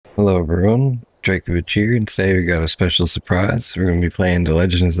Hello everyone, Drakoviche here, and today we got a special surprise. We're going to be playing The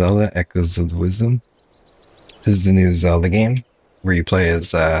Legend of Zelda, Echoes of Wisdom. This is a new Zelda game, where you play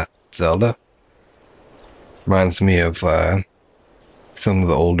as Zelda. Reminds me of some of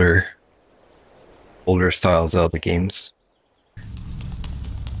the older style Zelda games.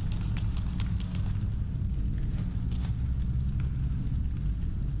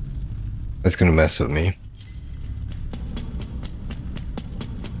 That's going to mess with me.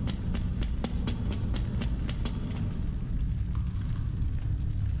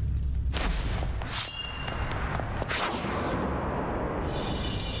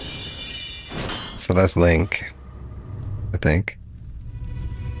 So that's Link, I think.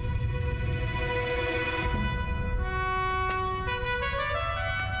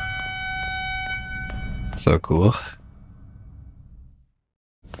 So cool.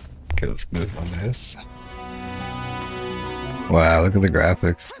 Okay, let's move on this. Wow, look at the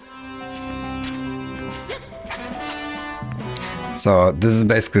graphics. So this is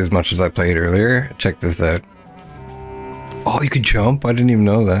basically as much as I played earlier. Check this out. Oh, you can jump? I didn't even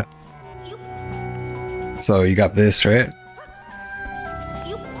know that. So you got this, right?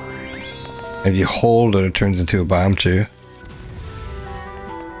 If you hold it, it turns into a bomb too.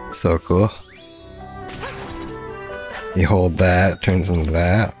 So cool. You hold that, it turns into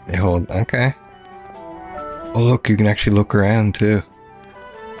that. You hold, okay. Oh look, you can actually look around too.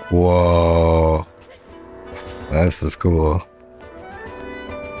 Whoa. This is cool.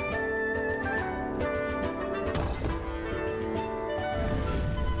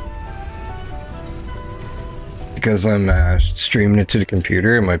 Because I'm streaming it to the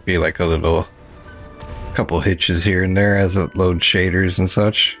computer, it might be like a little couple hitches here and there as it loads shaders and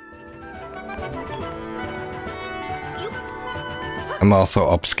such. I'm also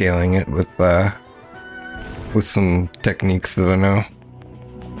upscaling it with some techniques that I know.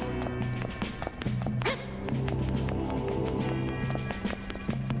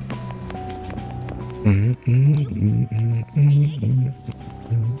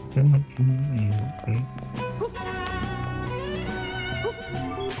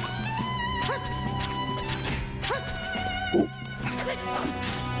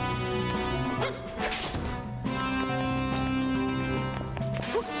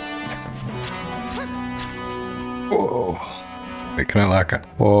 Whoa. Wait, can I lock it?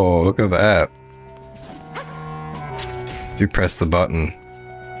 Whoa, look at that. If you press the button,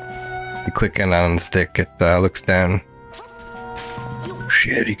 you click in on the stick, it looks down. Oh,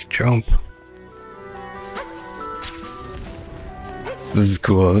 shit, you can jump. This is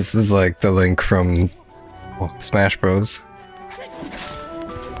cool. This is like the Link from Smash Bros.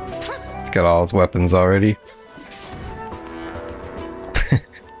 He's got all his weapons already.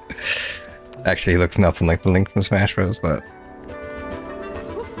 Actually, he looks nothing like the Link from Smash Bros, but...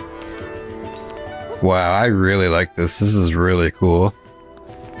 Wow, I really like this. This is really cool.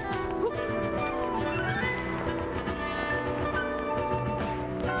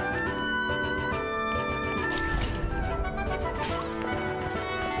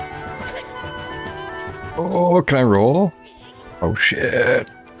 Oh, can I roll? Oh shit.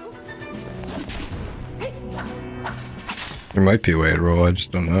 There might be a way to roll, I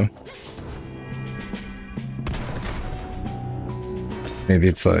just don't know. Maybe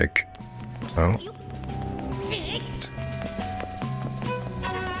it's like... Oh.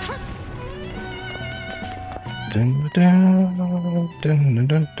 Dun, dun, dun,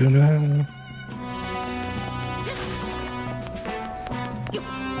 dun, dun, dun.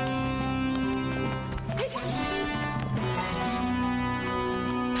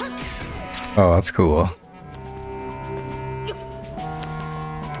 Oh, that's cool.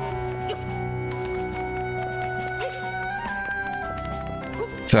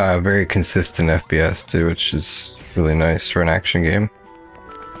 It's a very consistent FPS too, which is really nice for an action game.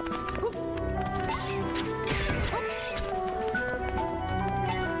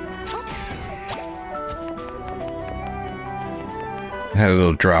 I had a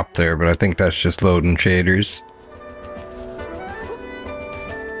little drop there, but I think that's just loading shaders.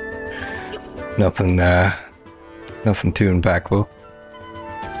 Nothing too impactful.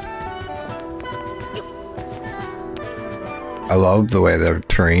 I love the way the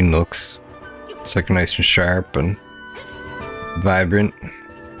terrain looks. It's like nice and sharp and vibrant.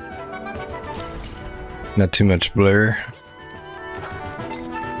 Not too much blur.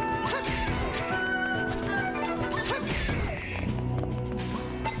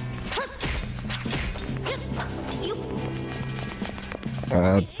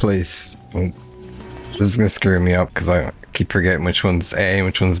 Place. This is gonna screw me up because I keep forgetting which one's A and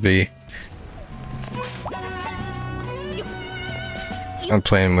which one's B. I'm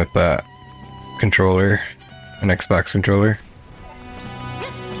playing with a controller, an Xbox controller.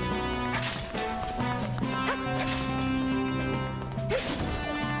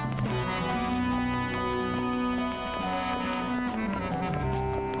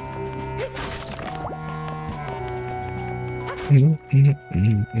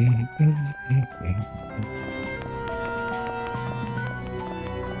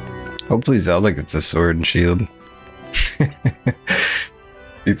 Hopefully Zelda gets a sword and shield.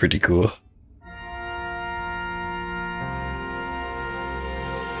 Be pretty cool.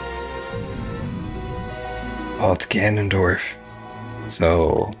 Oh, it's Ganondorf.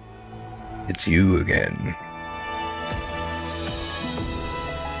 So, it's you again.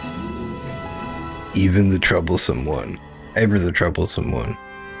 Even the troublesome one. Ever the troublesome one.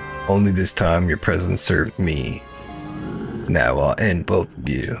 Only this time your presence served me. Now I'll end both of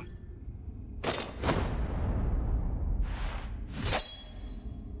you.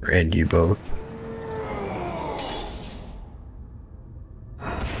 Or end you both.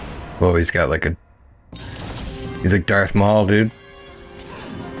 Oh, he's got like a... He's like Darth Maul, dude.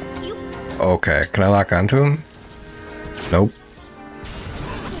 Okay, can I lock onto him? Nope.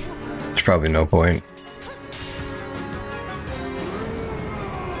 There's probably no point.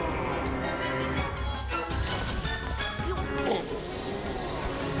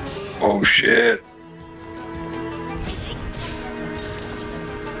 Oh shit!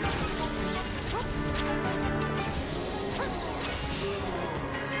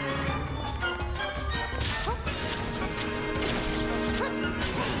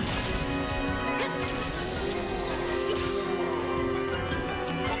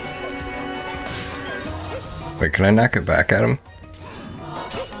 Wait, can I knock it back at him?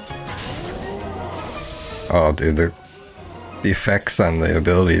 Oh, dude, the effects on the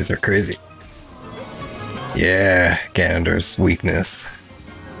abilities are crazy. Yeah, Ganondorf's weakness.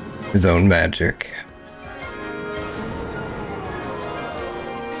 His own magic.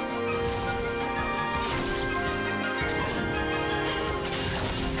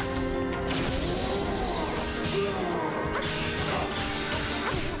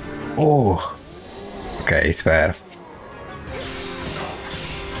 Oh. Okay, he's fast.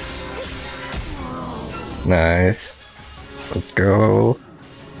 Nice. Let's go.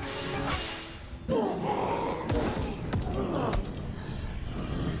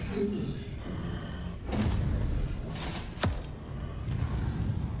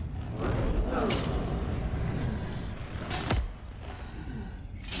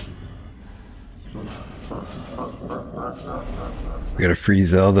 We got a free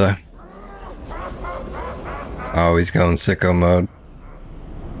Zelda. Oh, he's going sicko mode.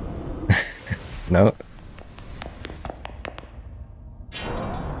 No.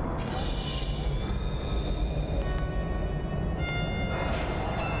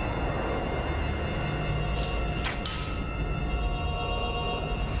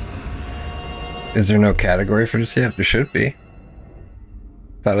 Is there no category for this yet? There should be.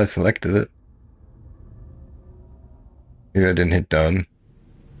 Thought I selected it. Maybe I didn't hit done.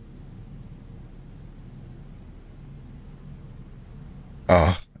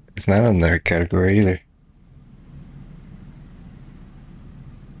 Oh, it's not on their category either.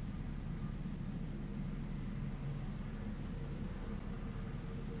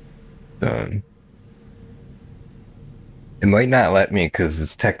 Done. It might not let me because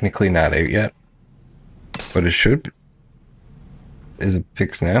it's technically not out yet. But it should be. Is it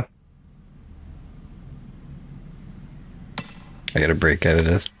fixed now? I gotta break out of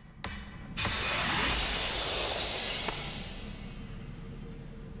this.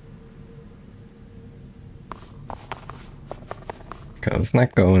 Okay, let's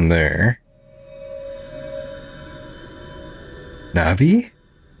not go in there. Navi?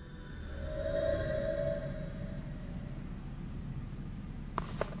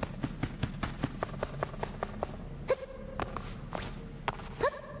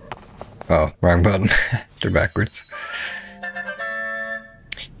 Oh, wrong button. They're backwards.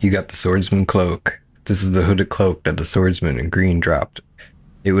 You got the swordsman cloak. This is the hooded cloak that the swordsman in green dropped.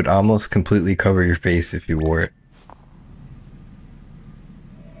 It would almost completely cover your face if you wore it.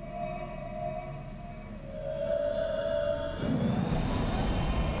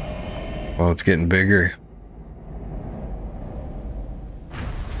 Oh, it's getting bigger.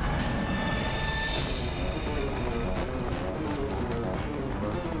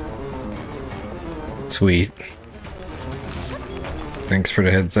 Sweet. Thanks for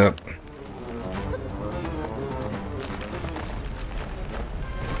the heads up.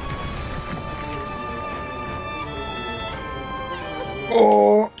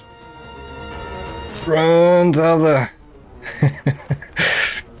 Oh! Run, Zelda!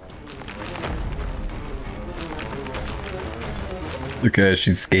 Okay,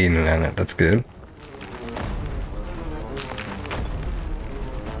 she's skating on it. That's good.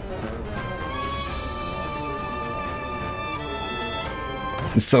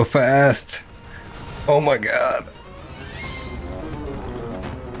 It's so fast. Oh my god.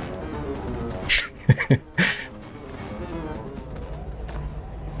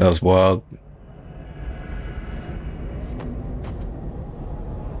 That was wild.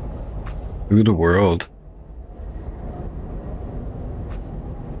 Look at the world.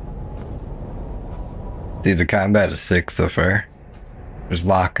 Dude, the combat is sick so far. There's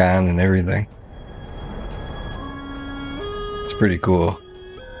lock on and everything. It's pretty cool.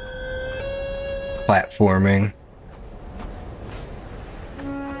 Platforming.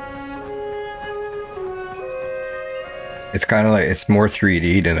 It's kind of like, it's more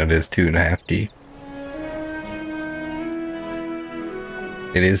 3D than it is 2.5D.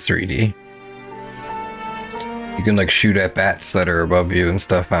 It is 3D. You can like shoot at bats that are above you and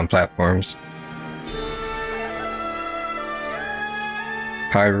stuff on platforms.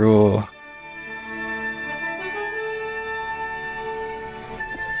 Hyrule.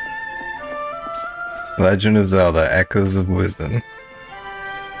 Legend of Zelda, Echoes of Wisdom.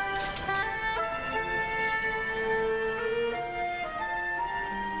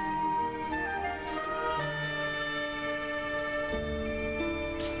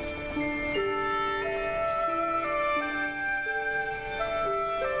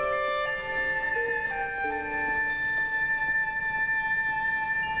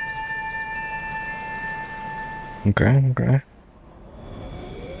 Okay, okay.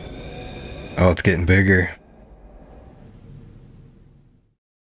 Oh, it's getting bigger.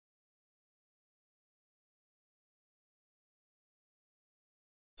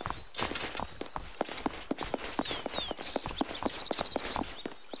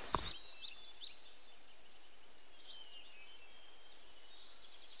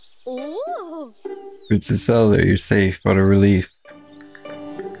 Ooh. Princess Zelda, you're safe. What a relief.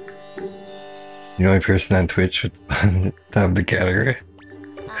 You're the only person on Twitch with top the category.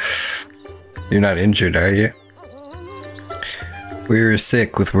 You're not injured, are you? We were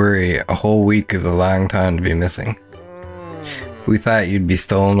sick with worry. A whole week is a long time to be missing. We thought you'd be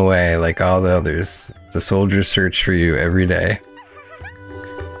stolen away like all the others. The soldiers search for you every day.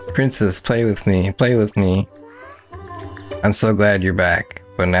 Princess, play with me. Play with me. I'm so glad you're back.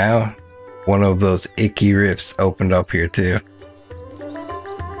 But now, one of those icky rifts opened up here too.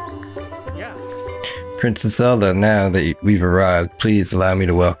 Princess Zelda, now that we've arrived, please allow me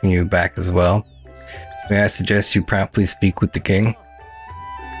to welcome you back as well. May I suggest you promptly speak with the king?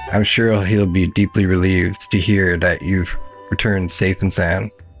 I'm sure he'll be deeply relieved to hear that you've returned safe and sound.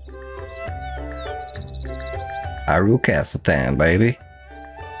 Hyrule Castle time, baby.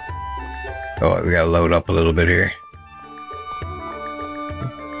 Oh, we gotta load up a little bit here.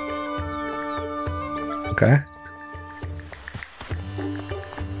 Okay.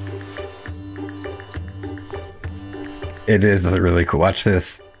 It is really cool. Watch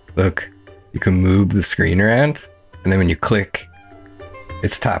this. Look, you can move the screen around, and then when you click,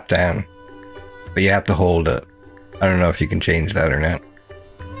 it's top down. But you have to hold it. I don't know if you can change that or not.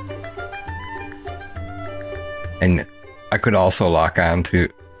 And I could also lock on to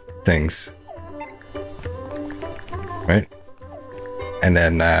things. Right? And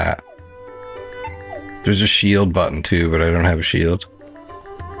then there's a shield button too, but I don't have a shield.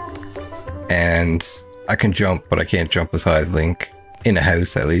 And I can jump, but I can't jump as high as Link. In a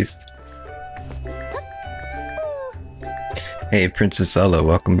house, at least. Hey, Princess Zelda,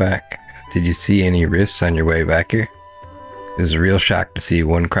 welcome back. Did you see any rifts on your way back here? It was a real shock to see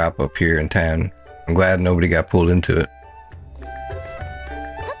one crop up here in town. I'm glad nobody got pulled into it.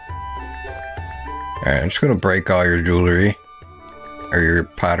 Alright, I'm just gonna break all your jewelry. Or your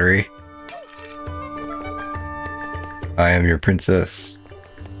pottery. I am your princess.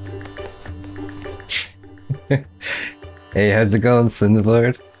 Hey, how's it going,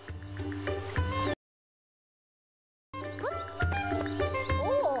 Cinderlord?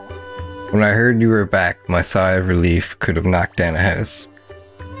 When I heard you were back, my sigh of relief could have knocked down a house.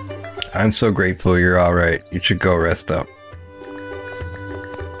 I'm so grateful you're alright. You should go rest up.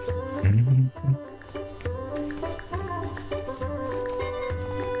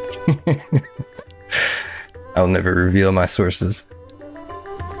 I'll never reveal my sources.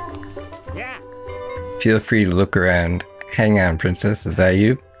 Yeah. Feel free to look around. Hang on, princess. Is that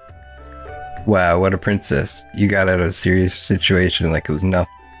you? Wow, what a princess. You got out of a serious situation like it was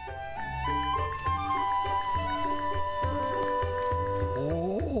nothing.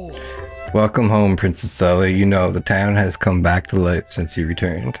 Welcome home, Princess Zelda. You know, the town has come back to life since you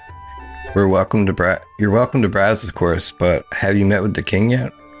returned. You're welcome to Braz's course, but have you met with the king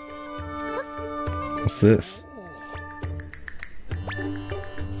yet? What's this?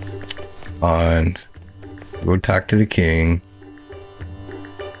 On. Go talk to the king.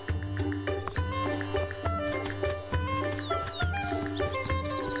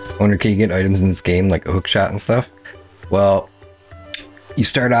 I wonder, can you get items in this game like a hookshot and stuff? Well, you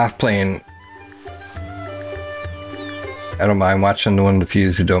start off playing. I don't mind watching one of the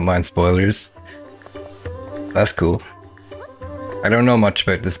few who don't mind spoilers. That's cool. I don't know much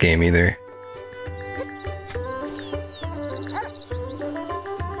about this game either.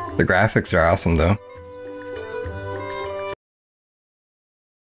 The graphics are awesome though.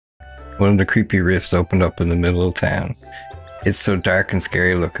 One of the creepy rifts opened up in the middle of town. It's so dark and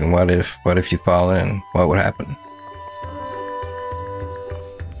scary looking. What if you fall in? What would happen?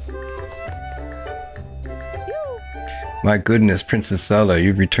 My goodness, Princess Zelda,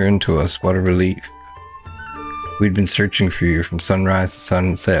 you've returned to us. What a relief. We'd been searching for you from sunrise to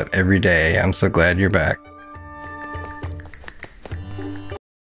sunset every day. I'm so glad you're back.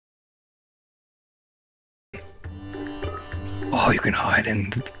 Oh, you can hide in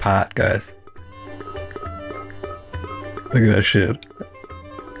the pot, guys. Look at that shit.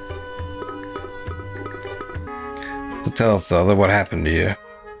 So tell us, Zelda, what happened to you?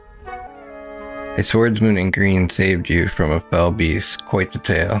 A swordsman in green saved you from a fell beast, quite the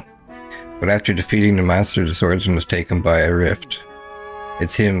tale. But after defeating the monster, the swordsman was taken by a rift.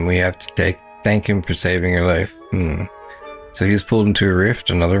 It's him we have to thank him for saving your life. So he was pulled into a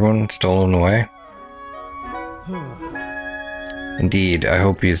rift, another one, stolen away? Indeed, I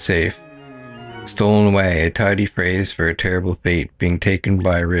hope he is safe. Stolen away, a tidy phrase for a terrible fate, being taken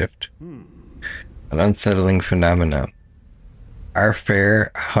by a rift. An unsettling phenomenon. Our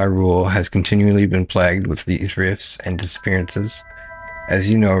fair Hyrule has continually been plagued with these rifts and disappearances. As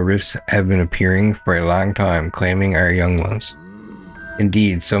you know, rifts have been appearing for a long time, claiming our young ones.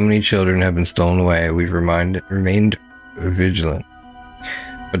 Indeed, so many children have been stolen away, we've remained vigilant.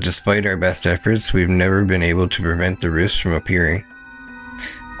 But despite our best efforts, we've never been able to prevent the rifts from appearing.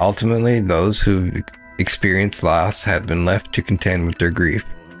 Ultimately, those who've experienced loss have been left to contend with their grief.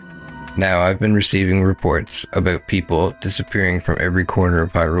 Now, I've been receiving reports about people disappearing from every corner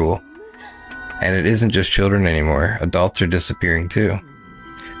of Hyrule. And it isn't just children anymore, adults are disappearing too.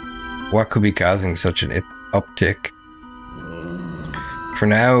 What could be causing such an uptick? For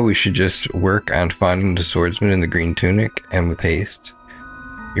now, we should just work on finding the swordsman in the green tunic, and with haste.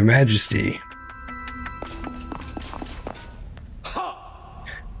 Your Majesty.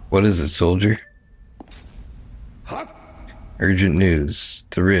 What is it, soldier? Urgent news.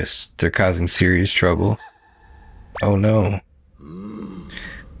 The rifts, they're causing serious trouble. Oh no.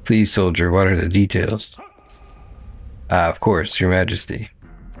 Please, soldier, what are the details? Ah, of course, Your Majesty.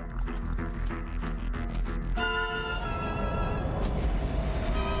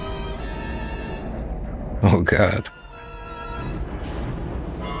 Oh god.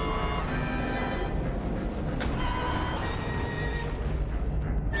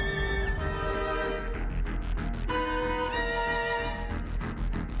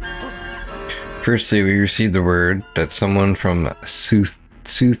 Firstly, we received the word that someone from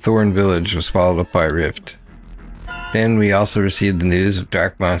Soothorn Village was followed up by a rift. Then we also received the news of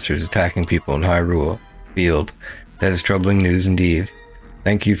dark monsters attacking people in Hyrule Field. That is troubling news indeed.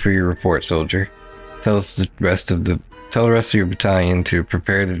 Thank you for your report, soldier. Tell the rest of your battalion to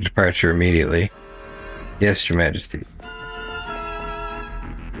prepare the departure immediately. Yes, Your Majesty.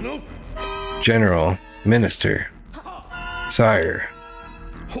 General, Minister, Sire.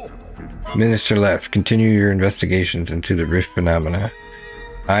 Minister left. Continue your investigations into the rift phenomena.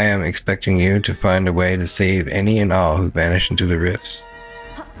 I am expecting you to find a way to save any and all who vanish into the rifts.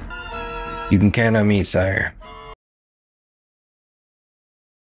 You can count on me, sire.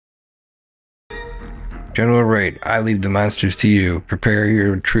 General Wright, I leave the monsters to you. Prepare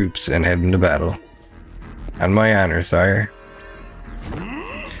your troops and head into battle. On my honor, sire.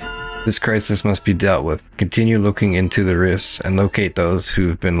 This crisis must be dealt with. Continue looking into the rifts and locate those who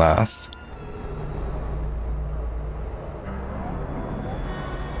have been lost.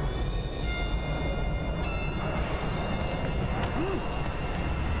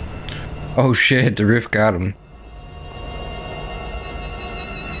 Oh shit, the rift got him.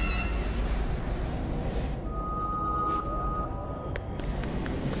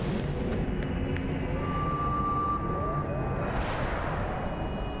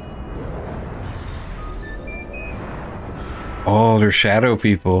 Oh, they're shadow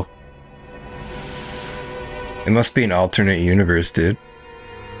people. It must be an alternate universe, dude.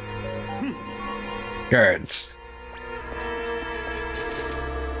 Guards.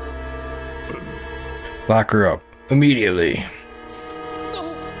 Lock her up. Immediately.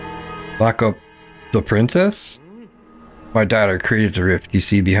 Lock up the princess? My daughter created the rift you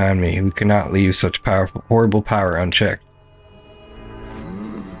see behind me. We cannot leave such powerful, horrible power unchecked.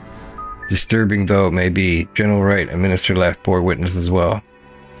 Disturbing though it may be, General Wright and Minister Left bore witness as well.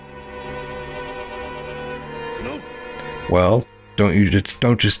 Well,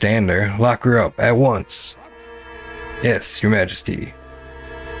 don't just stand there. Lock her up at once. Yes, Your Majesty.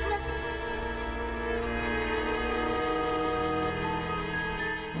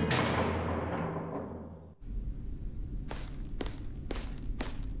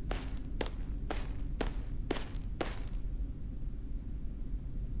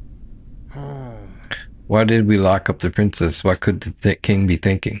 Why did we lock up the princess? What could the king be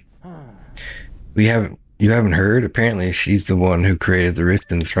thinking? You haven't heard? Apparently she's the one who created the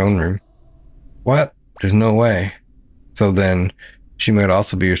rift in the throne room. What? There's no way. So then, she might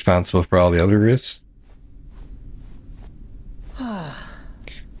also be responsible for all the other rifts?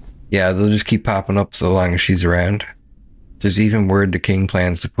 Yeah, they'll just keep popping up so long as she's around. There's even word the king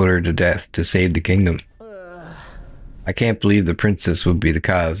plans to put her to death to save the kingdom. I can't believe the princess would be the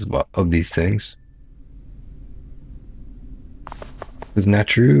cause of these things. Isn't that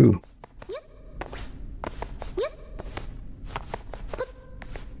true?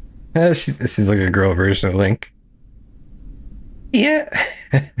 She's like a girl version of Link. Yeah.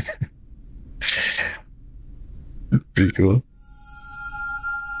 Pretty cool.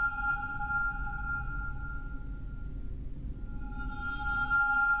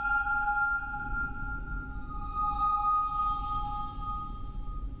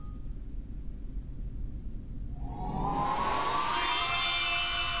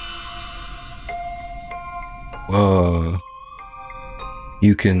 Whoa.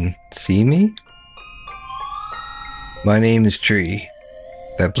 You can see me? My name is Tree.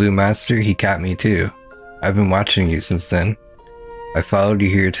 That blue monster, he caught me too. I've been watching you since then. I followed you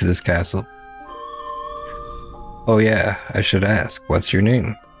here to this castle. Oh yeah, I should ask, what's your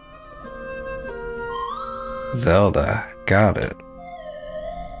name? Zelda. Got it.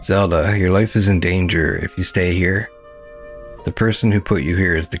 Zelda, your life is in danger if you stay here. The person who put you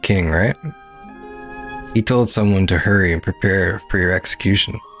here is the king, right? He told someone to hurry and prepare for your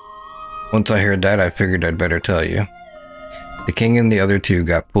execution. Once I heard that, I figured I'd better tell you. The king and the other two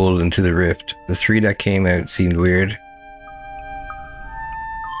got pulled into the rift. The three that came out seemed weird.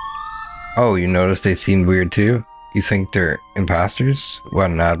 Oh, you noticed they seemed weird too? You think they're imposters?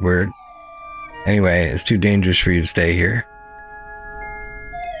 What an odd word. Anyway, it's too dangerous for you to stay here.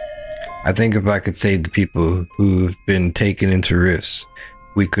 I think if I could save the people who've been taken into rifts,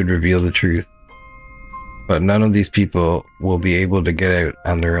 we could reveal the truth. But none of these people will be able to get out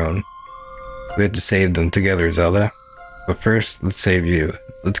on their own. We have to save them together, Zelda. But first, let's save you.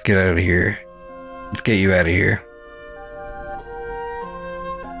 Let's get out of here. Let's get you out of here.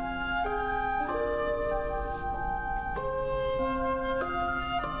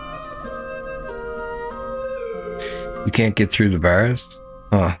 You can't get through the bars?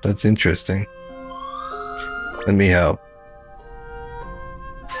 Huh, that's interesting. Let me help.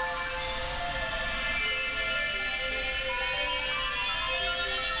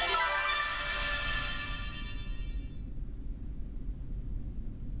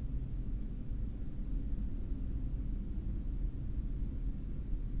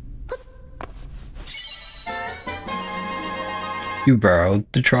 You borrowed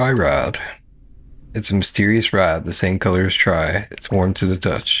the Tri Rod. It's a mysterious rod, the same color as Tri. It's warm to the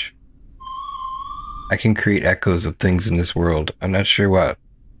touch. I can create echoes of things in this world. I'm not sure what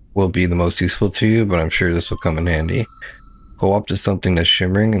will be the most useful to you, but I'm sure this will come in handy. Go up to something that's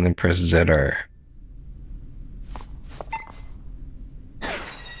shimmering and then press ZR.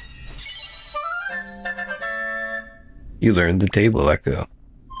 You learned the table echo.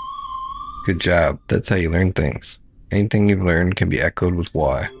 Good job. That's how you learn things. Anything you've learned can be echoed with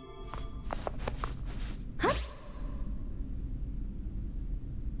Y.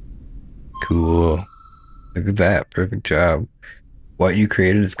 Cool. Look at that. Perfect job. What you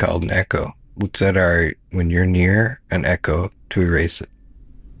created is called an echo. With ZR when you're near an echo to erase it.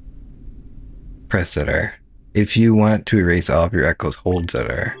 Press ZR. If you want to erase all of your echoes, hold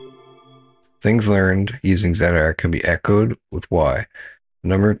ZR. Things learned using ZR can be echoed with Y. The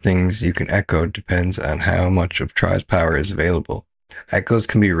number of things you can echo depends on how much of Tri's power is available. Echoes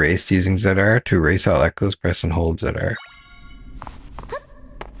can be erased using ZR. To erase all echoes, press and hold ZR.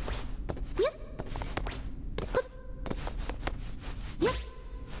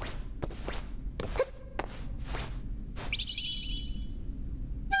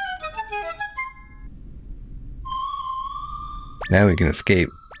 Now we can escape.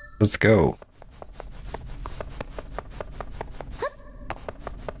 Let's go.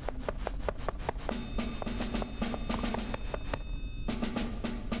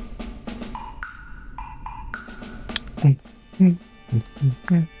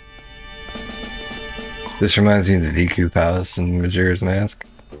 This reminds me of the Deku Palace in Majora's Mask.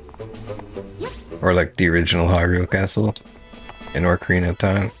 Or like the original Hyrule Castle in Ocarina of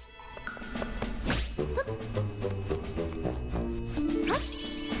Time.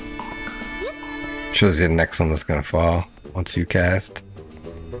 Shows you the next one that's gonna fall once you cast.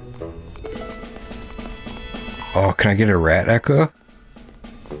 Oh, can I get a rat echo?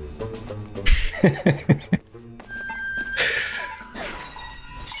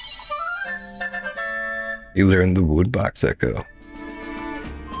 You learn the wood box echo.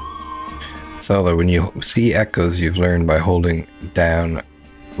 So when you see echoes, you've learned by holding down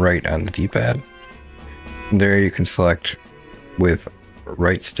right on the D-pad. There you can select with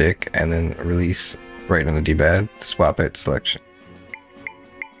right stick and then release right on the D-pad to swap out selection.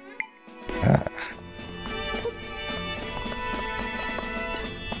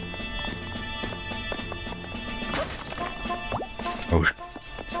 Oh,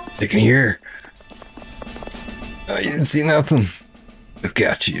 they can hear. Oh, you didn't see nothing. I've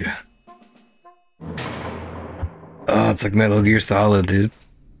got you. Oh, it's like Metal Gear Solid, dude.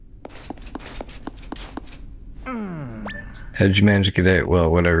 How did you manage to get out?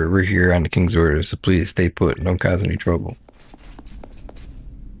 Well, whatever. We're here on the King's orders, so please stay put and don't cause any trouble.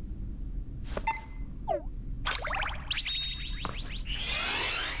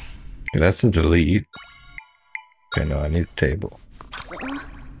 Okay, that's a delete. Okay, no, I need the table.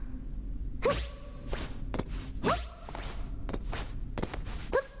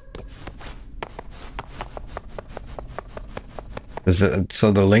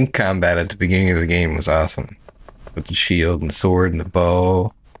 So the Link combat at the beginning of the game was awesome. With the shield and the sword and the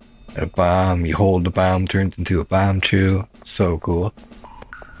bow and a bomb. You hold the bomb, turns into a bomb chew. So cool.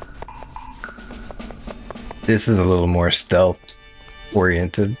 This is a little more stealth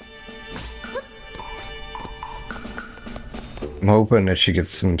oriented. I'm hoping that she gets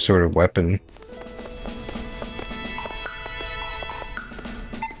some sort of weapon.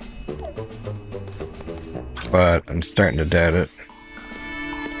 But I'm starting to doubt it.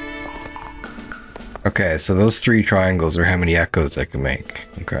 Okay, so those 3 triangles are how many echoes I can make.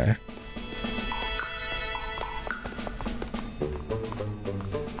 Okay.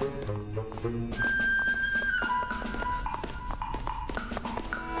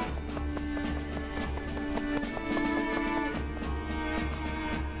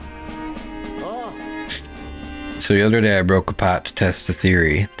 So the other day I broke a pot to test the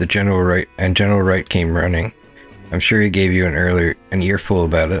theory. General Wright came running. I'm sure he gave you an earful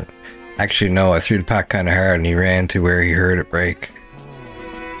about it. Actually, no, I threw the pot kind of hard and he ran to where he heard it break.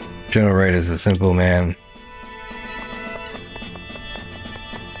 General Wright is a simple man.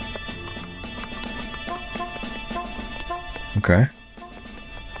 Okay.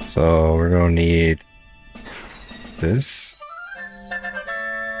 So we're gonna need this.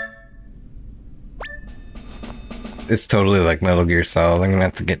 It's totally like Metal Gear Solid. I'm gonna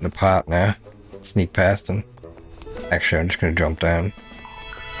have to get in the pot now. Sneak past him. Actually, I'm just gonna jump down.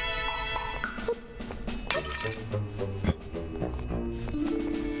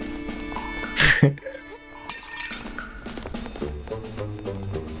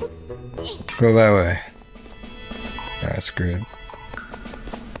 Go that way. Alright, screwed.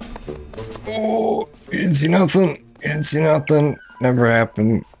 Oh, you didn't see nothing. You didn't see nothing. Never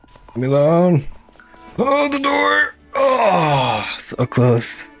happened. Leave me alone. Oh, the door! Oh, so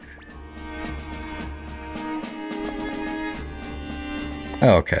close.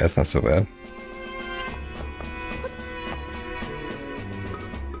 Oh, okay, that's not so bad.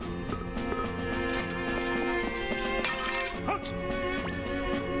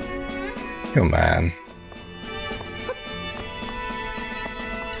 Come on.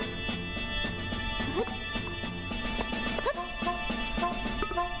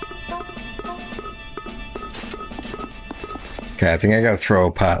 Okay, I think I gotta throw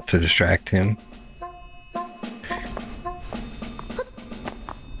a pot to distract him.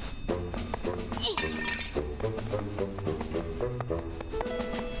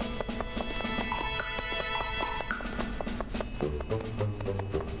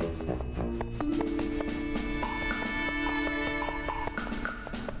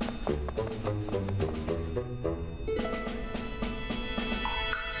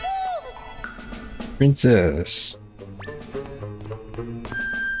 Princess.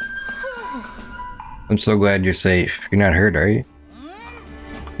 I'm so glad you're safe. You're not hurt, are you?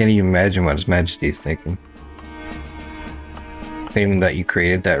 Can't even imagine what His Majesty is thinking. Claiming that you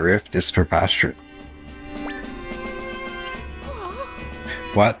created that rift is preposterous.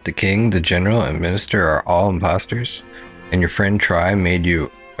 What? The king, the general, and minister are all imposters? And your friend Tri made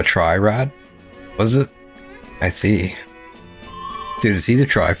you a tri-rod? Was it? I see. Dude, is he the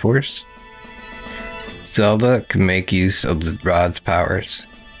Triforce? Zelda can make use of the rod's powers.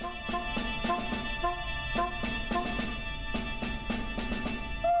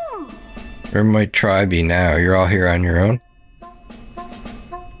 Where might Tri be now? You're all here on your own?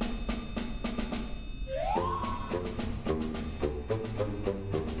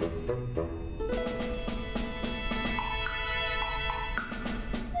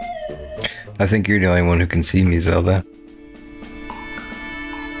 I think you're the only one who can see me, Zelda.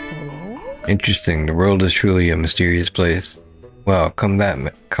 Interesting, the world is truly a mysterious place. Well, come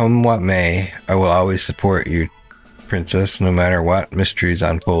what may, I will always support you, Princess, no matter what mysteries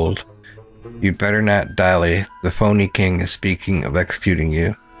unfold. You'd better not dally. The phony king is speaking of executing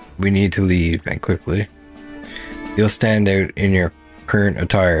you. We need to leave, and quickly. You'll stand out in your current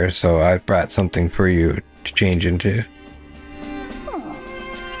attire, so I've brought something for you to change into.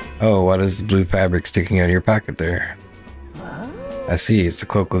 Oh, what is the blue fabric sticking out of your pocket there? I see, it's the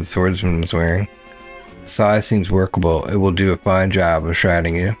cloak the swordsman was wearing. The size seems workable. It will do a fine job of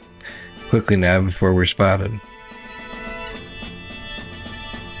shrouding you. Quickly now, before we're spotted.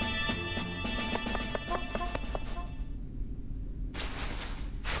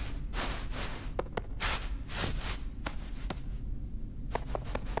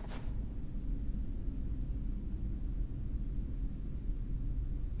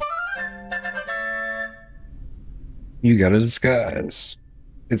 You got a disguise.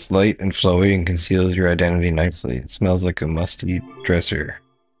 It's light and flowy and conceals your identity nicely. It smells like a musty dresser.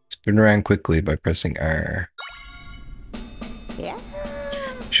 Spin around quickly by pressing R. Yeah.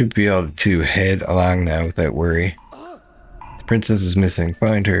 Should be able to head along now without worry. The princess is missing.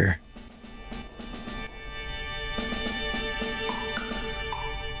 Find her.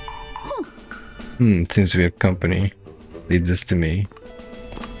 Seems we have company. Leave this to me.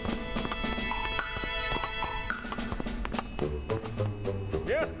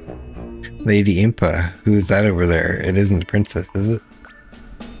 Lady Impa, who is that over there? It isn't the princess, is it?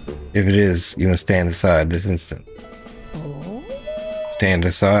 If it is, you must stand aside this instant. Stand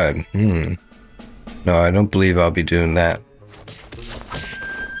aside? No, I don't believe I'll be doing that.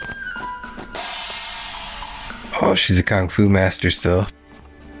 Oh, she's a kung fu master still.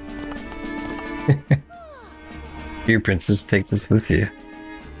 Here, princess, take this with you.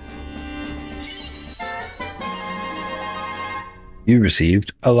 You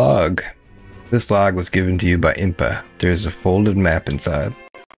received a log. This log was given to you by Impa. There's a folded map inside.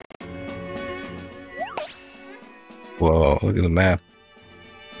 Whoa, look at the map.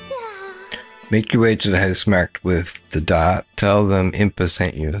 Make your way to the house marked with the dot. Tell them Impa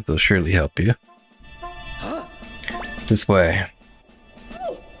sent you. They'll surely help you. This way.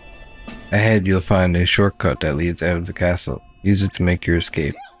 Ahead, you'll find a shortcut that leads out of the castle. Use it to make your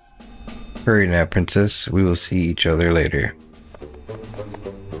escape. Hurry now, princess. We will see each other later.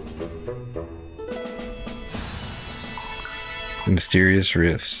 Mysterious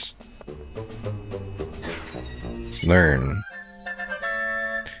rifts. Learn.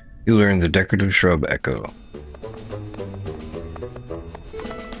 You learn the decorative shrub echo.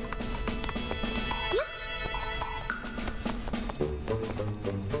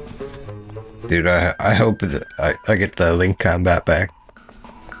 Dude, I hope that I get the link combat back.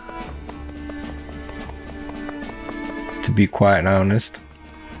 To be quite honest.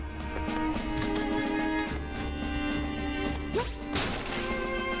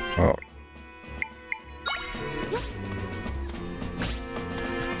 Oh.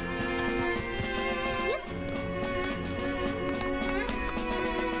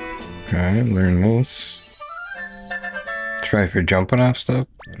 Okay, learn this. Try for jumping off stuff?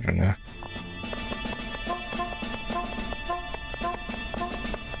 I don't know.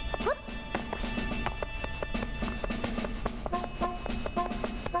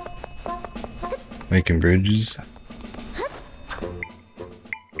 Making bridges.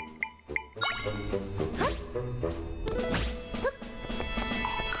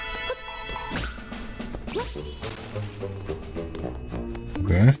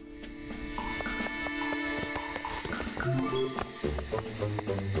 Okay.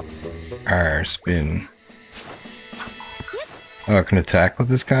 R, spin. Oh, I can attack with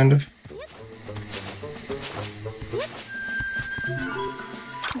this kind of?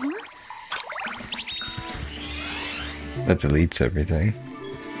 That deletes everything.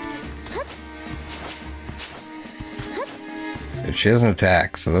 She has an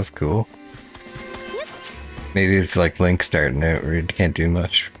attack, so that's cool. Maybe it's like Link starting out where you can't do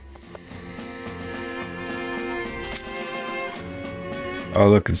much. Oh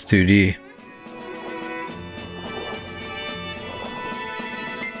look, it's 2D.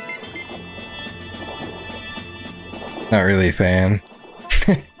 Not really a fan.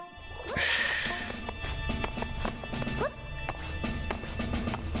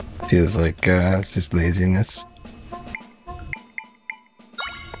 Feels like just laziness.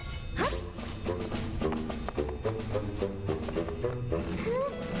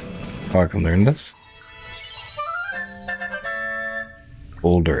 Oh, I can learn this.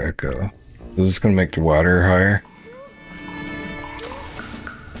 Boulder echo. Is this gonna make the water higher?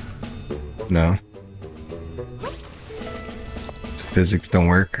 No. So physics don't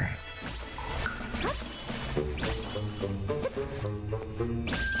work.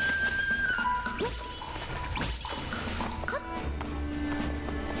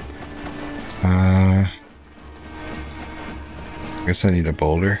 I guess I need a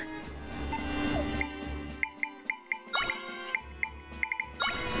boulder.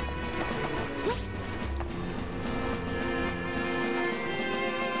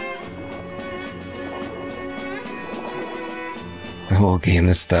 The whole game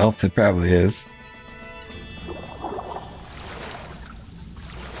is stealth, it probably is.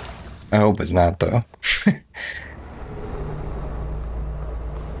 I hope it's not though. If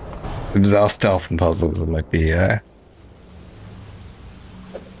it was all stealth and puzzles, it might be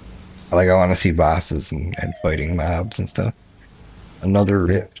like I want to see bosses and fighting mobs and stuff. Another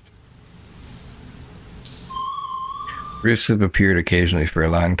rift. Rifts have appeared occasionally for a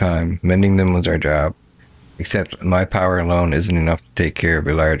long time. Mending them was our job. Except my power alone isn't enough to take care of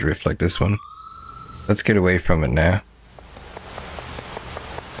a large rift like this one. Let's get away from it now.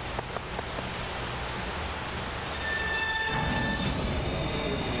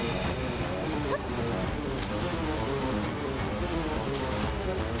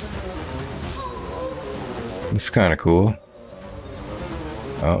 This is kind of cool.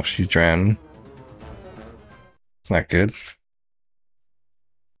 Oh, she's drowning. It's not good.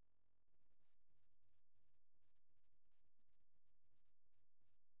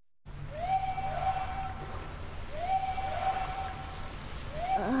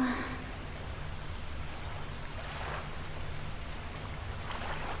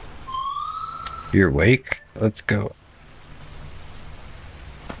 You're awake? Let's go.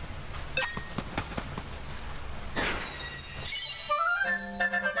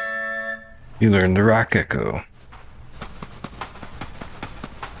 You learned the rock echo.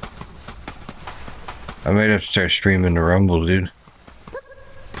 I might have to start streaming the Rumble, dude.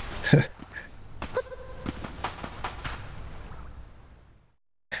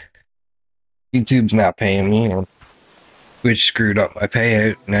 YouTube's not paying me. Twitch screwed up my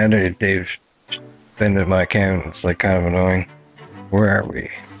payout. Now that they've suspended my account, it's like kind of annoying. Where are we?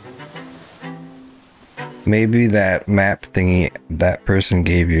 Maybe that map thingy that person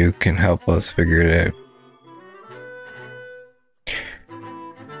gave you can help us figure it out.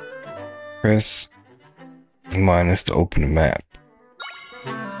 Press minus to open the map.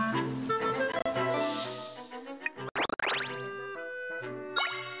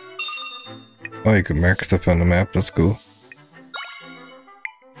 Oh, you can mark stuff on the map, that's cool.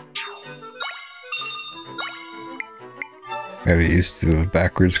 Gotta get used to the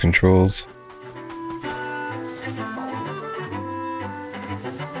backwards controls.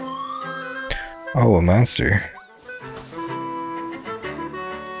 Oh, a monster.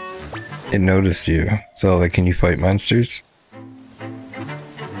 It noticed you. So, like, can you fight monsters?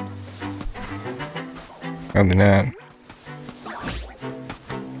 Probably not.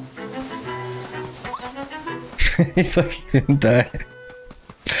 He's like, he didn't die.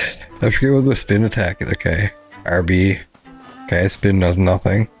 I forget what the spin attack is. Okay. RB. Okay, spin does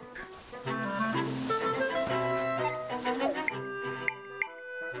nothing.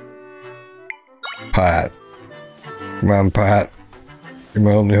 Pot. Come on, Pot. You're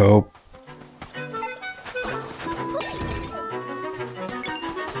my only hope.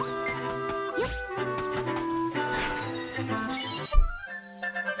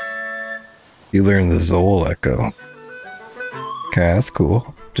 You learned the Zol Echo. Okay, that's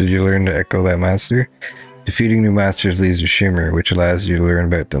cool. Did you learn to echo that monster? Defeating new monsters leaves a shimmer, which allows you to learn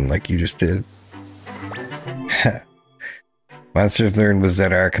about them like you just did. Monsters learned with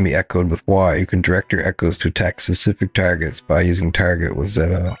ZR can be echoed with Y. You can direct your echoes to attack specific targets by using target with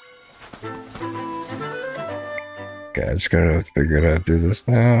ZL. Okay, I'm just gonna figure out how to do this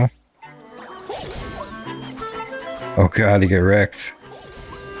now. Oh god, you get wrecked.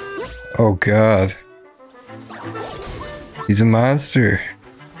 Oh god. He's a monster.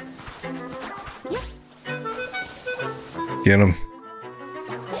 Get him.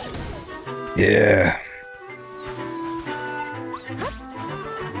 Yeah.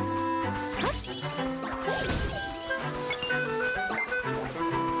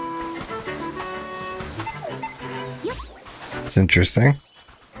 It's interesting.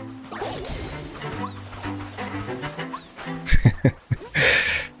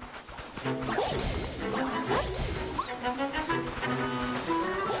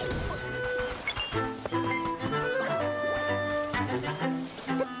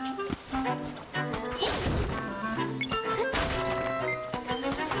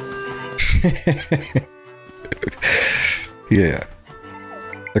 Yeah.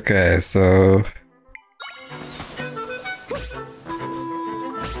 Okay, so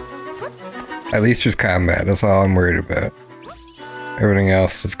at least with combat, that's all I'm worried about. Everything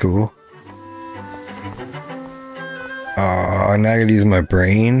else is cool. I'm not gonna use my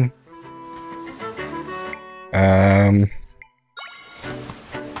brain.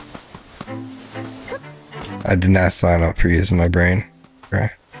 I did not sign up for using my brain. Okay.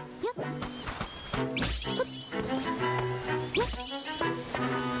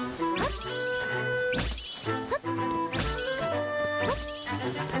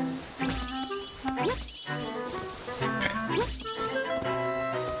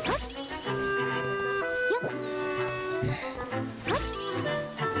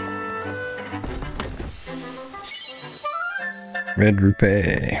 Red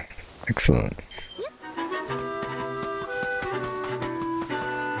rupee. Excellent.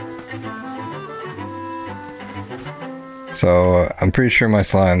 So, I'm pretty sure my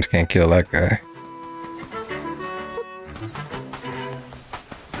slimes can't kill that guy.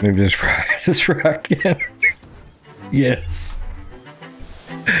 Maybe just rock him. Yes.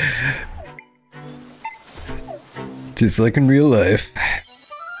 Just like in real life.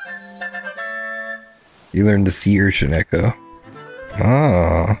 You learned the sea urchin echo.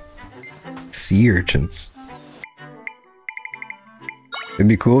 Ah, sea urchins. It'd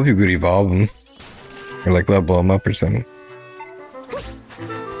be cool if you could evolve them. Or like level them up or something.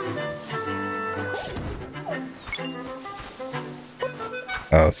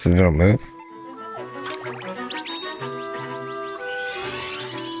 Oh, so they don't move?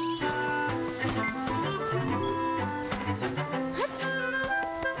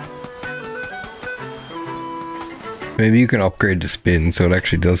 Maybe you can upgrade the spin so it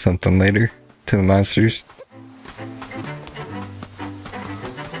actually does something later to the monsters.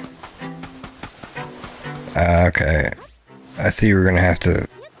 Okay. I see we're gonna have to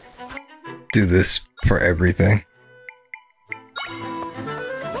do this for everything.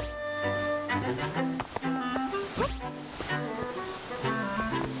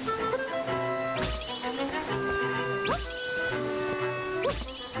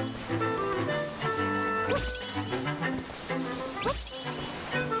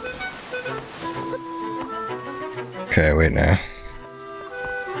 Okay, wait now.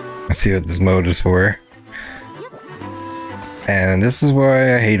 I see what this mode is for. And this is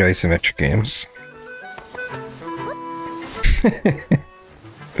why I hate isometric games.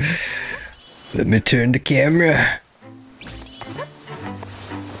 Let me turn the camera.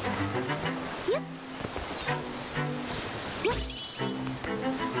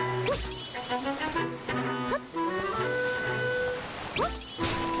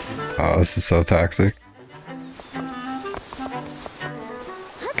 Oh, this is so toxic.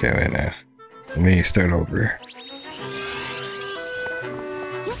 Okay, wait now. Let me start over.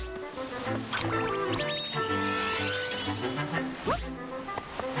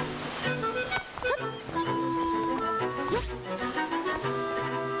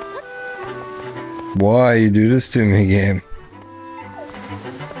 Why you do this to me, game?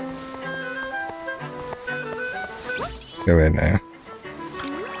 Go ahead now.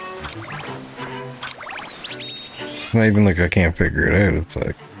 It's not even like I can't figure it out. It's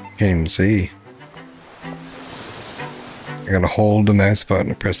like I can't even see. I gotta hold the mouse button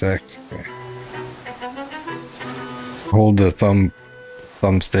and press X. Okay. Hold the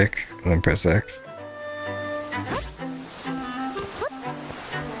thumbstick and then press X.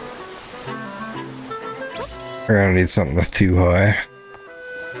 We're gonna need something that's too high.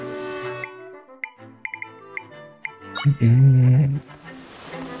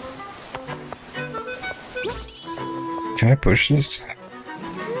 Can I push this?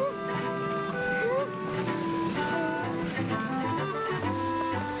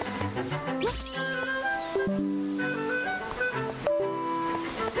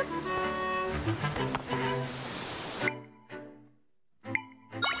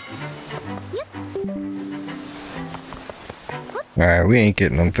 Alright, we ain't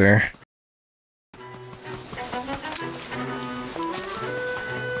getting up there.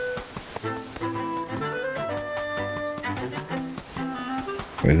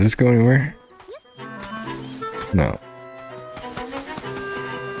 Wait, does this go anywhere? No.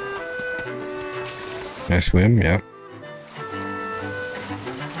 Can I swim? Yep.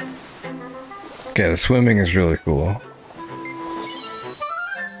 Okay, the swimming is really cool.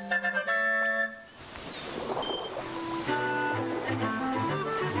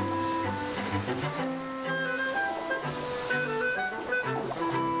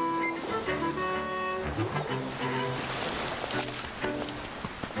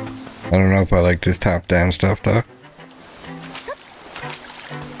 I don't know if I like this top-down stuff though.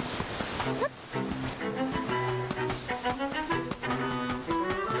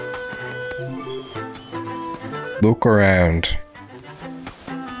 Look around.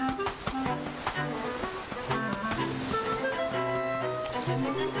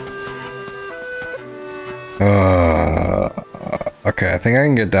 Okay, I think I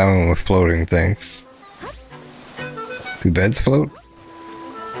can get down with floating things. Do beds float?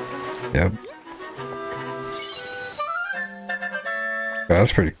 Yep. Oh,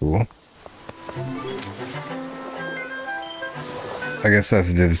 that's pretty cool. I guess I have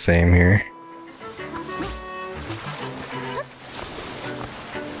to do the same here.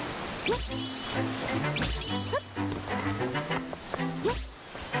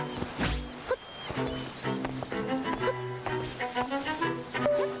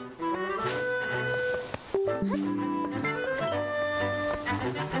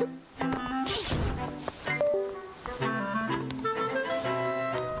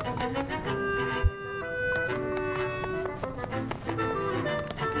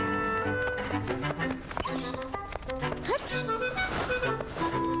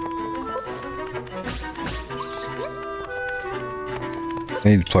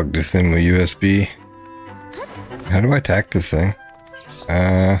 I need to plug this in with USB. How do I attack this thing?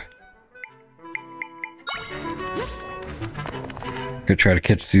 Could try to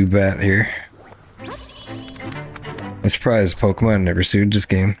catch Zubat here. I'm surprised Pokemon never sued this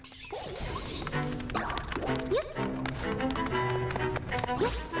game.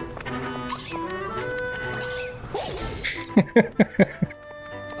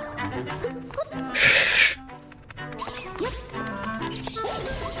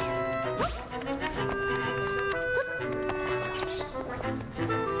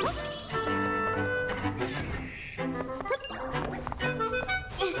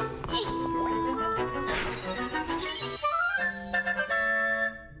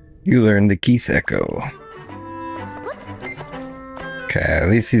 You learned the Keys Echo. Okay, at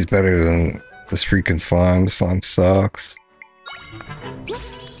least he's better than this freaking slime. The slime sucks.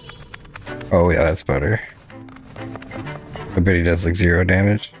 Oh yeah, that's better. I bet he does like 0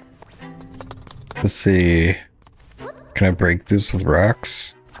 damage. Let's see. Can I break this with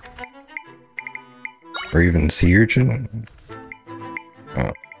rocks? Or even sea urchin?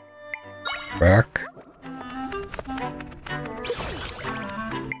 Oh. Rock.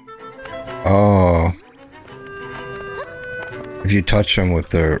 Oh. If you touch them with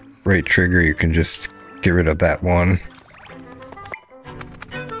the right trigger, you can just get rid of that one.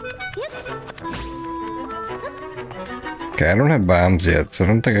 Okay, I don't have bombs yet, so I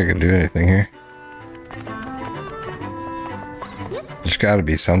don't think I can do anything here. There's gotta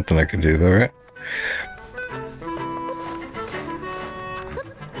be something I can do though, right?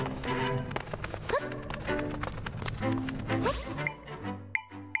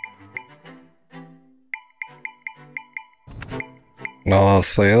 And all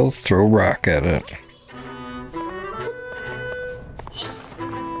else fails, throw a rock at it.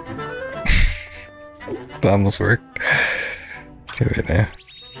 That almost worked. Okay, wait now.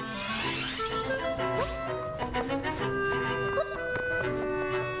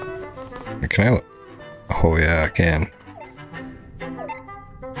 Can I? Oh yeah, I can.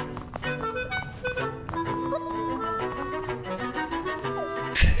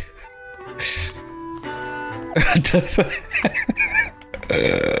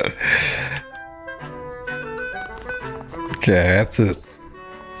 Okay, I have to...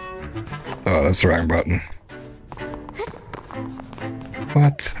 Oh, that's the wrong button.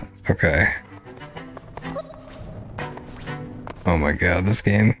 What? Okay. Oh my god, this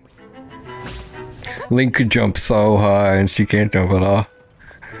game. Link could jump so high and she can't jump at all.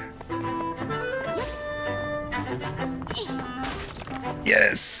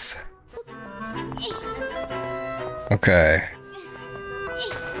 Yes! Okay.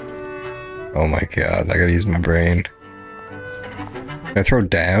 Oh my god, I gotta use my brain. Can I throw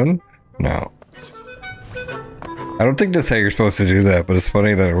down? No. I don't think that's how you're supposed to do that, but it's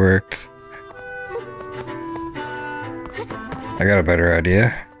funny that it works. I got a better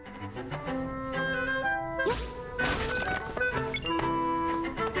idea.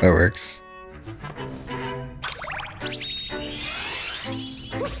 That works.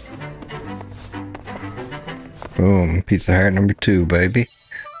 Boom, piece of heart number 2, baby.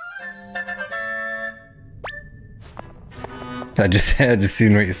 I just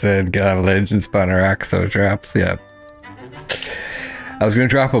seen what you said. Get out of Legend, spawn a rock, so it drops. Yeah. I was gonna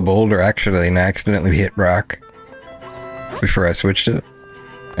drop a boulder actually and I accidentally hit rock before I switched it.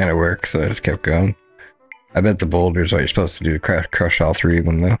 And it worked, so I just kept going. I bet the boulder's what you're supposed to do to crush all 3 of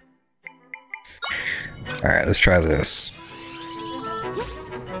them though. Alright, let's try this.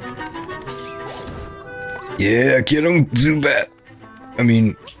 Yeah, get him, Zubat! I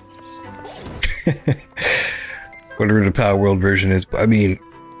mean... whatever the Power World version is, I mean...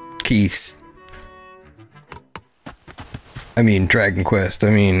 Keith. I mean, Dragon Quest, I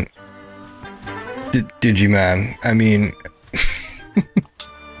mean... Digimon, I mean...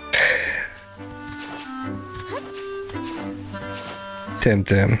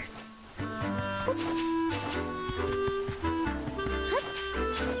 Temtem.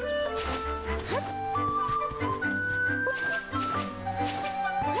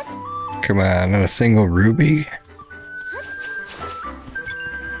 Come on, not a single ruby?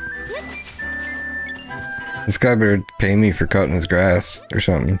 This guy better pay me for cutting his grass or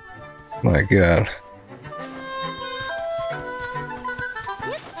something. My god.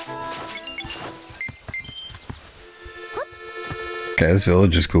 Okay, this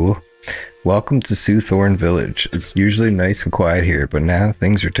village is cool. Welcome to Soothorn Village. It's usually nice and quiet here, but now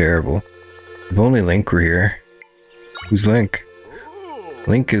things are terrible. If only Link were here. Who's Link?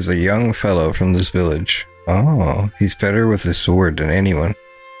 Link is a young fellow from this village. Oh, he's better with his sword than anyone.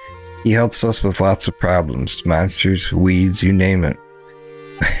 He helps us with lots of problems. Monsters, weeds, you name it.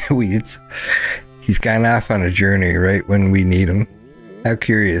 Weeds. He's gone off on a journey right when we need him. How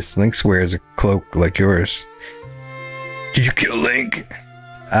curious, Link wears a cloak like yours. Did you kill Link?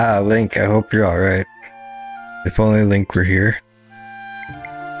 Ah, Link, I hope you're alright. If only Link were here.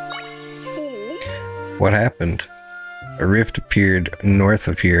 What happened? A rift appeared north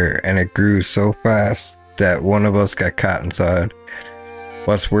of here, and it grew so fast that one of us got caught inside.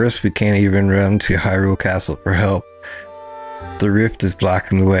 What's worse, we can't even run to Hyrule Castle for help. The rift is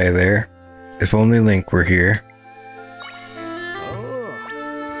blocking the way there. If only Link were here.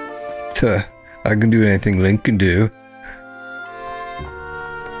 Tuh, I can do anything Link can do.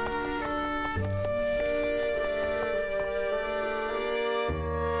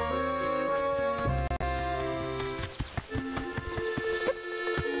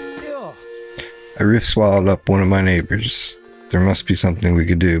 A rift swallowed up one of my neighbors. There must be something we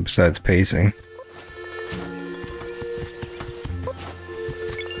could do besides pacing.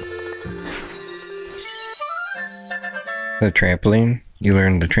 The trampoline? You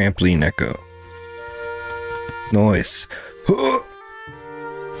learned the trampoline echo. Noise.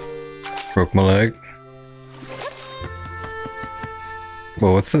 Broke my leg.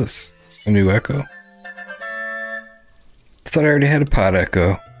 Well, what's this? A new echo? I thought I already had a pot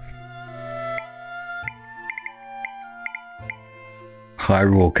echo.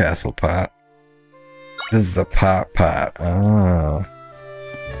 Hyrule Castle pot. This is a pot. Oh.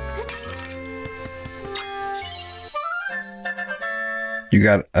 You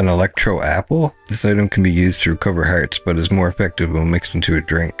got an electro apple? This item can be used to recover hearts, but is more effective when mixed into a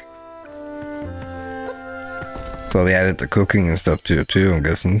drink. So they added the cooking and stuff to it too, I'm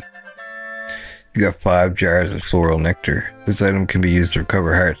guessing. You got 5 jars of floral nectar. This item can be used to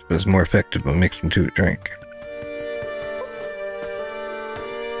recover hearts, but is more effective when mixed into a drink.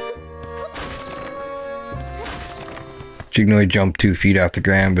 You can only jump 2 feet off the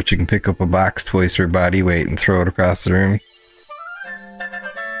ground, but you can pick up a box twice her body weight and throw it across the room.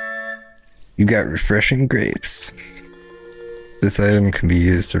 You got refreshing grapes. This item can be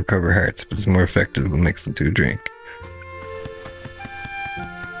used to recover hearts, but is more effective when mixed into a drink.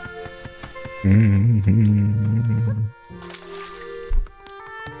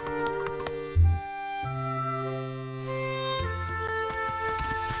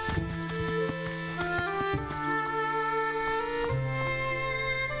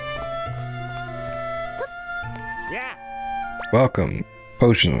 Welcome.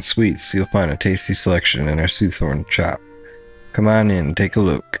 Potions, sweets, you'll find a tasty selection in our Soothorn shop. Come on in, take a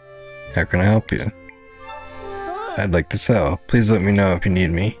look. How can I help you? I'd like to sell. Please let me know if you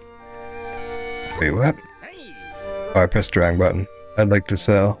need me. Wait, what? Oh, I pressed the wrong button. I'd like to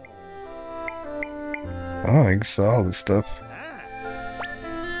sell. Oh, I can sell all this stuff.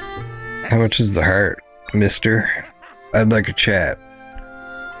 How much is the heart, mister? I'd like a chat.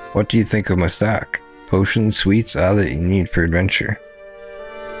 What do you think of my stock? Potions, sweets, all that you need for adventure.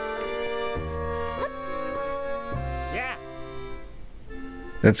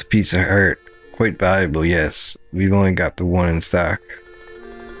 That's a piece of heart. Quite valuable, yes. We've only got the one in stock.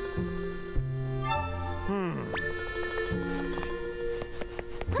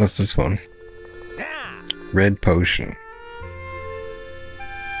 What's this one? Red potion.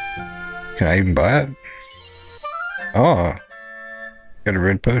 Can I even buy it? Oh. Got a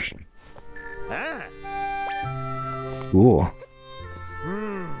red potion. Cool.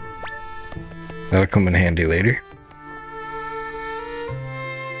 That'll come in handy later.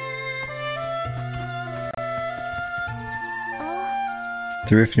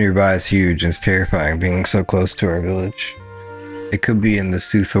 The rift nearby is huge and it's terrifying being so close to our village. It could be in the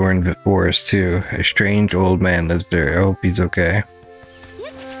Soothorn forest too. A strange old man lives there. I hope he's okay.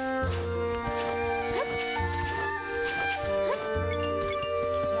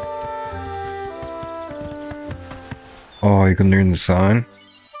 Oh, you can learn the sign?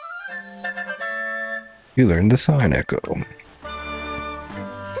 You learned the sign, Echo.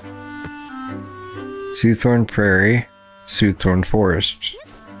 Soothorn Prairie, Soothorn Forest.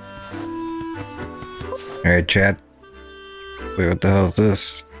 Alright, chat. Wait, what the hell is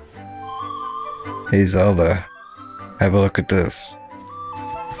this? Hey Zelda, have a look at this.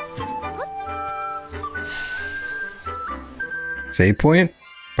 Save point?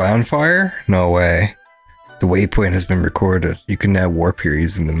 Bonfire? No way. The waypoint has been recorded. You can now warp here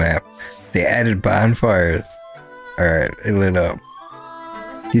using the map. They added bonfires. Alright, it lit up.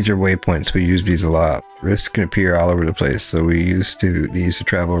 These are waypoints. We use these a lot. Rifts can appear all over the place, so we used these to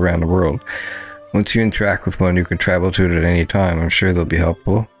travel around the world. Once you interact with one, you can travel to it at any time. I'm sure they'll be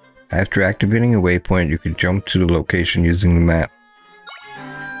helpful. After activating a waypoint, you can jump to the location using the map.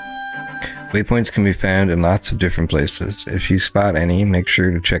 Waypoints can be found in lots of different places. If you spot any, make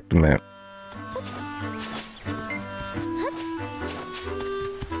sure to check them out.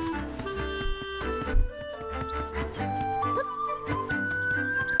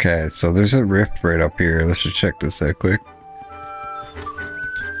 Okay, so there's a rift right up here. Let's just check this out quick.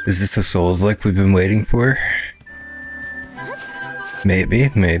 Is this the Souls-like we've been waiting for?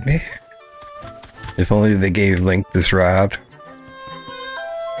 Maybe, maybe. If only they gave Link this rod.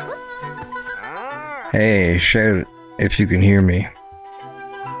 Hey, shout if you can hear me.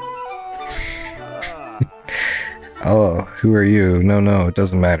 Oh, who are you? No, it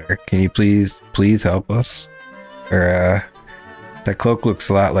doesn't matter. Can you please help us? Or, that cloak looks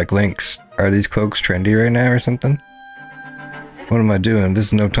a lot like Link's. Are these cloaks trendy right now or something? What am I doing? This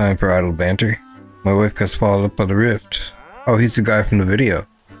is no time for idle banter. My wife got swallowed up by the rift. Oh, he's the guy from the video.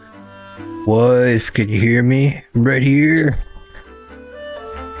 Wife, can you hear me? I'm right here.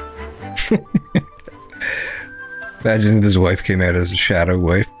 Imagine if his wife came out as a shadow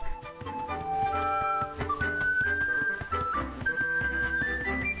wife.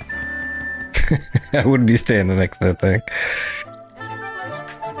 I wouldn't be standing next to that thing.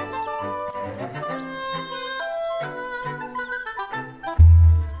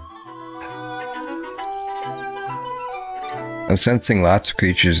 I'm sensing lots of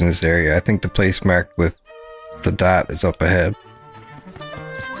creatures in this area. I think the place marked with the dot is up ahead.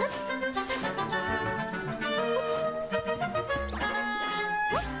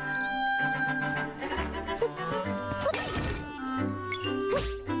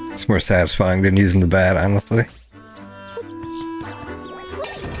 It's more satisfying than using the bat, honestly.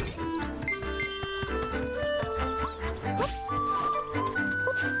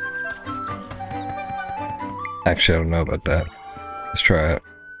 Actually, I don't know about that. Let's try it.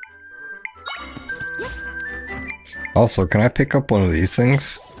 Also, can I pick up one of these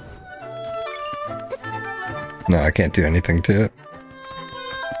things? No, I can't do anything to it.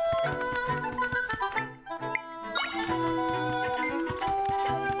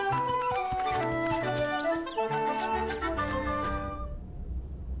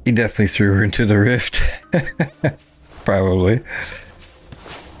 He definitely threw her into the rift. Probably.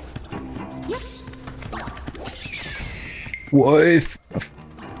 Wife!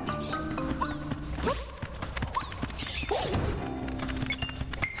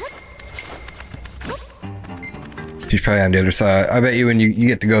 She's probably on the other side. I bet you when you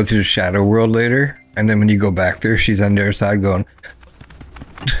get to go through the shadow world later, and then when you go back there, she's on the other side going...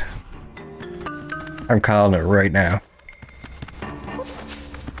 I'm calling it right now.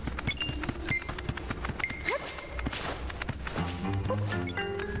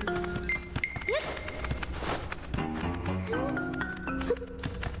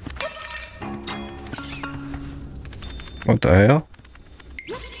 What the hell?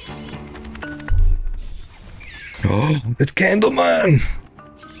 Oh, it's Candleman!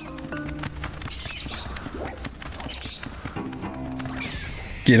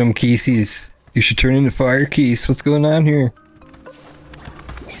 Get him, Keesies. You should turn into Fire Keys. What's going on here?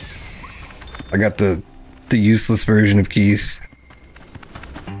 I got the useless version of Keys.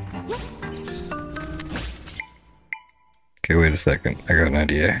 Okay, wait a second. I got an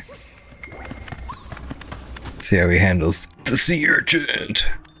idea. See how he handles the sea urchin.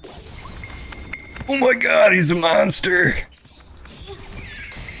 Oh my god, he's a monster!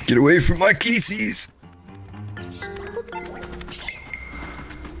 Get away from my Keesies!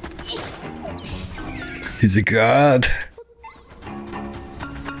 He's a god.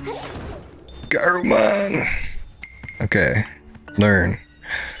 Garuman! Okay, learn.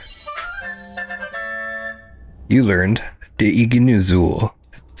 You learned the Ignizul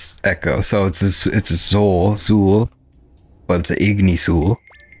Echo. So it's a soul, Zool, but it's an Ignisul.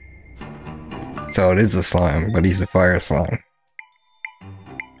 So it is a slime, but he's a fire slime.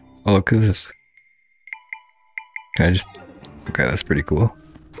 Oh, look at this. Can I just... Okay, that's pretty cool.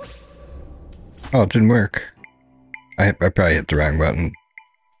 Oh, it didn't work. I probably hit the wrong button.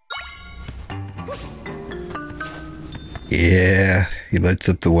 Yeah, he lights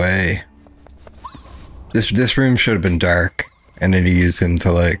up the way. This room should have been dark, and then you use him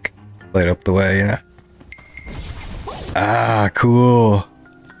to like light up the way, yeah. Ah, cool.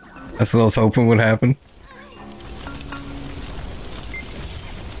 That's what I was hoping would happen.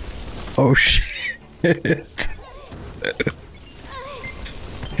 Oh shit. Yeah,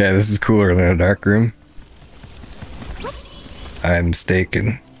 this is cooler than a dark room. I'm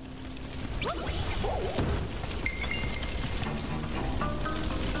mistaken.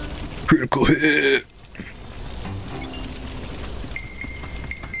 Critical hit!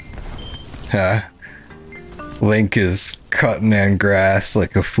 Huh. Link is cutting on grass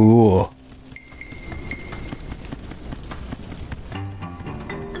like a fool.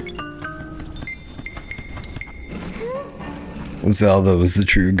 Zelda was the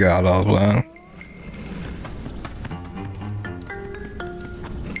true god all along.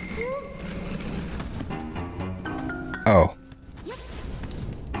 Oh.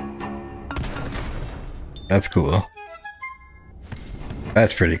 That's cool.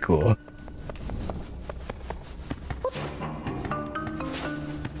 That's pretty cool.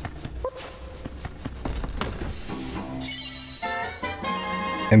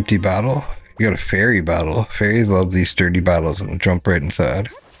 Empty bottle? You got a fairy bottle. Fairies love these sturdy bottles and will jump right inside.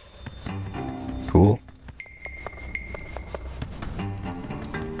 Cool.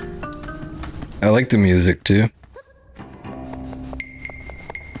 I like the music too.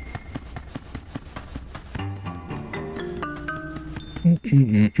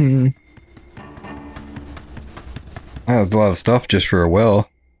 That was a lot of stuff just for a well.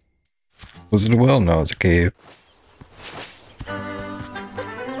 Was it a well? No, it's a cave.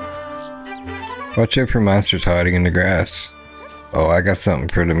 Watch out for monsters hiding in the grass. Oh, I got something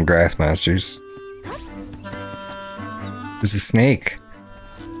for them grass monsters. There's a snake.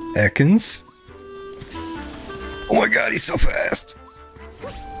 Ekans? Oh my god, he's so fast!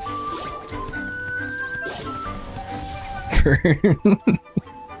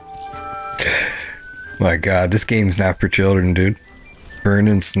 My god, this game's not for children, dude.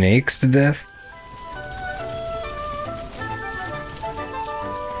 Burning snakes to death?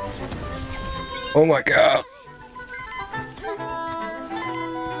 Oh my god.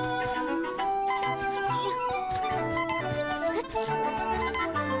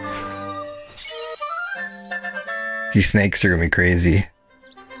 These snakes are gonna be crazy.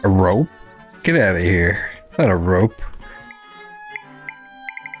 A rope? Get out of here. It's not a rope.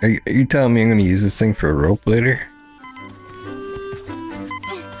 Are you telling me I'm gonna use this thing for a rope later?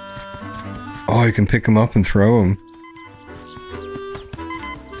 Oh, you can pick them up and throw them.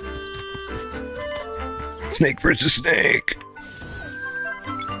 Snake versus snake.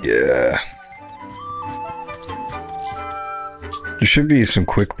 Yeah. There should be some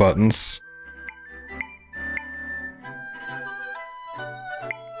quick buttons.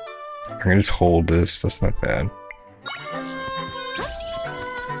 I'm gonna just hold this, that's not bad.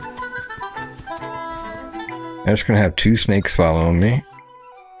 I'm just gonna have two snakes following me.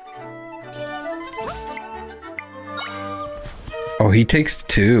 Oh, he takes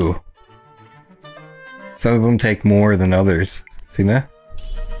two. Some of them take more than others. See that?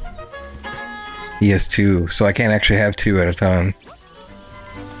 He has two, so I can't actually have two at a time.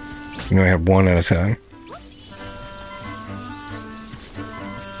 You can only have one at a time.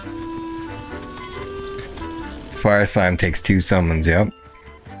 Fire slime takes two summons, yep.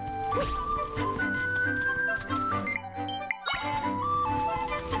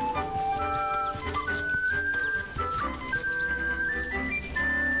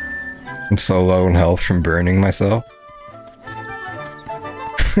 I'm so low in health from burning myself.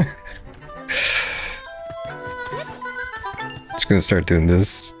 Just gonna start doing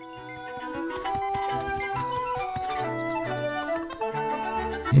this.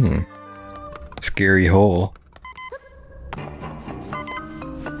 Scary hole.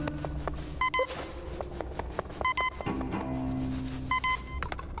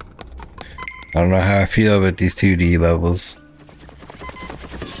 I don't know how I feel about these 2D levels.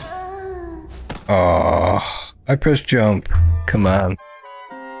 Oh, I pressed jump. Come on.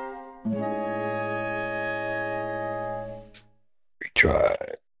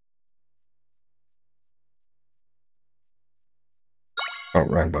 Retry. Oh,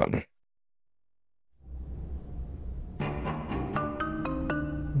 wrong button.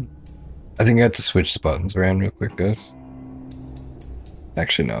 I think I have to switch the buttons around real quick, guys.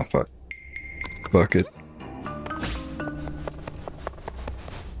 Actually, no, fuck. Fuck it.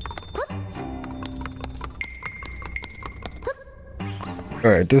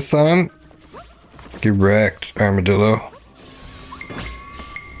 Alright, this time, get wrecked, armadillo.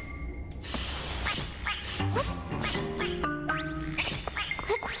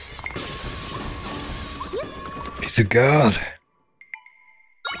 He's a god.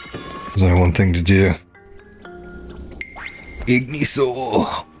 There's only one thing to do.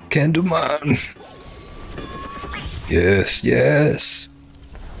 Ignisoul, Candyman. Yes, yes.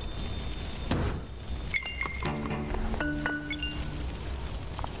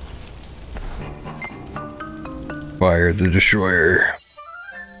 Fire the Destroyer.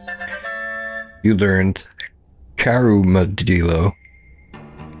 You learned Carumadillo.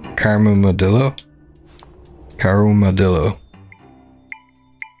 Carumadillo? Carumadillo.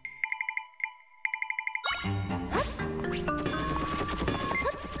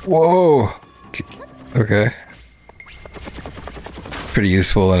 Whoa! Okay. Pretty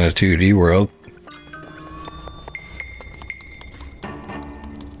useful in a 2D world.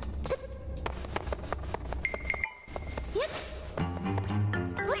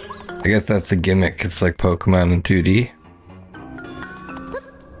 I guess that's the gimmick. It's like Pokemon in 2D.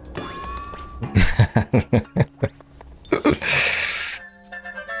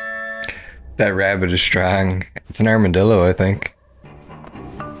 That rabbit is strong. It's an armadillo, I think.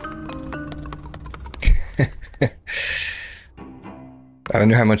 I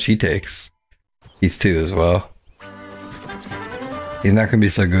wonder how much he takes. He's 2 as well. He's not gonna be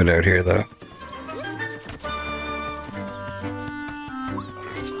so good out here, though.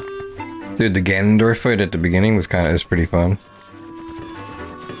 Dude, the Ganondorf fight at the beginning was pretty fun.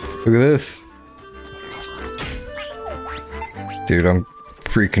 Look at this. Dude, I'm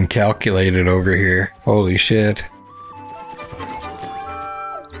freaking calculated over here. Holy shit.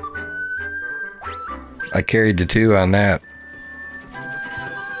 I carried the 2 on that.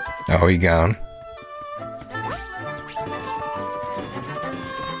 Oh, he gone.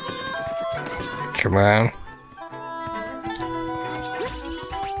 Come on.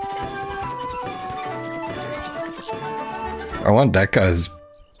 I want that guy's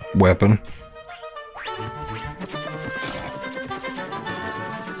weapon.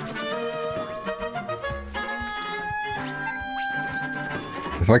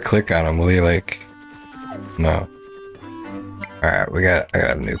 If I click on him, will he like... No. Alright, I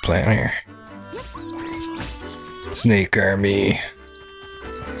got a new plan here. Snake Army.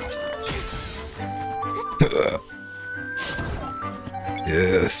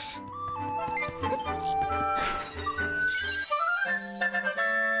 Yes.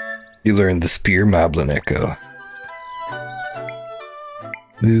 You learned the Spear Moblin Echo.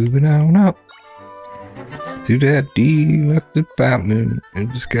 Moving on up to that deluxe fountain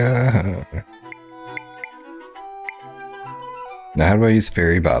in the sky. Now how do I use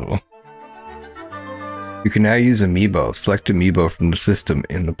Fairy Bottle? You can now use Amiibo. Select Amiibo from the system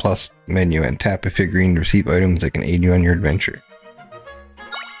in the plus menu and tap a figurine to receive items that can aid you on your adventure.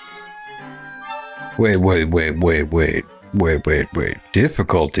 Wait.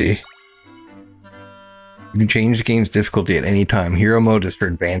 Difficulty? You can change the game's difficulty at any time. Hero mode is for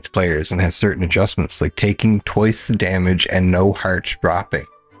advanced players and has certain adjustments like taking twice the damage and no hearts dropping.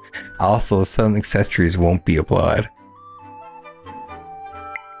 Also, some accessories won't be applied.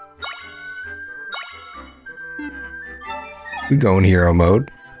 We go in hero mode.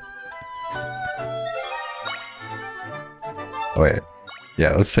 Oh wait.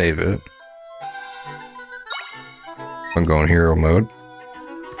 Yeah, let's save it. I'm going hero mode.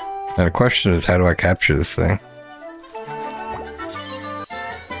 Now the question is, how do I capture this thing?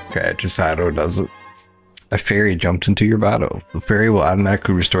 Okay, it just auto does it. A fairy jumped into your bottle. The fairy will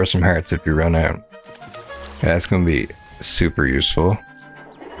automatically restore some hearts if you run out. Okay, that's gonna be super useful.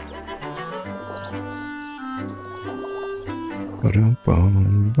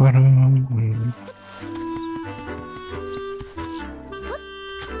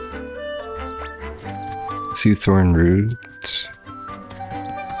 Sea thorn roots.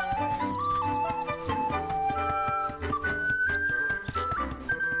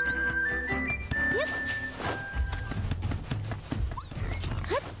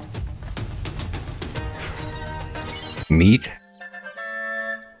 Meat?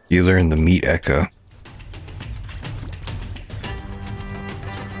 You learn the meat echo.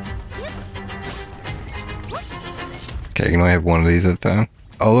 Okay, you can only have one of these at a time.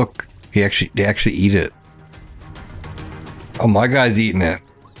 Oh look, they actually eat it. Oh, my guy's eating it.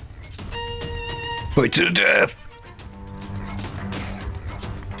 Fight to the death.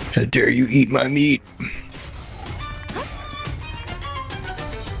 How dare you eat my meat?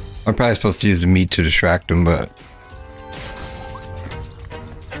 I'm probably supposed to use the meat to distract him, but...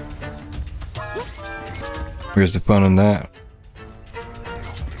 where's the fun in that?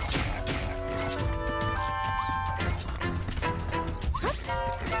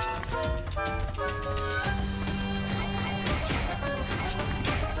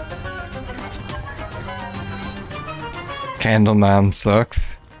 Candleman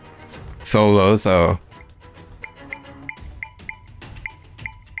sucks. Solos, oh.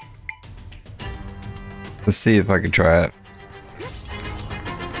 Let's see if I can try it.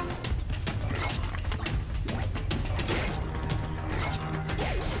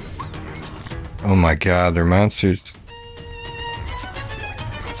 Oh my god, they're monsters.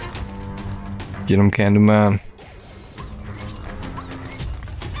 Get them, Candleman.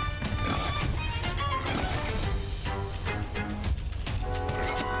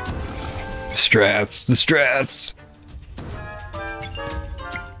 Strats, the strats.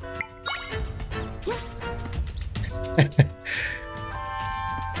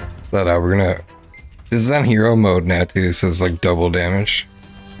 Thought we're gonna. This is on hero mode now too, so it's like double damage.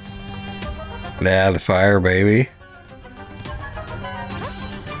 Yeah, the fire, baby.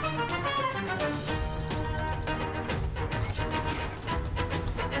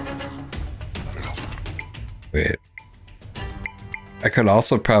 Wait. I could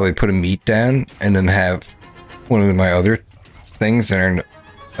also probably put a meat down and then have one of my other things that are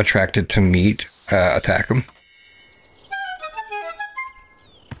attracted to meat attack them.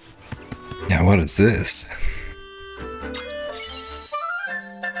 Now what is this?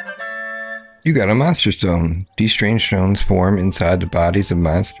 You got a monster stone. These strange stones form inside the bodies of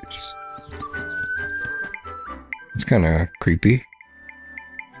monsters. It's kind of creepy.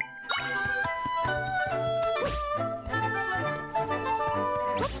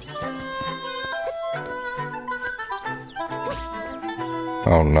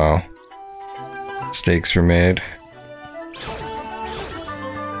 Oh no. Mistakes were made.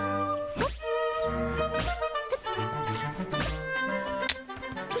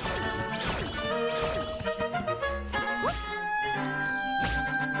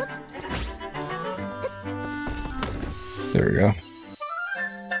 There we go.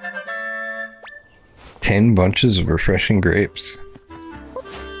 10 bunches of refreshing grapes.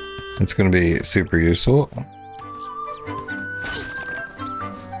 It's going to be super useful.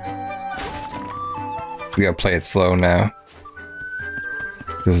 We gotta play it slow now.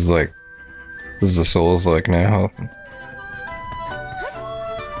 This is the Souls like now.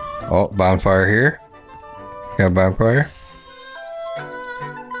 Oh, bonfire here. Got a bonfire.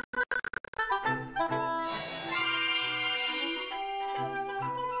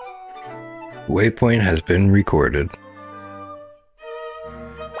 Waypoint has been recorded.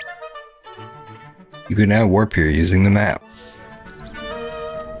 You can now warp here using the map.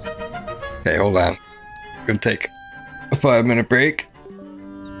 Okay, hold on. I'm gonna take a 5-minute break,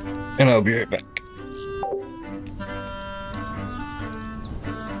 and I'll be right back.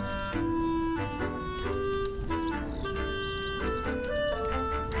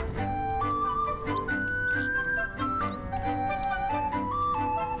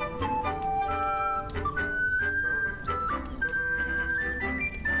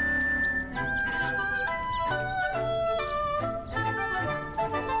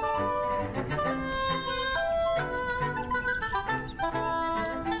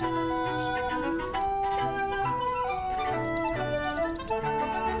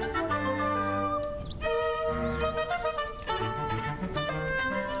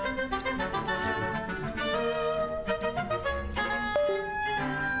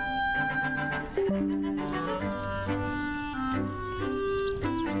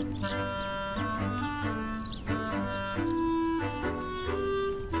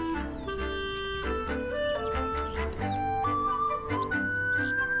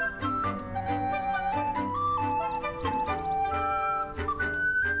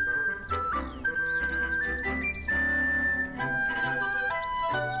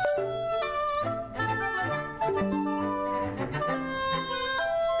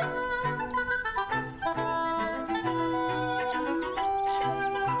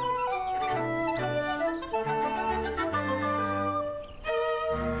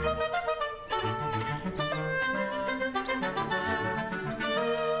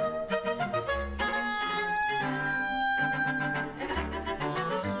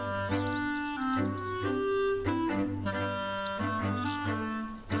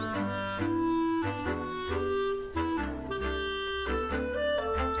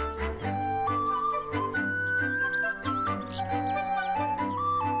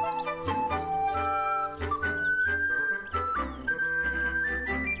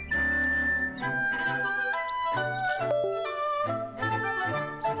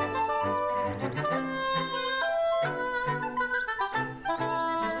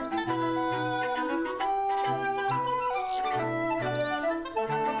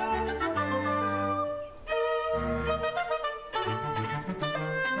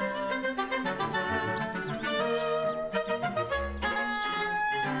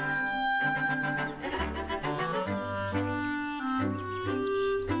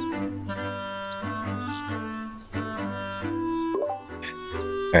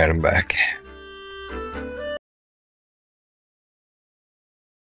 Alright, I'm back.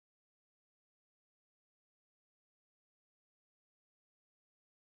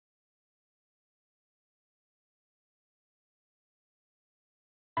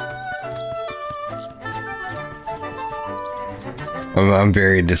 I'm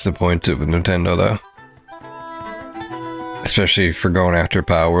very disappointed with Nintendo though. Especially for going after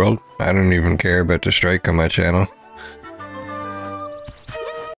Power World. I don't even care about the strike on my channel.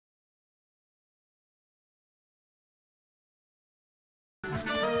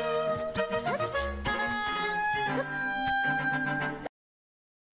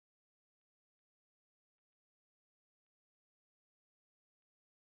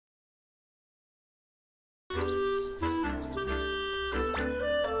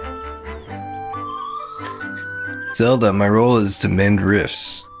 Zelda, my role is to mend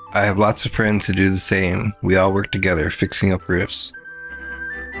rifts. I have lots of friends who do the same. We all work together, fixing up rifts.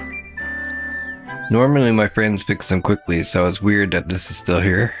 Normally my friends fix them quickly, so it's weird that this is still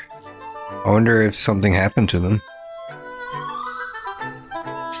here. I wonder if something happened to them.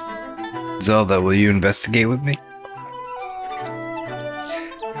 Zelda, will you investigate with me?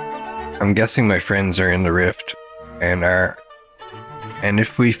 I'm guessing my friends are in the rift, and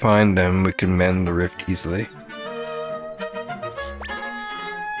if we find them, we can mend the rift easily.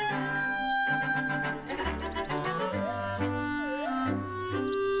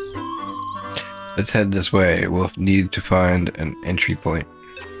 Let's head this way. We'll need to find an entry point.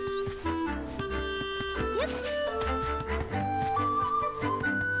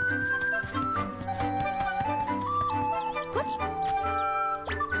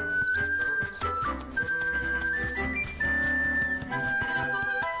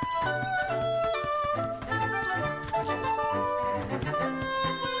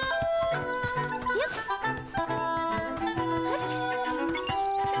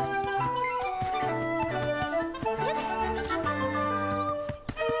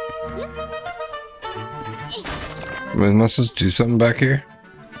 Am I supposed to do something back here?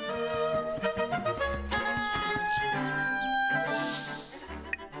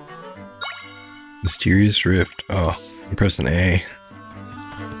 Mysterious rift. Oh, I'm pressing A.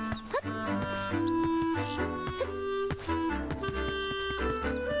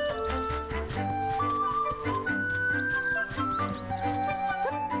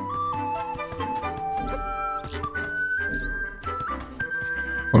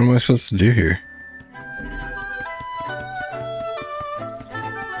 What am I supposed to do here?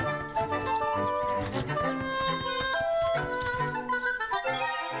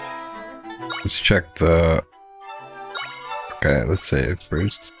 Let's check the... Okay, let's save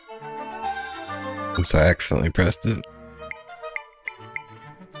first. Oops, I accidentally pressed it.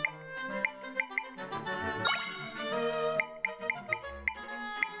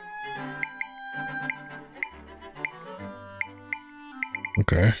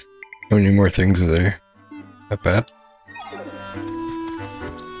 Okay. How many more things are there? Not bad.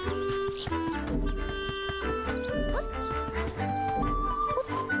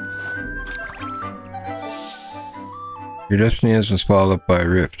 Your destiny has been swallowed up by a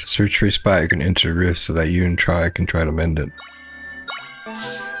rift. Search for a spot you can enter the rift so that you and Tri can try to mend it.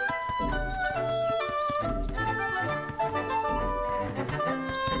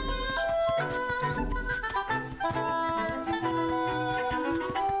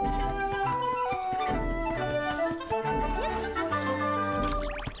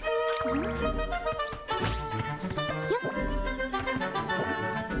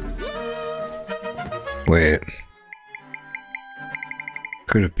 Wait.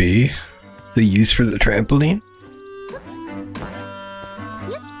 Could it be the use for the trampoline?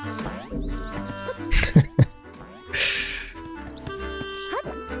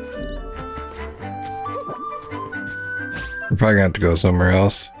 We're probably gonna have to go somewhere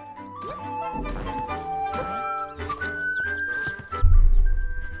else.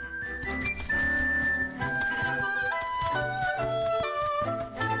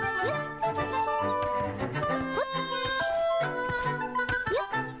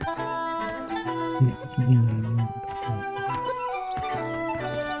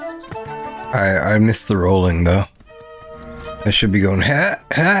 I missed the rolling though. I should be going ha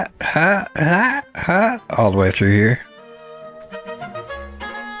ha ha ha ha all the way through here.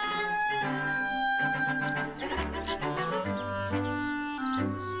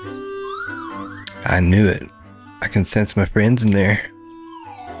 I knew it. I can sense my friends in there.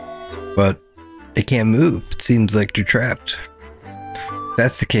 But they can't move. It seems like they're trapped. If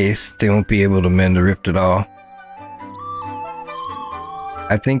that's the case, they won't be able to mend the rift at all.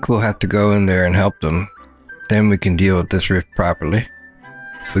 I think we'll have to go in there and help them. Then we can deal with this rift properly.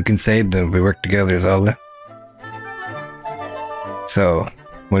 We can save them if we work together, Zelda. So,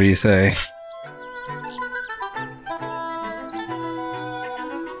 what do you say?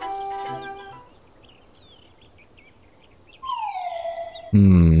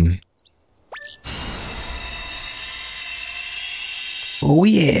 Oh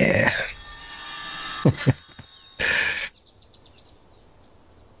yeah.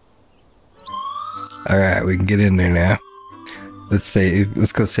 Alright, we can get in there now.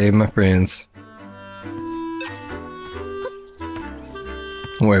 Let's go save my friends.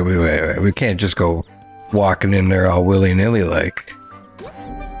 Wait. We can't just go walking in there all willy-nilly like.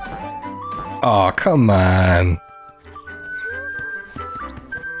 Oh, come on.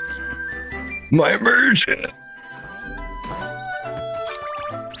 My immersion.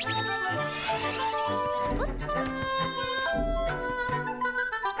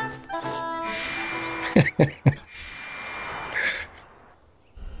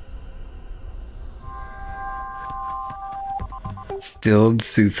 Stilled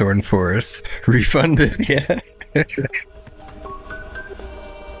Soothorn Forest. Refunded, yeah.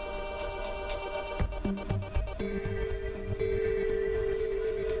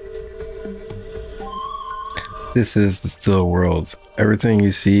 This is the still world. Everything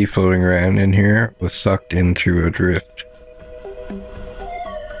you see floating around in here was sucked in through a drift.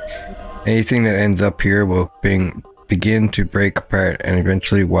 Anything that ends up here will begin to break apart and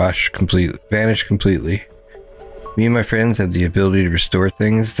eventually vanish completely. Me and my friends have the ability to restore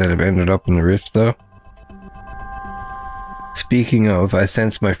things that have ended up in the rift, though. Speaking of, I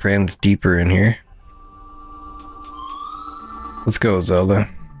sense my friends deeper in here. Let's go, Zelda.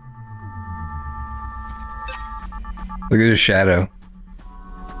 Look at his shadow.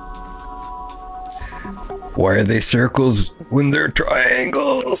 Why are they circles when they're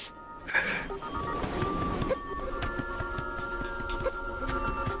triangles?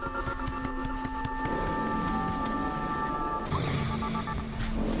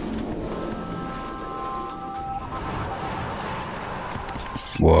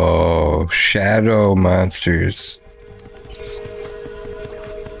 Whoa, shadow monsters.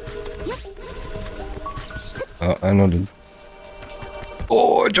 Oh, I know the...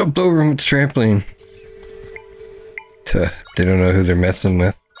 Oh, I jumped over him with the trampoline. They don't know who they're messing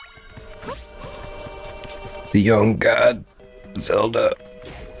with. The young god, Zelda.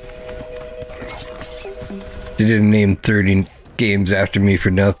 They didn't name 30 games after me for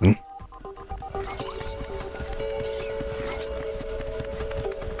nothing.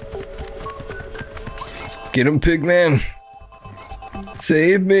 Get him, Pigman!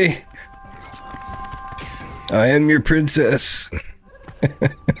 Save me! I am your princess.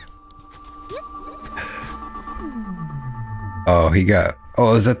 Oh, he got...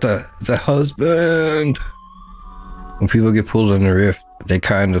 Oh, is that husband? When people get pulled in the rift, they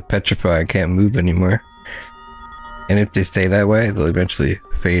kind of petrify and can't move anymore. And if they stay that way, they'll eventually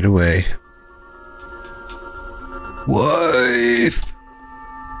fade away. Wife!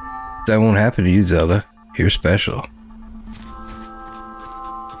 That won't happen to you, Zelda. You're special.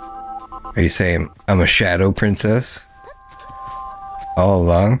 Are you saying I'm a shadow princess? All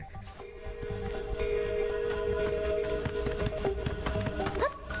along?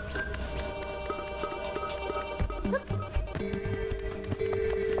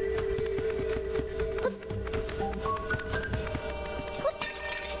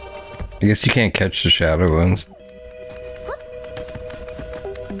 I guess you can't catch the shadow ones.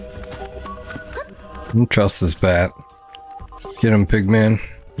 Don't trust this bat. Get him, Pigman.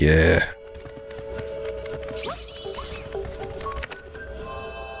 Yeah.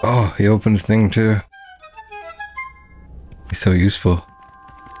 Oh, he opened the thing too. He's so useful.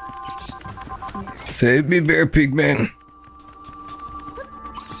 Save me, Bear Pigman.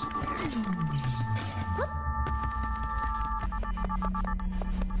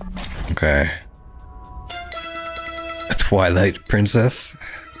 Okay. A Twilight Princess?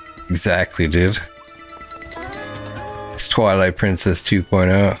 Exactly, dude. It's Twilight Princess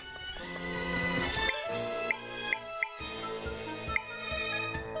 2.0.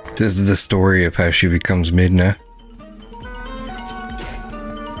 This is the story of how she becomes Midna.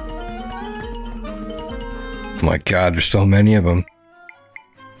 Oh my god, there's so many of them.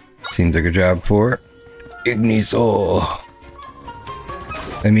 Seems like a job for Ignisol.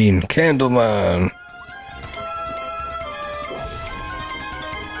 I mean, Candleman.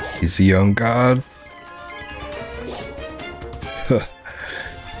 He's a young god. Huh.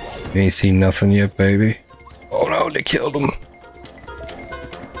 You ain't seen nothing yet, baby. Oh no, they killed him.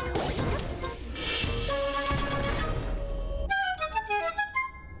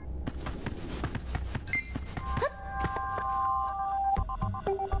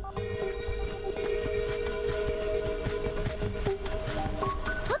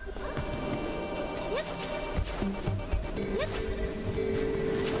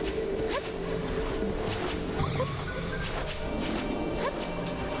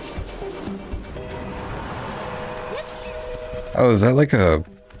 Oh, is that like a...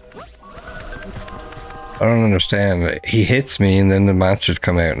 I don't understand. He hits me and then the monsters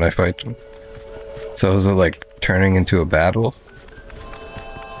come out and I fight them. So is it like turning into a battle?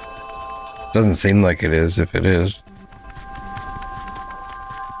 Doesn't seem like it is if it is.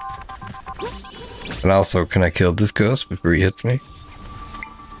 And also, can I kill this ghost before he hits me?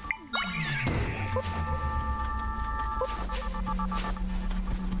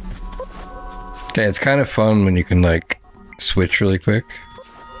 Okay, it's kind of fun when you can like switch really quick.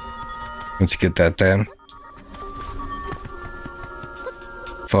 Once you get that down.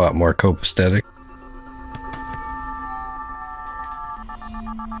 It's a lot more copacetic.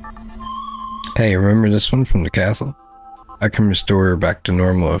 Hey, remember this one from the castle? I can restore her back to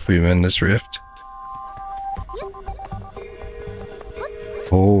normal if we mend this rift.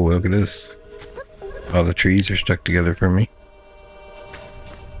 Oh, look at this. All the trees are stuck together for me.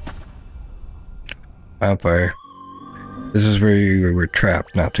 Vampire. This is where you were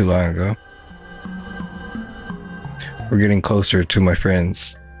trapped not too long ago. We're getting closer to my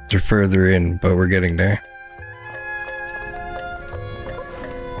friends. They're further in, but we're getting there.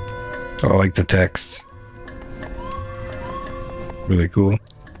 Oh, I like the text. Really cool.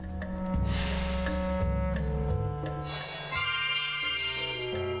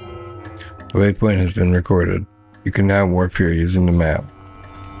 The waypoint has been recorded. You can now warp here using the map.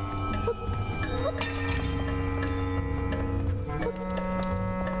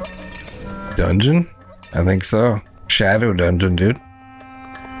 Dungeon? I think so. Shadow dungeon, dude.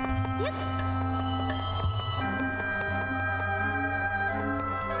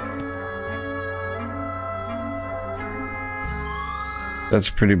 That's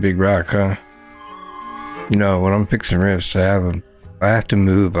a pretty big rock, huh? You know, when I'm fixing rifts, I have to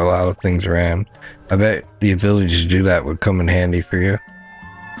move a lot of things around. I bet the ability to do that would come in handy for you.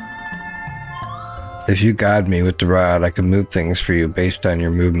 If you guide me with the rod, I can move things for you based on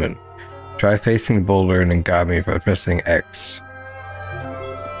your movement. Try facing the boulder and then guide me by pressing X.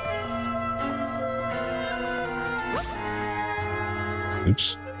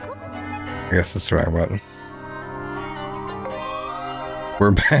 Oops. I guess that's the wrong button.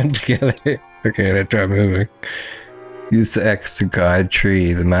 We're bound together. Okay, let's try moving. Use the X to guide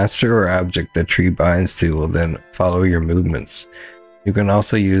tree. The master or object that tree binds to will then follow your movements. You can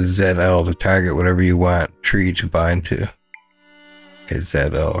also use ZL to target whatever you want tree to bind to. Okay,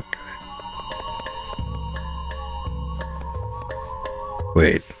 ZL.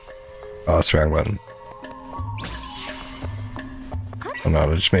 Wait. Oh, that's the wrong button. Oh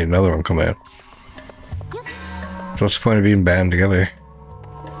no, I just made another one come out. So what's the point of being bound together?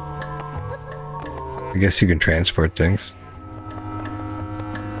 I guess you can transport things.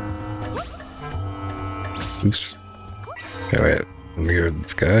 Oops. Okay, wait. Let me go with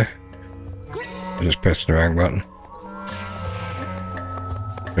this guy. I just pressed the wrong button.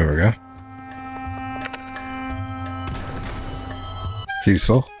 There we go. It's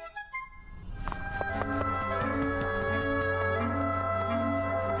useful.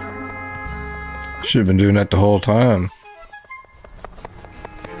 Should have been doing that the whole time.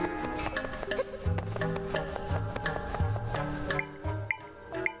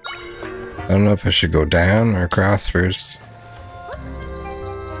 I don't know if I should go down or across first.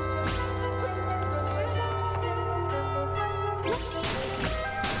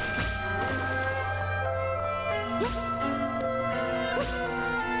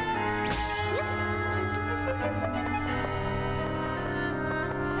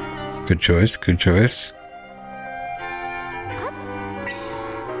 Good choice, good choice.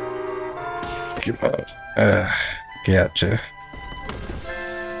 Come on. Gotcha.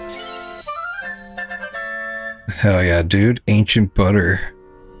 Hell yeah, dude. Ancient butter.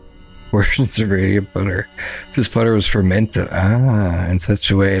 Portions of radiant butter. This butter was fermented. In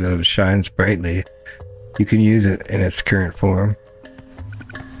such a way that it shines brightly. You can use it in its current form.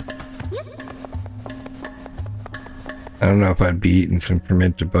 I don't know if I'd be eating some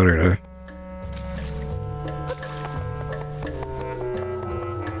fermented butter though.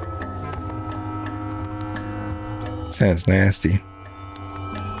 Sounds nasty.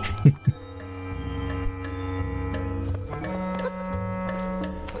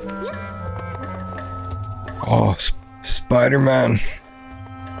 Oh, Spider-Man.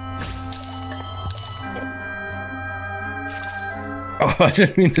 Oh, I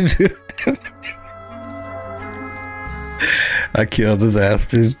didn't mean to do that. I killed his ass,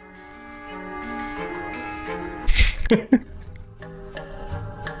 dude.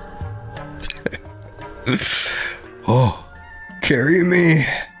 Oh, carry me.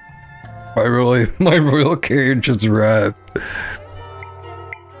 My royal carriage has arrived.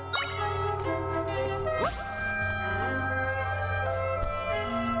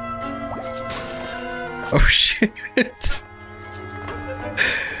 Oh shit!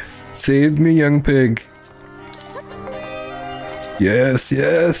 Save me, young pig. Yes,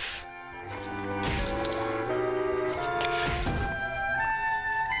 yes.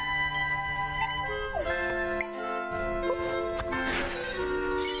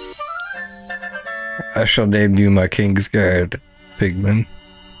 I shall name you my King's Guard, Pigman.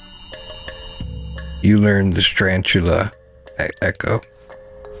 You learned the Strantula Echo.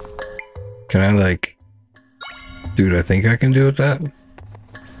 Can I, like... Dude, I think I can do with that.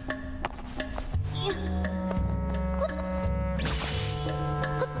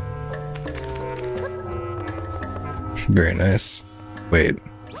 Very nice. Wait.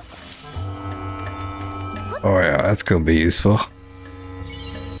 Oh yeah, that's gonna be useful.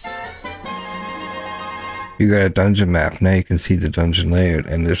 You got a dungeon map. Now you can see the dungeon layout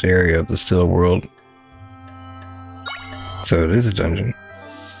in this area of the still world. So it is a dungeon.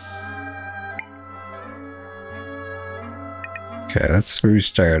 Okay, that's where we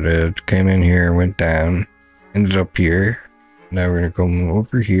started. Came in here, went down, ended up here. Now we're gonna come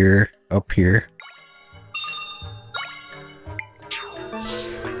over here, up here.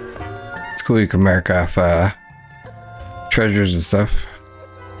 It's cool you can mark off treasures and stuff.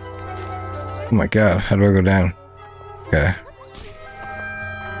 Oh my god, how do I go down? Okay.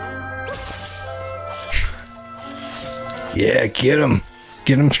 Yeah, get him!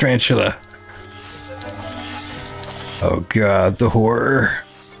 Get him, Strantula! Oh god, the horror.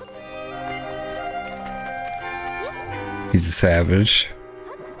 He's a savage.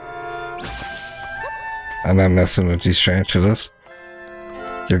 I'm not messing with these Strantulas.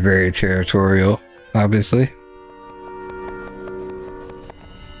 They're very territorial, obviously.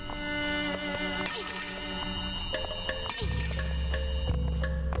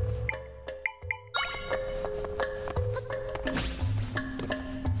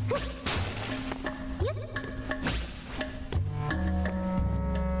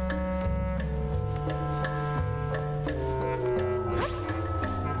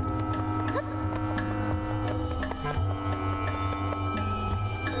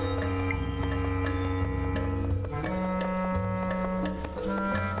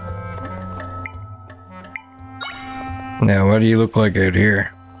 Now, what do you look like out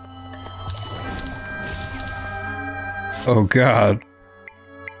here? Oh god.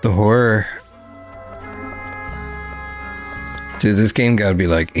 The horror. Dude, this game gotta be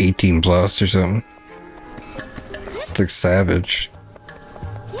like 18 plus or something. It's like savage.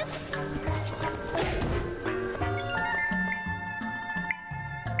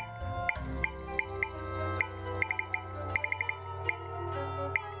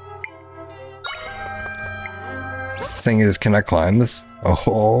 Thing is, can I climb this?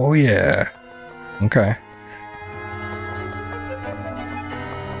 Oh yeah. Okay.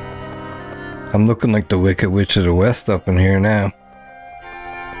 I'm looking like the Wicked Witch of the West up in here now.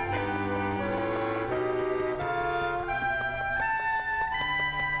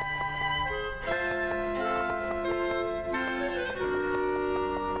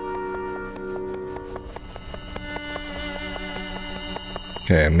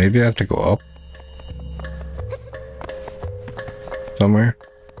 Okay, maybe I have to go up somewhere.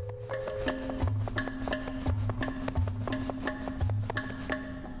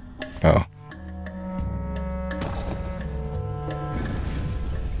 Oh.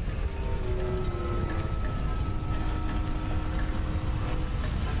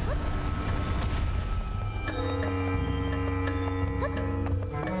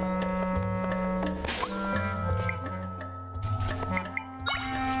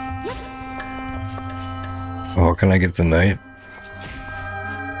 Oh, can I get the knight?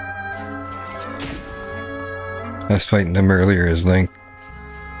 I was fighting him earlier as Link.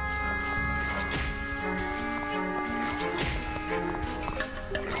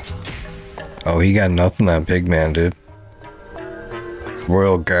 Oh, he got nothing on Pigman, dude.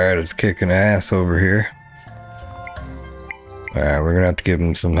 Royal Guard is kicking ass over here. Alright, we're gonna have to give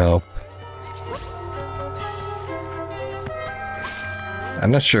him some help.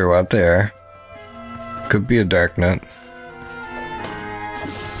 I'm not sure what they are. Could be a dark nut.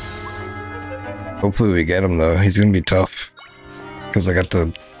 Hopefully we get him though. He's gonna be tough. Because I got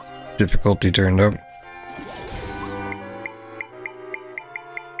the difficulty turned up.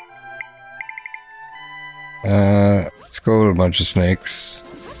 Let's go with a bunch of snakes.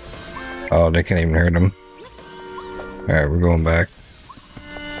 Oh, they can't even hurt him. Alright, we're going back.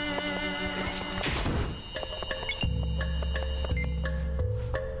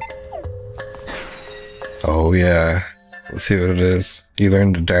 Oh yeah. Let's see what it is. You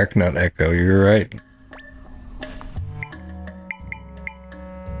learned the Dark Nut Echo, you're right.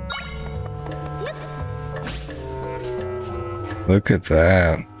 Look at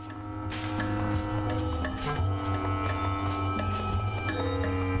that.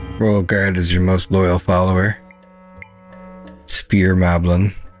 Royal Guard is your most loyal follower. Spear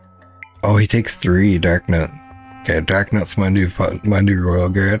Moblin. Oh, he takes 3 Dark Nut. Okay, Dark Nut's my new Royal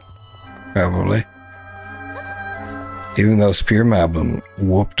Guard. Probably. Even though Spear Moblin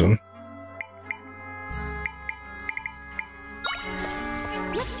whooped him.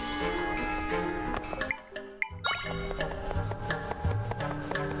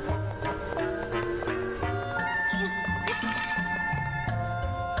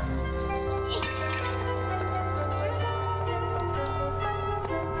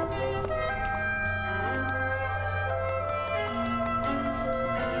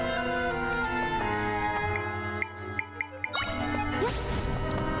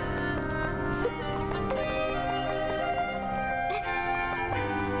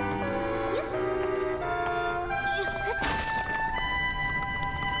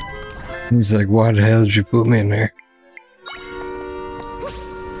 He's like, why the hell did you put me in there?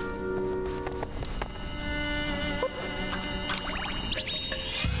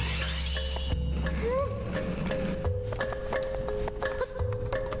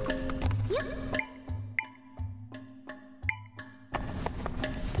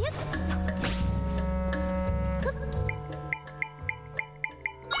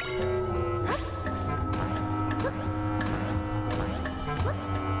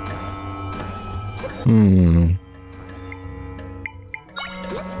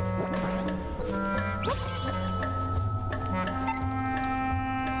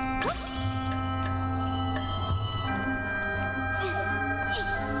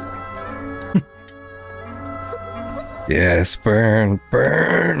 Yes, burn,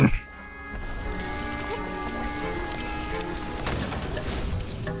 burn.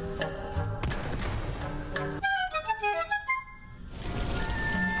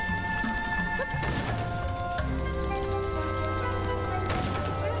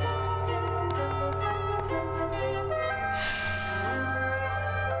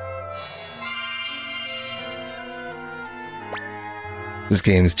 This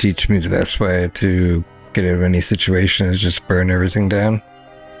game's teaching me the best way to get out of any situation is just burn everything down.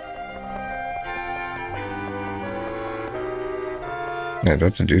 I do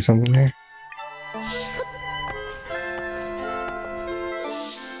have to do something here.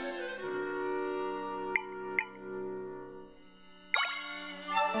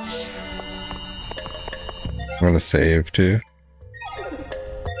 I'm gonna save too.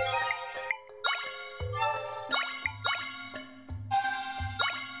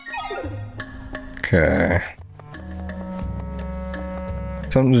 Okay.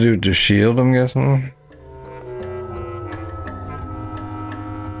 Something to do with the shield, I'm guessing.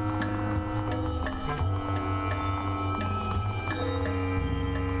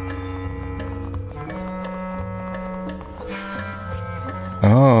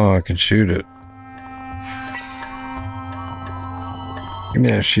 Oh, I can shoot it. Give me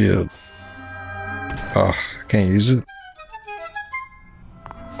that shield. Oh, I can't use it.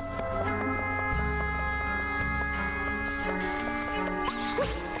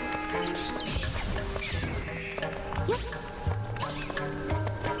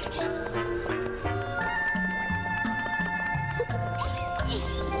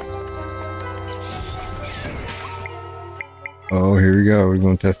 Oh, here we go. We're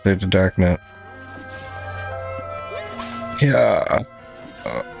going to test out the Dark Nut. Yeah.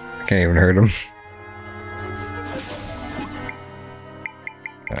 Oh, I can't even hurt him.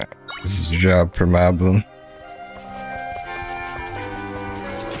 This is a job for Moblin.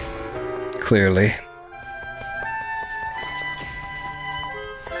 Clearly.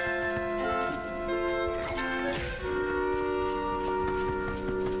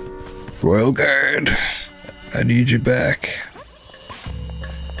 Royal Guard, I need you back.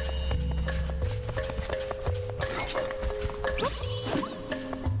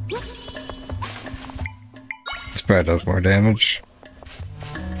 This probably does more damage.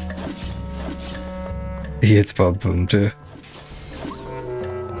 He hits both of them too.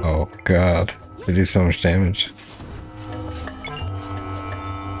 Oh god, they do so much damage.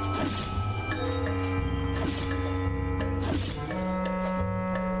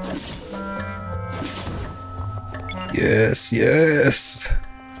 Yes, yes.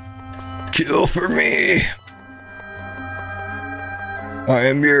 Kill for me. I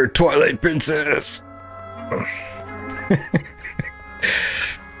am your Twilight Princess.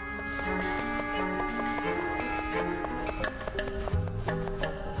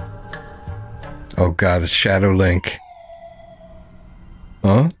 Oh god, it's Shadow Link.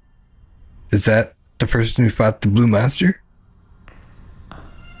 Huh? Is that the person who fought the Blue Master?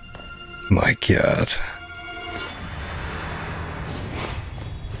 My god.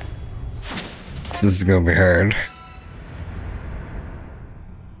 This is gonna be hard.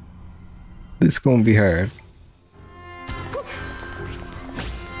 This is gonna be hard.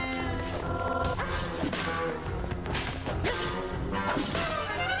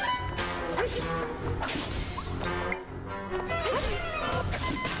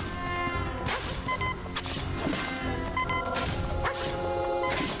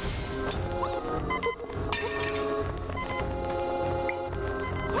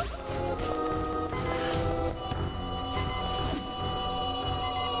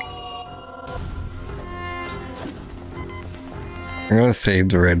 I'm gonna save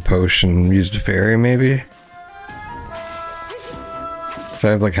the red potion and use the fairy, maybe? So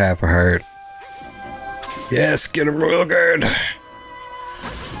I have like half a heart. Yes, get him, Royal Guard!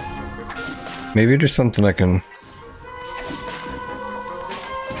 Maybe there's something I can...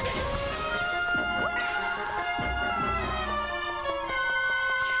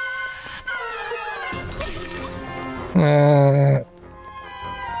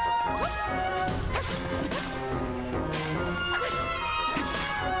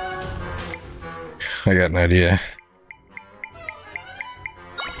 I got an idea.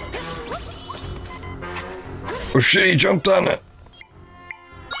 Oh shit, he jumped on it!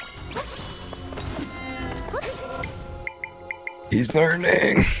 He's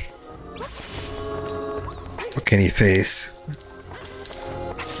learning! What can he face?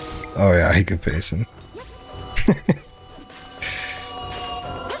 Oh yeah, he can face him.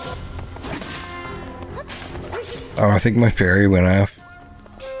 Oh, I think my fairy went off.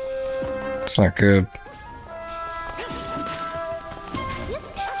 It's not good.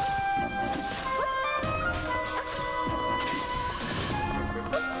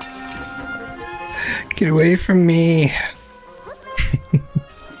 Get away from me!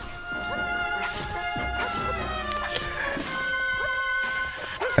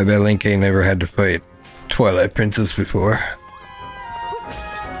 I bet Link ain't never had to fight Twilight Princess before.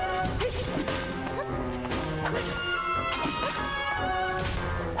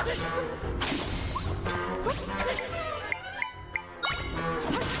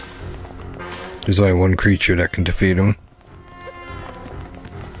 There's only one creature that can defeat him.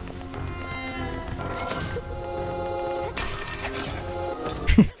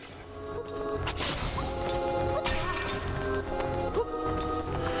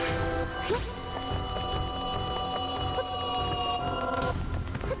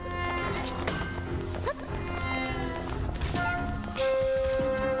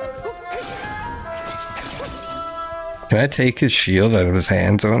 Can I take his shield out of his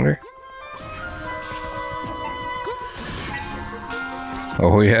hands, I wonder?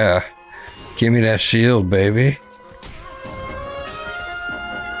 Oh yeah. Give me that shield, baby.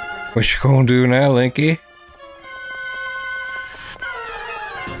 What you gonna do now, Linky?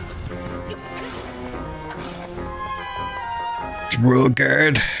 Royal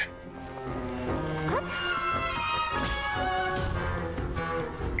Guard.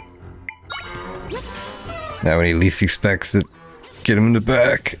 Now when he least expects it, get him in the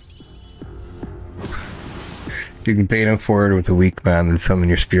back. You can bait him forward with a weak man and summon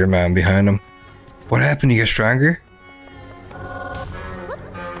your spearman behind him. What happened? You get stronger?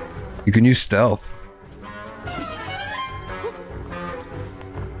 You can use stealth.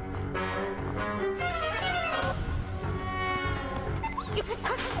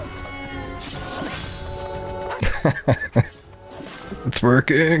 It's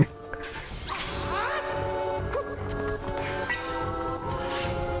working.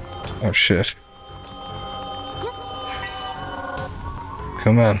 Oh shit.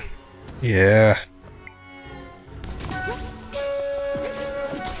 Come on. Yeah.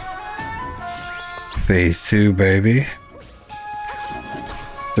 Phase 2, baby.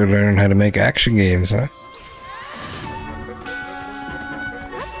 They're learning how to make action games, huh?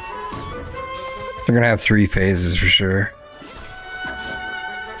 They're gonna have 3 phases for sure.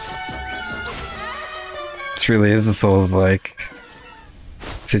 This really is a Souls-like.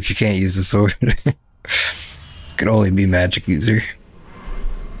 Except you can't use the sword. You can only be magic user.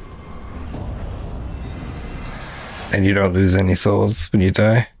 And you don't lose any souls when you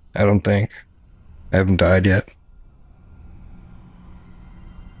die, I don't think. I haven't died yet.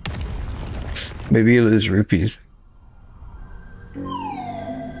 Maybe you lose rupees.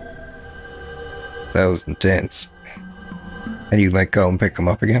 That was intense. And you like go and pick them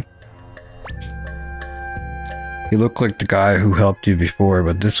up again? You look like the guy who helped you before,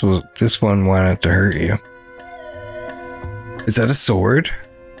 but this one wanted to hurt you. Is that a sword?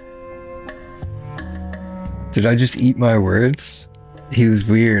 Did I just eat my words? He was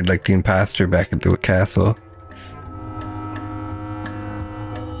weird, like the imposter back at the castle.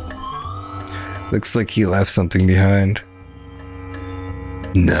 Looks like he left something behind.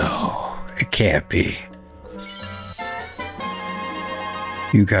 No, it can't be.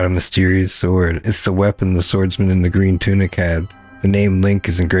 You got a mysterious sword. It's the weapon the swordsman in the green tunic had. The name Link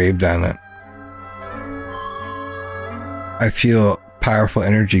is engraved on it. I feel powerful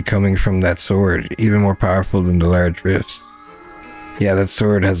energy coming from that sword, even more powerful than the large rifts. Yeah, that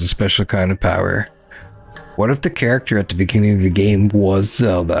sword has a special kind of power. What if the character at the beginning of the game was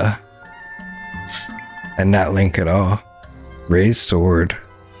Zelda? And not Link at all. Ray's sword.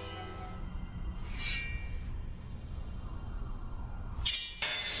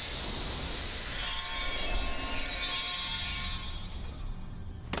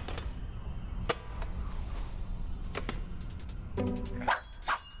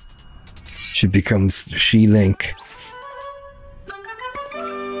 She becomes She-Link.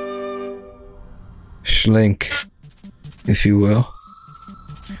 Shlink, if you will.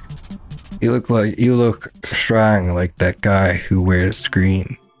 You look strong like that guy who wears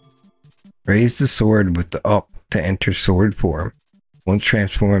green. Raise the sword with the up to enter sword form. Once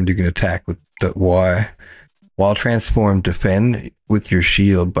transformed, you can attack with the Y. While transformed, defend with your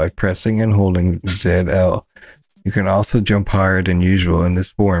shield by pressing and holding ZL. You can also jump higher than usual in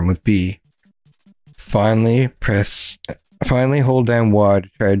this form with B. Finally, hold down Y to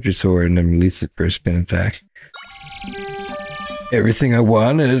charge your sword and then release it for a spin attack. Everything I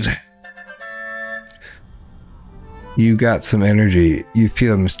wanted. You got some energy. You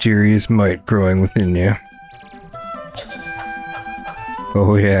feel a mysterious might growing within you.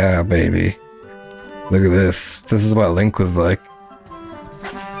 Oh yeah, baby. Look at this. This is what Link was like.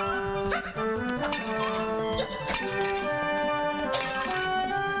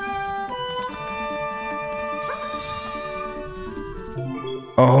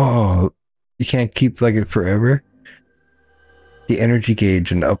 Oh, you can't keep like it forever? The energy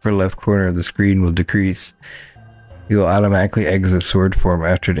gauge in the upper left corner of the screen will decrease. You will automatically exit sword form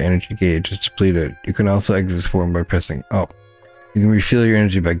after the energy gauge is depleted. You can also exit form by pressing up. You can refill your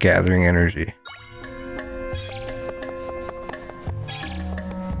energy by gathering energy.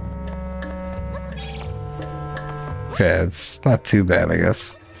 Okay, it's not too bad, I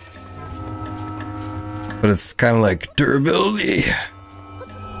guess. But it's kind of like durability.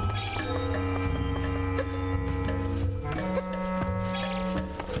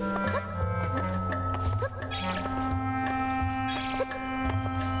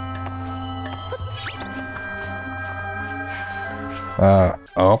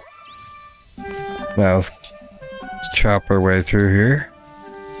 Oh. Now let's chop our way through here.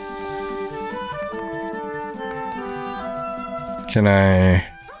 Can I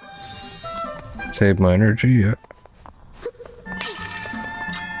save my energy? Yeah.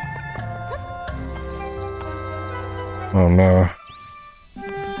 Oh no.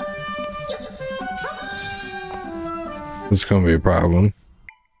 This is gonna be a problem.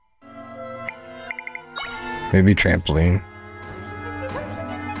 Maybe trampoline.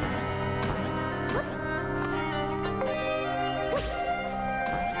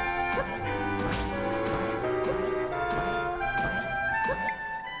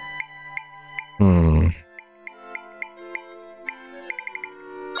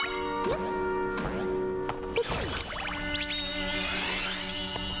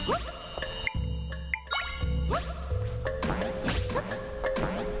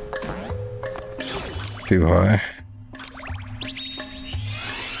 Too high.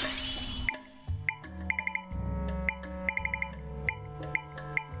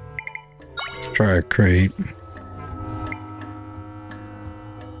 Let's try a crate.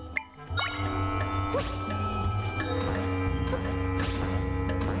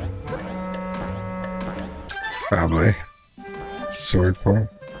 Probably. Sword form.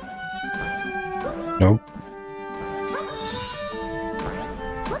 Nope.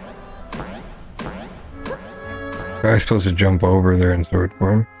 I was supposed to jump over there in sword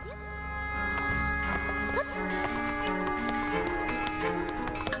form.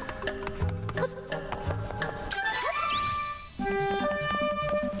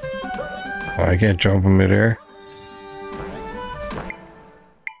 Oh, I can't jump in midair.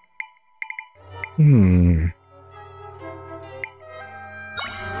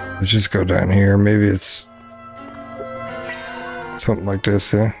 Let's just go down here. Maybe it's something like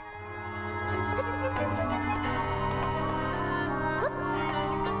this, yeah.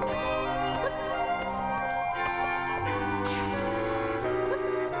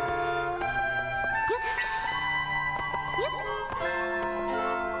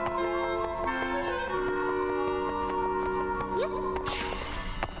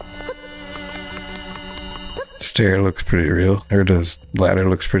 Stair looks pretty real. Or this ladder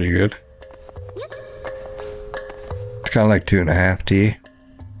looks pretty good. It's kind of like 2.5D.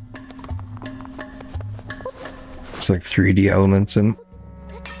 It's like 3D elements in.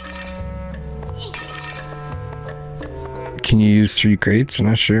 Can you use 3 crates? I'm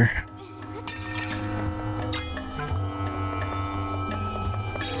not sure.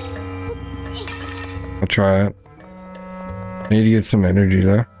 I'll try it. Need to get some energy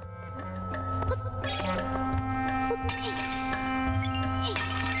though.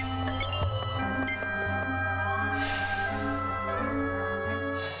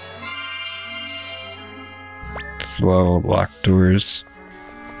 A lot of locked doors.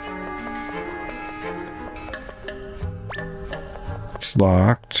 It's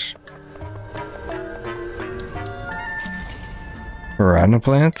locked. Piranha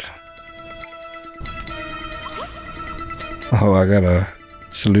plant? Oh, I got a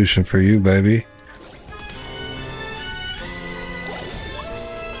solution for you, baby.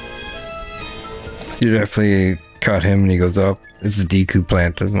 You definitely caught him and he goes up. This is Deku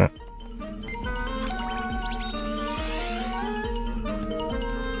plant, isn't it?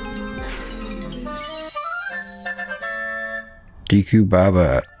 Deku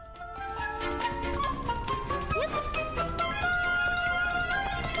Baba.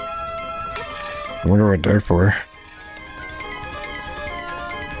 I wonder what they're for.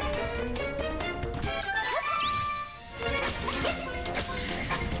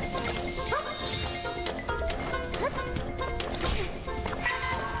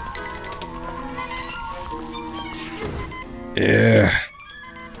 Yeah.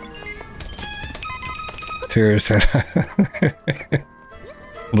 Tourist head.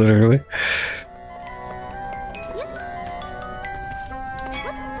 Literally.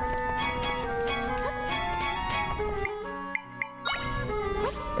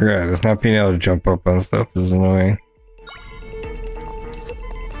 Yeah, it's not being able to jump up on stuff is annoying.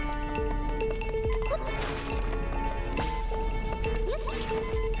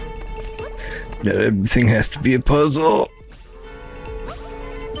 Yeah, everything has to be a puzzle.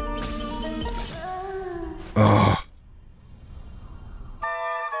 Oh.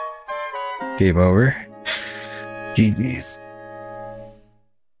 Game over. GG's.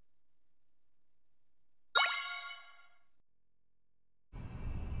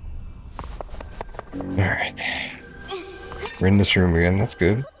 Alright. We're in this room again, that's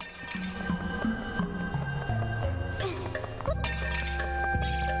good.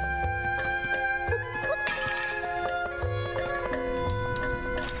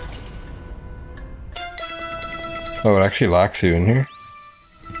 Oh, it actually locks you in here.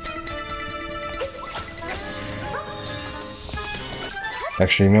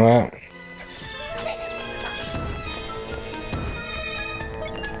 Actually, you know what?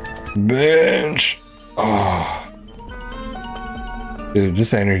 Bench! Oh. Dude,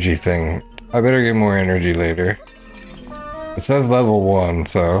 this energy thing. I better get more energy later. It says level 1,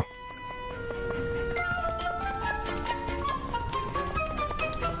 so...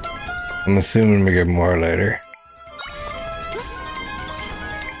 I'm assuming we get more later.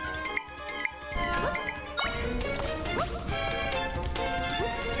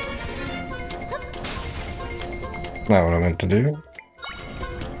 Not what I meant to do.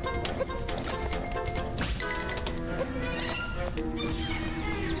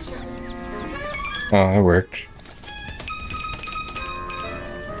 Oh, it worked.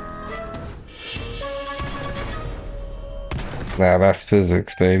 Nah, that's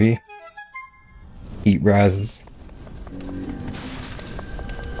physics, baby. Heat rises.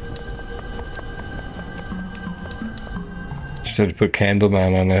 Just had to put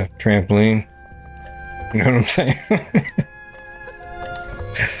Candleman on a trampoline. You know what I'm saying?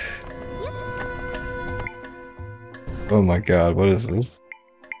 Oh my god, what is this?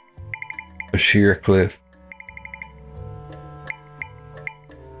 A sheer cliff.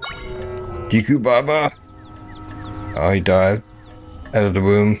 Deku Baba! Oh, he died. Out of the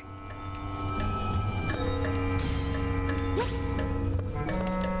womb.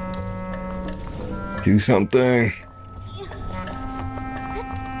 Do something.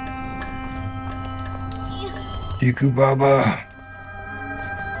 Deku Baba.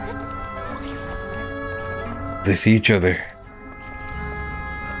 They see each other.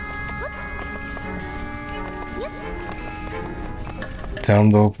 Tell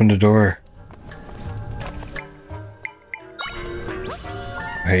him to open the door.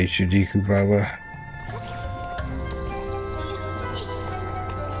 I hate you, Deku Baba.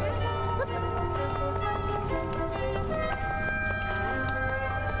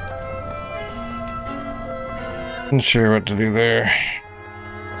 Not sure what to do there.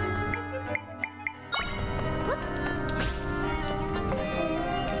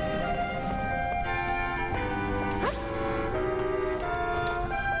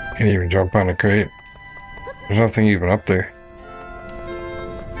 Can't even jump on a crate. There's nothing even up there.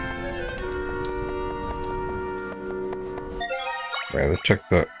 Right, let's check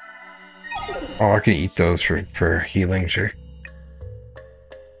the... Oh, I can eat those for healing, sure.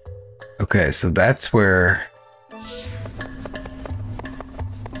 Okay, so that's where...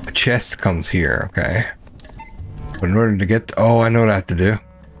 the chest comes here, okay? But in order to get... oh, I know what I have to do.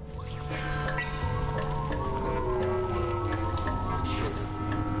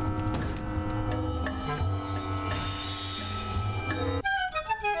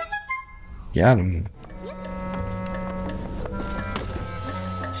 Got him.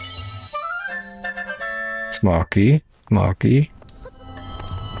 Small key. Small key.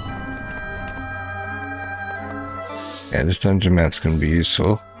 Yeah, this dungeon map's gonna be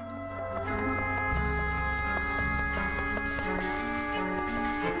useful.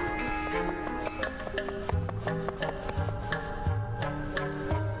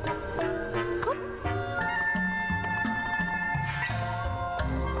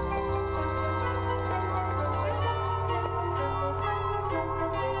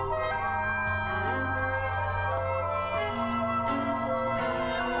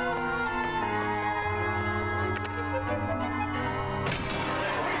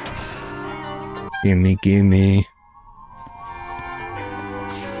 Gimme, gimme.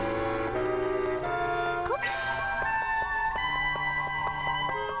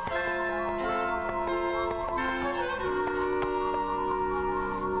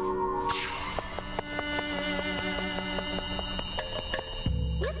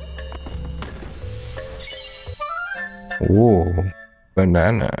 Whoa,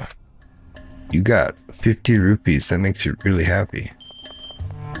 banana. You got 50 rupees. That makes you really happy.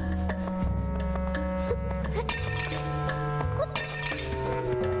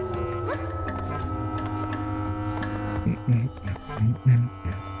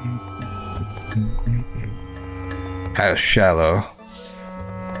 How shallow.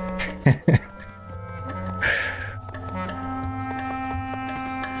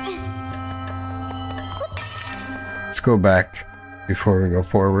 Let's go back before we go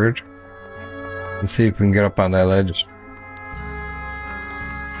forward and see if we can get up on that ledge.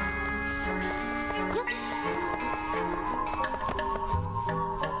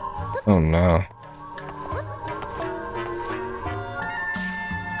 Oh no.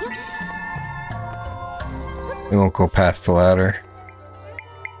 We won't go past the ladder.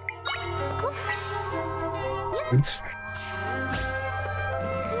 Oops.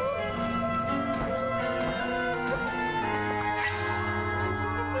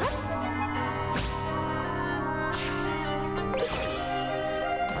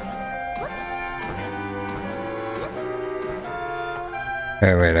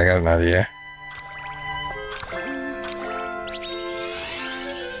 Hey, wait, I got an idea.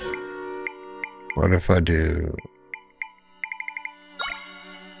 What if I do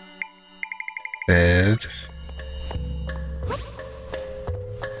bed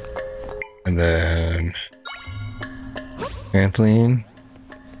and then trampoline?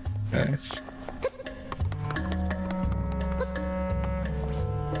 Nice.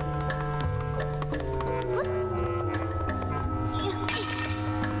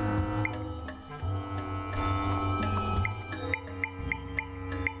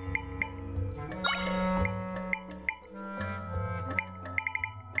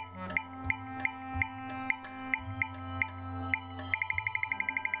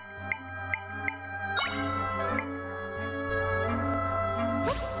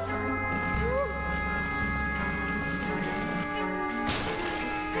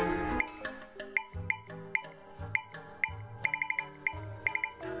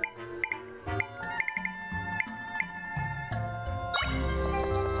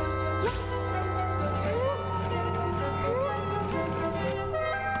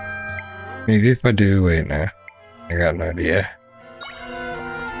 Maybe if I do, wait now. I got an idea.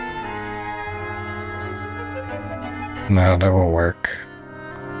 No, that won't work.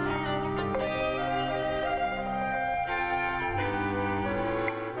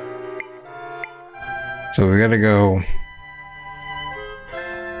 So we gotta go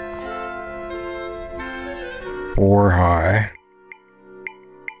 4 high.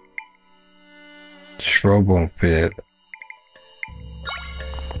 Shrub won't fit.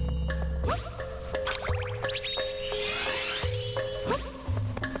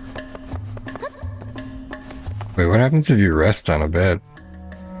 Wait, what happens if you rest on a bed?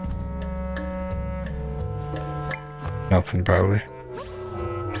 Nothing, probably.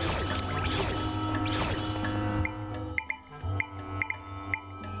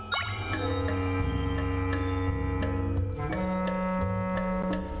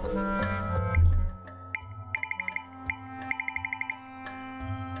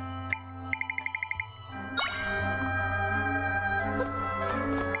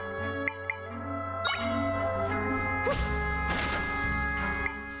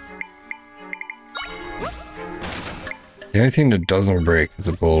 The only thing that doesn't break is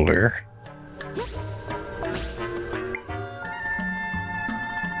a boulder.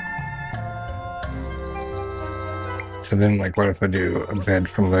 So then, like, what if I do a bed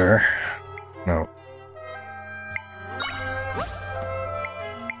from there? No.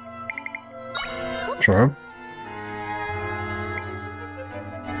 Shrub?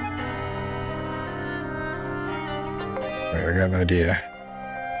 Wait, I got an idea.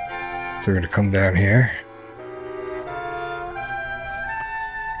 So we're gonna come down here.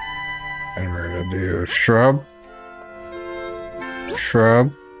 And we're gonna do shrub.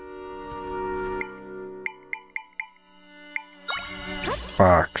 Shrub.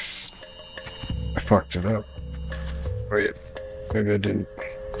 Box. I fucked it up. Wait, maybe I didn't.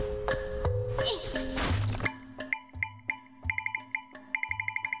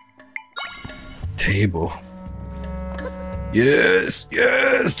 Table. Yes,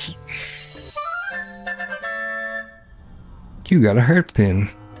 yes! You got a heart pin.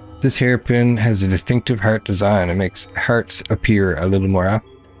 This hairpin has a distinctive heart design. It makes hearts appear a little more often.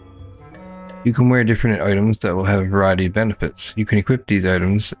 You can wear different items that will have a variety of benefits. You can equip these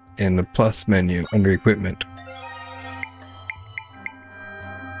items in the plus menu under equipment.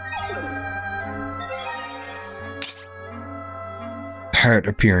 Heart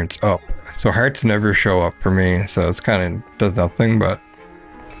appearance up. So hearts never show up for me, so it's kind of does nothing, but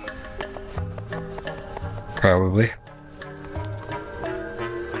probably.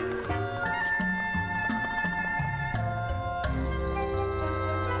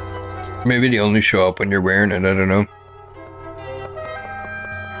 Maybe they only show up when you're wearing it, I don't know.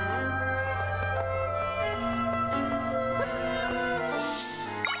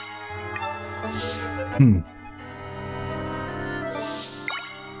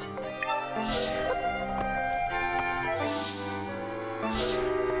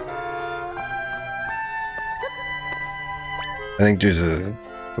 I think there's a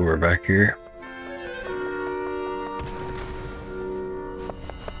door back here.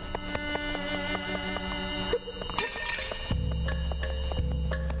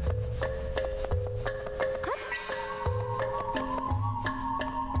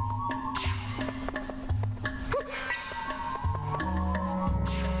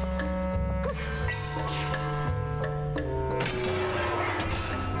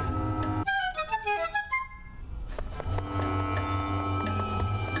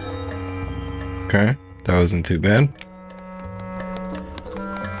 Okay, that wasn't too bad.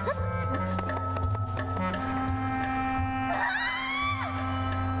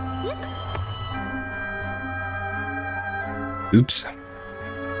 Oops.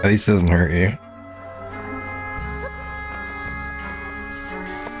 At least it doesn't hurt you.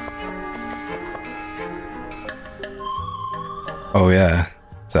 Oh yeah,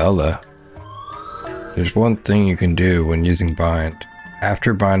 Zelda. There's one thing you can do when using bind.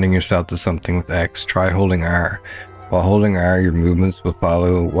 After binding yourself to something with X, try holding R. While holding R, your movements will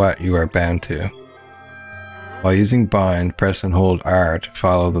follow what you are bound to. While using bind, press and hold R to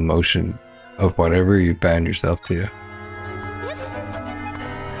follow the motion of whatever you bound yourself to.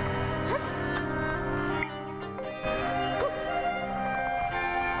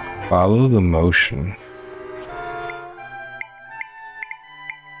 Follow the motion.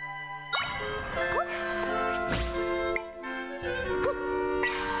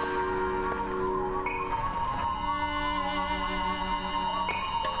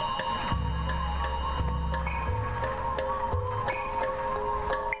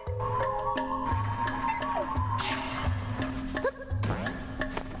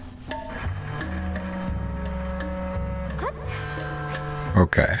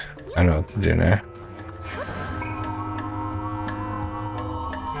 Okay, I know what to do now.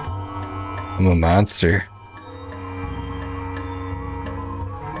 I'm a monster.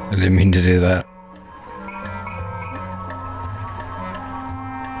 I didn't mean to do that.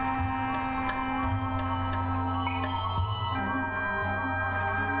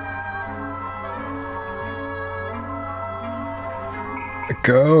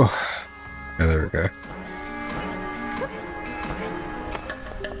 Go. Oh, there we go.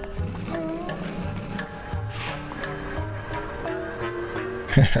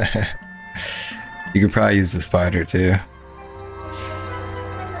 You could probably use the spider too.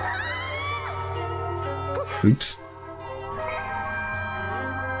 Oops.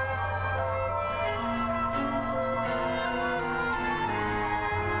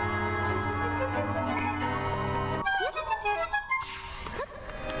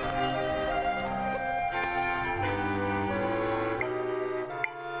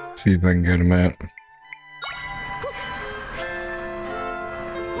 See if I can get him out.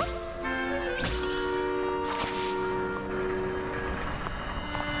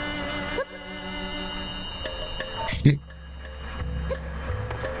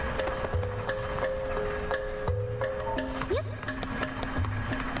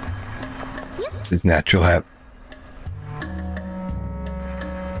 His natural habitat.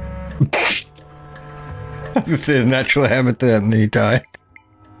 I was gonna say his natural habitat and he died.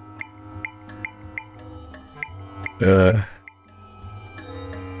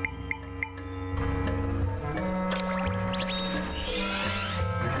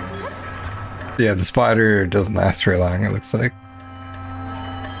 Yeah, the spider doesn't last very long, it looks like.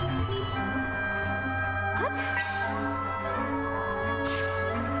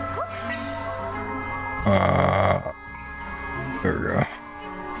 There we go.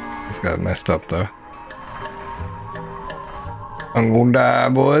 This got messed up though. I'm gonna die,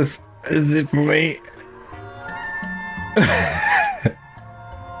 boys. This is it for me.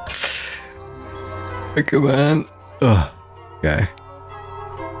 Come on. Ugh. Okay.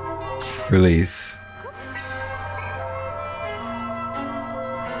 Release.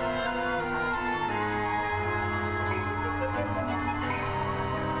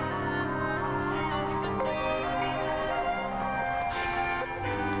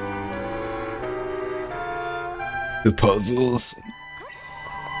 The puzzles.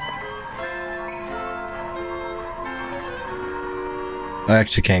 I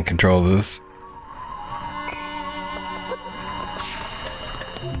actually can't control this.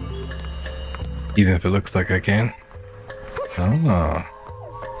 Even if it looks like I can. Oh.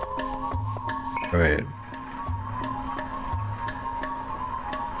 Wait.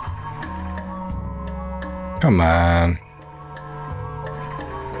 Come on.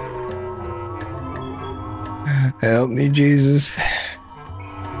 Help me, Jesus.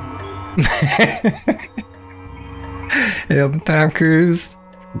 Help me, Tom Cruise.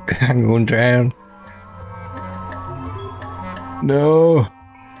 I'm going to drown. No.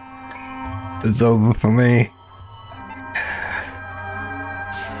 It's over for me.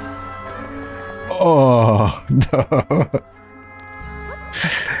 Oh, no.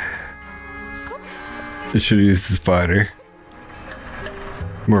 I should have used the spider.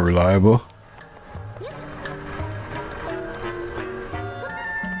 More reliable.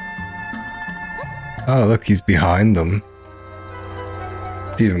 Oh, look, he's behind them.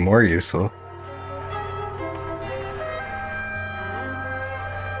 It's even more useful.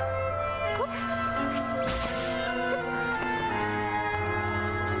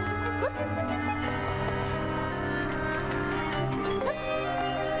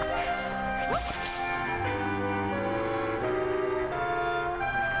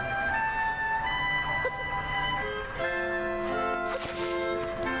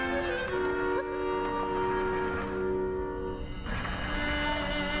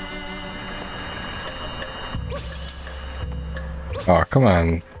 Oh, come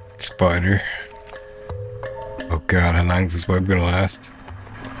on, spider. Oh god, how long is this web gonna last?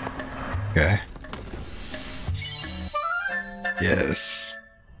 Okay. Yes.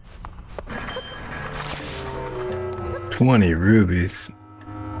 20 rubies.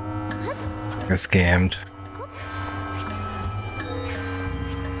 Got scammed.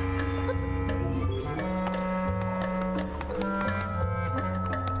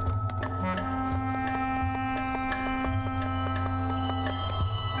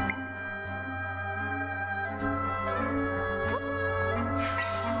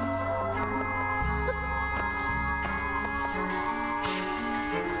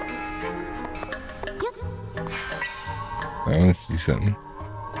 Alright, let's see something.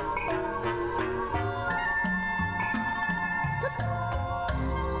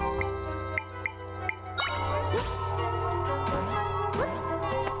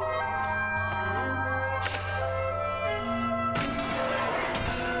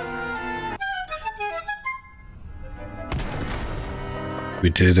 We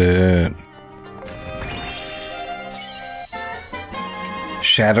did it.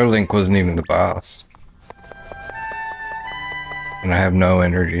 Shadow Link wasn't even the boss. And I have no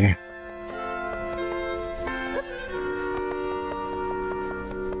energy.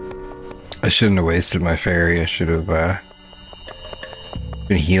 I shouldn't have wasted my fairy. I should have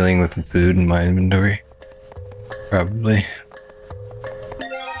been healing with the food in my inventory. Probably.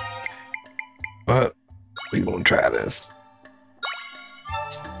 But we won't try this.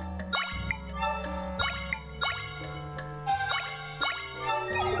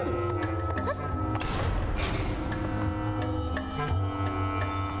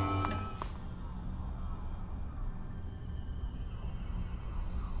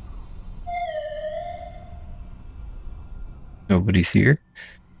 Nobody's here.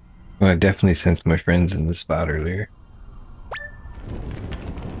 Well, I definitely sensed my friends in the spot earlier.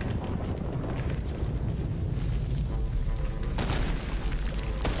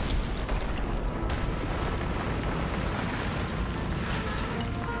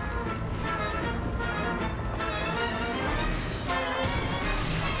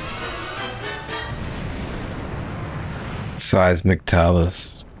 Seismic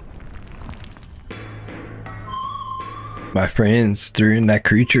talus. My friends, they're in that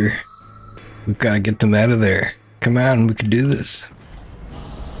creature. We've got to get them out of there. Come on, we can do this.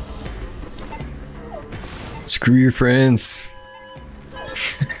 Screw your friends.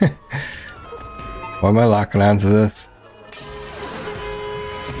 Why am I locking onto this?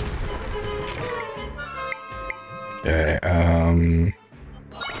 Okay,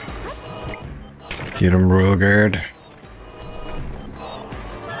 get him, Royal Guard.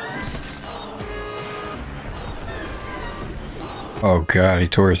 Oh god, he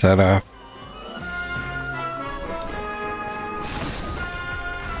tore his head off.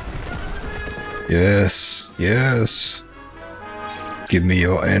 Yes, yes. Give me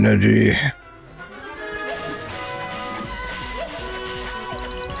your energy.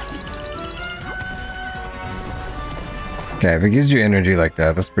 Okay, if it gives you energy like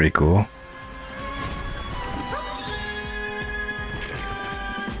that, that's pretty cool.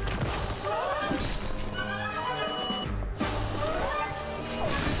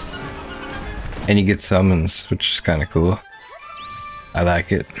 And you get summons, which is kind of cool. I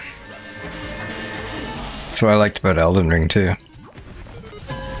like it. That's what I liked about Elden Ring too.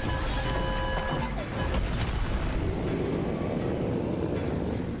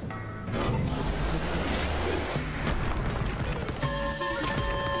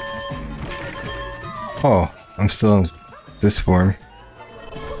 Oh, I'm still in this form.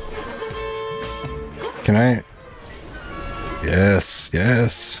 Can I? Yes,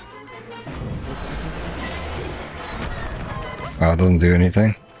 yes. Oh, it doesn't do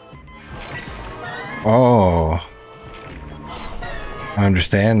anything. Oh, I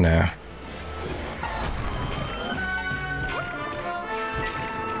understand now.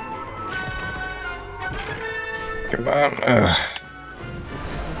 Come on.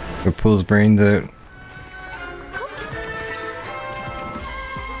 It pulls brains out.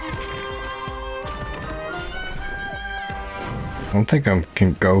 I don't think I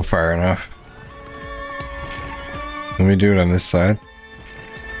can go far enough. Let me do it on this side.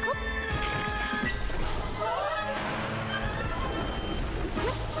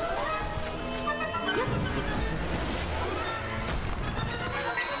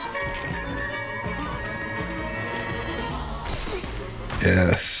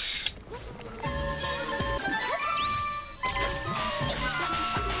 Yes.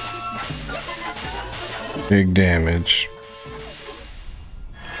 Big damage.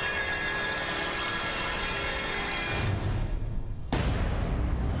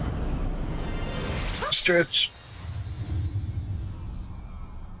 Stretch.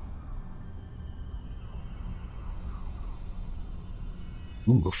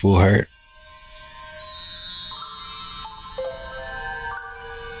 Ooh, a full heart.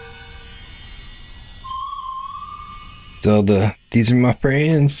 Zelda, these are my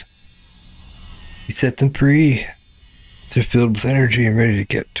friends. You set them free. They're filled with energy and ready to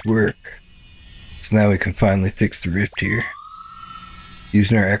get to work. So now we can finally fix the rift here.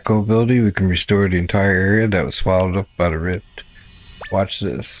 Using our echo ability, we can restore the entire area that was swallowed up by the rift. Watch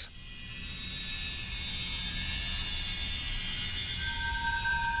this.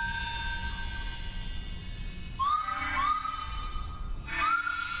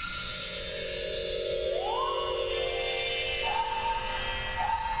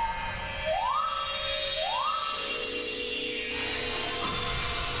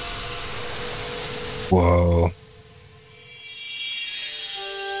 Whoa.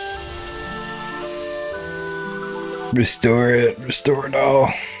 Restore it all.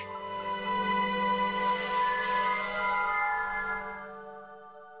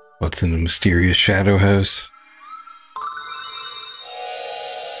 What's in the mysterious shadow house?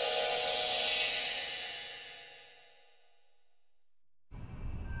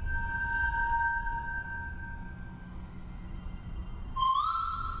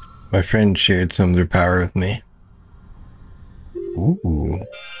 My friend shared some of their power with me. Ooh.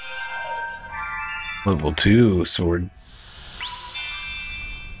 Level 2 sword.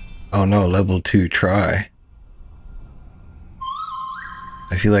 Oh no, level 2 try.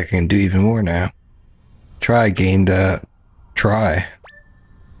 I feel like I can do even more now. Try gained try.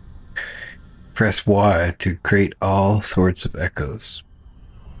 Press Y to create all sorts of echoes.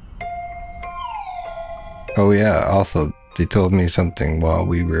 Oh yeah, also they told me something while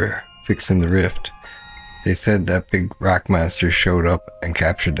we were fixing the rift. They said that big rock monster showed up and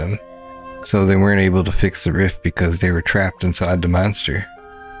captured them. So they weren't able to fix the rift because they were trapped inside the monster.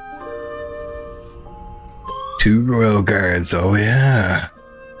 2 royal guards, oh yeah.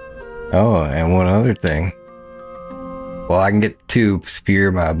 Oh, and one other thing. Well, I can get 2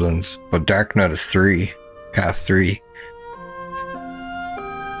 spear moblins, but Dark Nut is 3. Cost 3.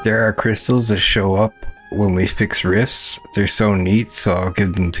 There are crystals that show up when we fix rifts. They're so neat, so I'll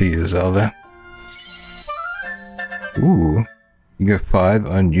give them to you, Zelda. Ooh, you got 5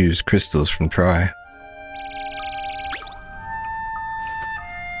 unused crystals from Try.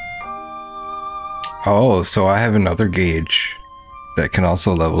 Oh, so I have another gauge that can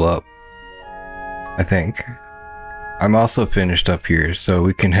also level up, I think. I'm also finished up here, so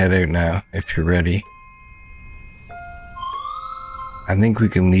we can head out now if you're ready. I think we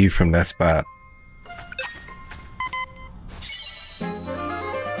can leave from that spot.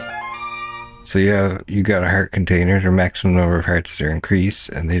 So yeah, you got a heart container. Their maximum number of hearts are increased,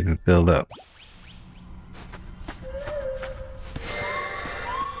 and they've been filled up.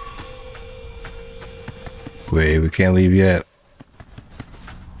 Wait, we can't leave yet.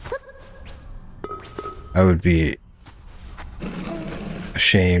 I would be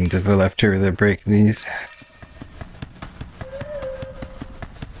ashamed if I left her without breaking these.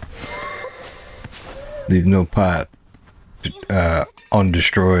 Leave no pot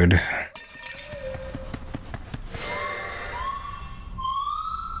undestroyed.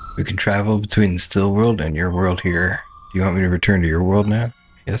 We can travel between the still world and your world here. Do you want me to return to your world now?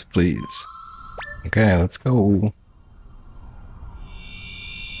 Yes, please. Okay, let's go.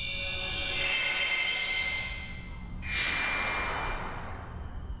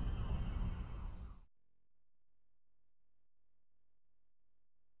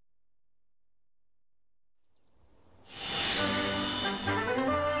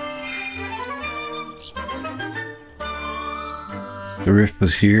 The rift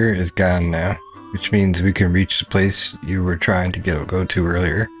was here is gone now, which means we can reach the place you were trying to go to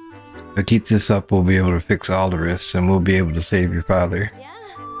earlier. If I keep this up, we'll be able to fix all the rifts and we'll be able to save your father.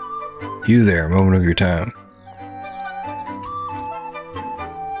 Yeah. You there, moment of your time.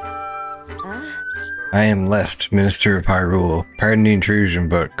 I am Left, Minister of Hyrule. Pardon the intrusion,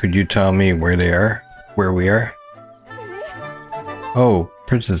 but could you tell me where they are? Where we are? Oh,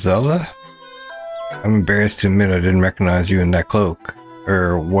 Princess Zelda? I'm embarrassed to admit I didn't recognize you in that cloak.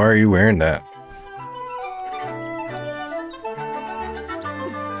 Or why are you wearing that?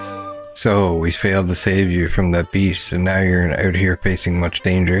 So, we failed to save you from that beast, and now you're out here facing much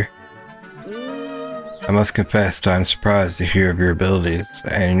danger. I must confess, I'm surprised to hear of your abilities,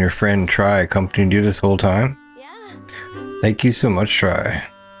 and your friend Try accompanied you this whole time? Yeah. Thank you so much, Try.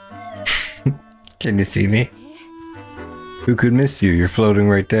 Can you see me? Who could miss you? You're floating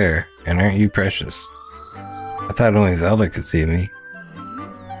right there, and aren't you precious? I thought only Zelda could see me.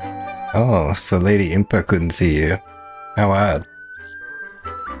 Oh, so Lady Impa couldn't see you. How odd.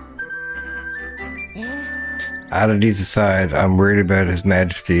 Oddities aside, I'm worried about His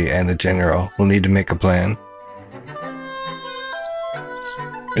Majesty and the General. We'll need to make a plan.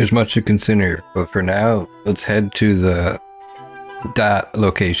 There's much to consider, but for now, let's head to the dot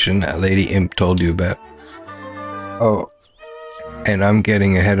location that Lady Imp told you about. Oh, and I'm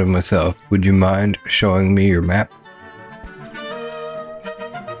getting ahead of myself. Would you mind showing me your map?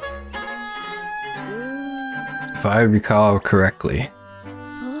 If I recall correctly.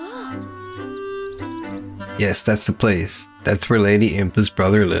 Yes, that's the place. That's where Lady Impa's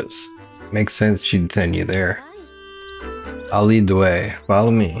brother lives. Makes sense she'd send you there. I'll lead the way.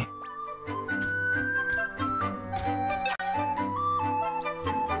 Follow me.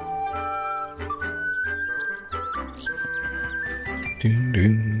 Dun,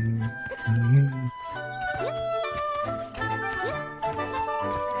 dun, dun.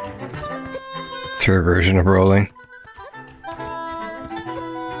 It's her version of rolling.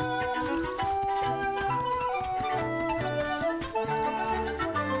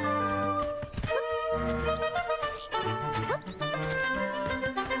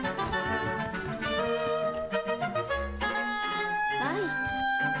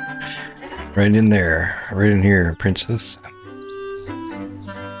 Right in there, right in here, princess.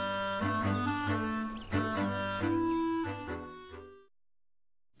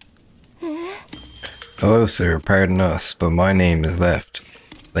 Hello, sir. Pardon us, but my name is Left.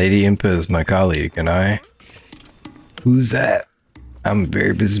 Lady Impa is my colleague, and I... Who's that? I'm a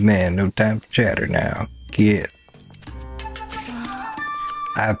very busy man. No time for chatter now. Get.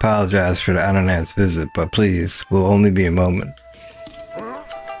 I apologize for the unannounced visit, but please, will only be a moment.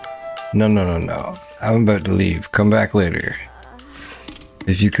 No. I'm about to leave. Come back later.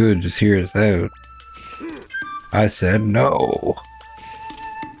 If you could, just hear us out. I said no.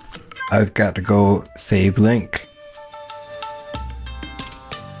 I've got to go save Link.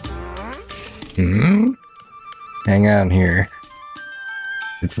 Hang on here.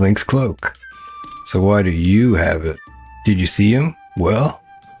 It's Link's cloak. So why do you have it? Did you see him? Well,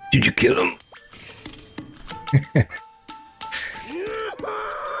 did you kill him?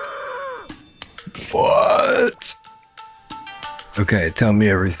 Okay, tell me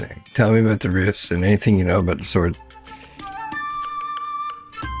everything. Tell me about the rifts and anything you know about the sword.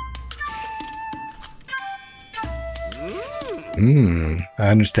 I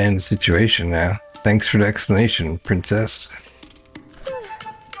understand the situation now. Thanks for the explanation, princess.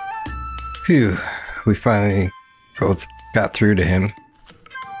 Phew, we finally got through to him.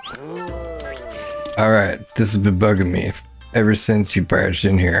 Alright, this has been bugging me ever since you barged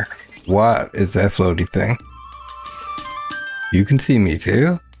in here. What is that floaty thing? You can see me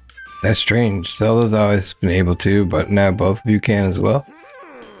too? That's strange. Zelda's always been able to, but now both of you can as well?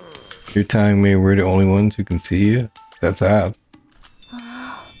 You're telling me we're the only ones who can see you? That's odd.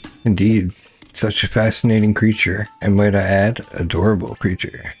 Indeed. Such a fascinating creature, and might I add, adorable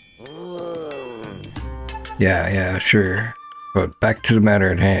creature. Yeah, sure. But back to the matter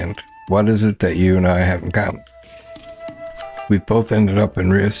at hand. What is it that you and I have in common? We both ended up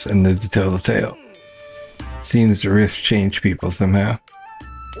in rifts and lived to tell the tale. Seems the rifts change people somehow.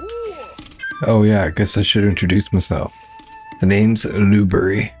 Oh yeah, I guess I should introduce myself. The name's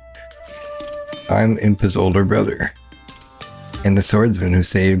Lubury. I'm Impa's older brother. And the swordsman who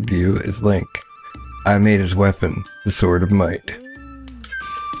saved you is Link. I made his weapon, the Sword of Might.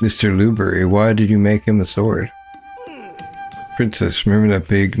 Mr. Lubury, why did you make him a sword? Princess, remember that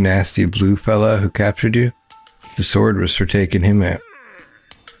big nasty blue fella who captured you? The sword was for taking him out.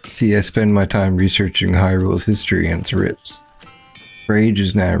 See, I spend my time researching Hyrule's history and its rifts. For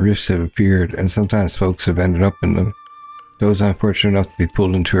ages now, rifts have appeared, and sometimes folks have ended up in them. Those unfortunate enough to be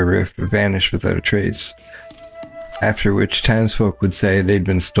pulled into a rift vanished without a trace. After which, townsfolk would say they'd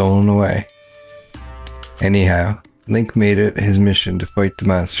been stolen away. Anyhow, Link made it his mission to fight the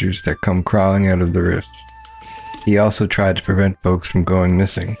monsters that come crawling out of the rifts. He also tried to prevent folks from going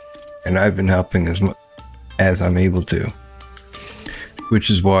missing, and I've been helping as I'm able to. Which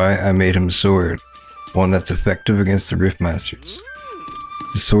is why I made him a sword, one that's effective against the rift monsters.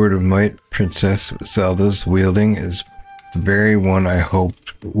 The Sword of Might Princess Zelda's wielding is the very one I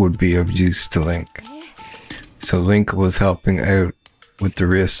hoped would be of use to Link. So Link was helping out with the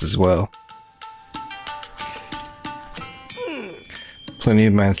rifts as well. Plenty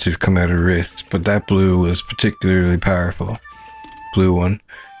of monsters come out of rifts, but that blue was particularly powerful. Blue one.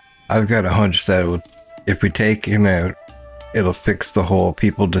 I've got a hunch that if we take him out, it'll fix the whole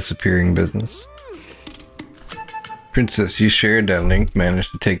people disappearing business. Princess, you shared that Link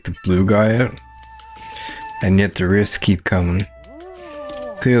managed to take the blue guy out? And yet the rifts keep coming.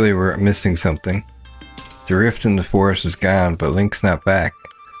 Clearly we're missing something. The rift in the forest is gone, but Link's not back.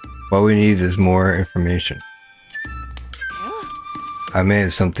 What we need is more information. I may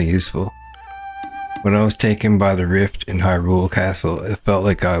have something useful. When I was taken by the rift in Hyrule Castle, it felt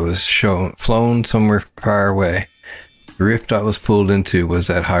like I was flown somewhere far away. The rift I was pulled into was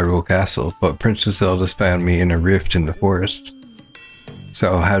at Hyrule Castle, but Princess Zelda found me in a rift in the forest.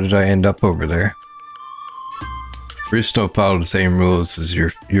 So how did I end up over there? Rifts don't follow the same rules as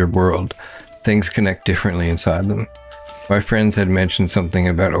your world. Things connect differently inside them. My friends had mentioned something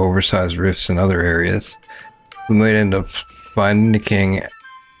about oversized rifts in other areas. We might end up finding the king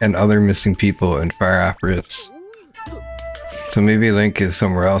and other missing people in far-off rifts. So maybe Link is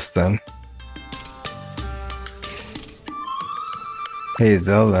somewhere else then. Hey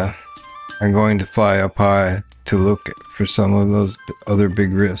Zelda, I'm going to fly up high to look for some of those other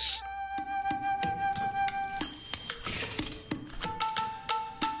big rifts.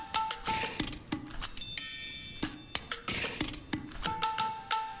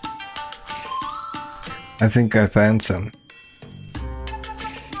 I think I found some.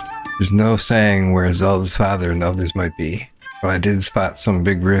 There's no saying where Zelda's father and others might be, but I did spot some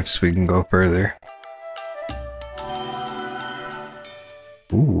big rifts we can go further.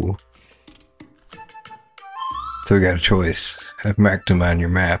 Ooh. So we got a choice. I've marked them on your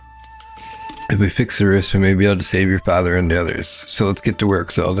map. If we fix the rifts, we may be able to save your father and the others. So let's get to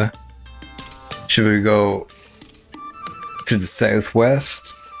work, Zelda. Should we go to the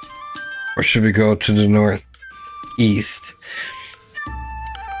southwest? Or should we go to the northeast?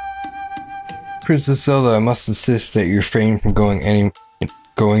 Princess Zelda, I must insist that you refrain from going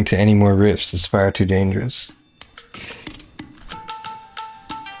to any more rifts. It's far too dangerous.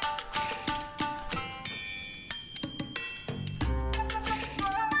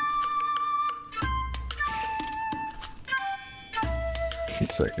 One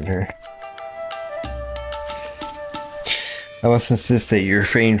second here. I must insist that you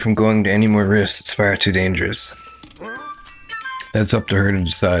refrain from going to any more rifts. It's far too dangerous. That's up to her to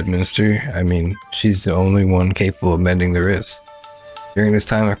decide, Minister. I mean, she's the only one capable of mending the rifts. During this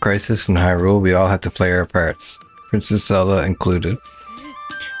time of crisis in Hyrule, we all have to play our parts, Princess Zelda included.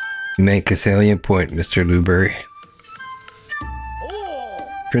 You make a salient point, Mr. Lubury.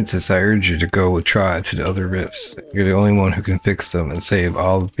 Princess, I urge you to go with Tri to the other rifts. You're the only one who can fix them and save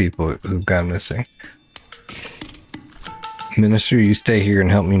all the people who've gone missing. Minister, you stay here and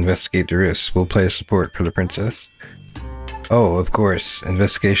help me investigate the rifts. We'll play support for the princess. Oh, of course.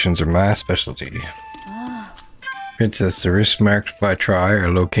 Investigations are my specialty. Princess, the rifts marked by Tri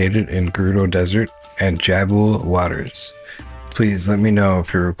are located in Gerudo Desert and Jabul Waters. Please let me know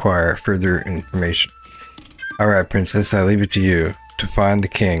if you require further information. Alright, Princess, I leave it to you to find the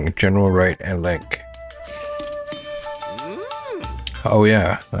king, General Wright, and Link. Oh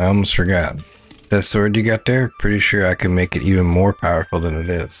yeah, I almost forgot. That sword you got there? Pretty sure I can make it even more powerful than it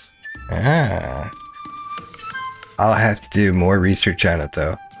is. Ah. I'll have to do more research on it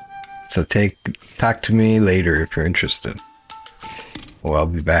though. So talk to me later if you're interested. Well, I'll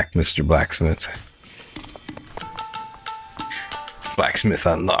be back, Mr. Blacksmith. Blacksmith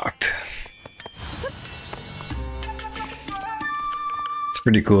unlocked. It's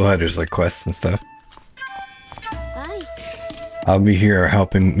pretty cool how there's like quests and stuff. Hi. I'll be here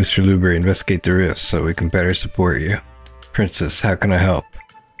helping Mr. Luber investigate the rifts so we can better support you. Princess, how can I help?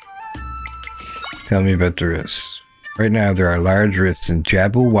 Tell me about the rifts. Right now there are large rifts in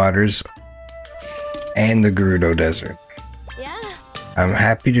Jabul Waters and the Gerudo Desert. Yeah. I'm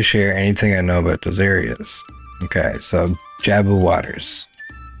happy to share anything I know about those areas. Okay, so Jabul Waters.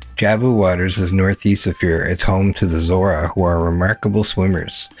 Jabul Waters is northeast of here. It's home to the Zora, who are remarkable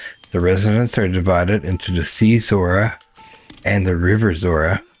swimmers. The residents are divided into the Sea Zora and the River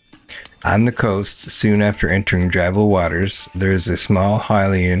Zora. On the coast, soon after entering Jabul Waters, there is a small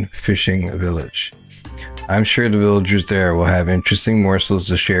Hylian fishing village. I'm sure the villagers there will have interesting morsels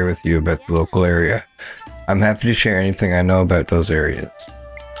to share with you about the local area. I'm happy to share anything I know about those areas.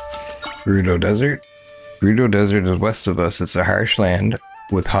 Gerudo Desert. Gerudo Desert is west of us. It's a harsh land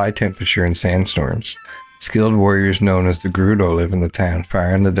with high temperature and sandstorms. Skilled warriors known as the Gerudo live in the town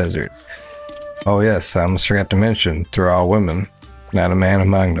far in the desert. Oh yes, I almost forgot to mention, they're all women, not a man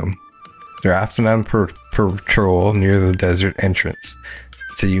among them. They're often on patrol near the desert entrance,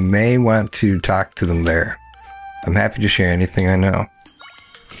 so you may want to talk to them there. I'm happy to share anything I know.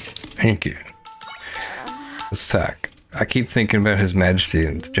 Thank you. Let's talk. I keep thinking about His Majesty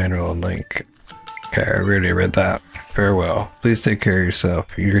and the General and Link. Okay, I already read that. Farewell. Please take care of yourself.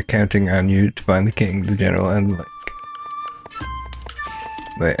 You're counting on you to find the king, the general, and the Link.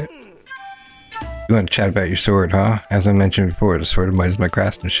 Wait. You want to chat about your sword, huh? As I mentioned before, the sword of might is my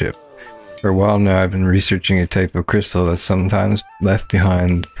craftsmanship. For a while now, I've been researching a type of crystal that's sometimes left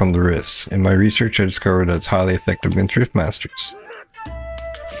behind from the rifts. In my research, I discovered that it's highly effective against rift masters.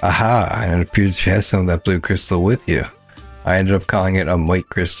 Aha! And it appears you have some of that blue crystal with you. I ended up calling it a might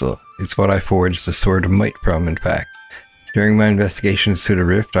crystal. It's what I forged the Sword of Might from, in fact. During my investigations to the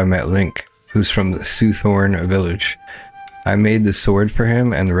rift, I met Link, who's from the Soothorn village. I made the sword for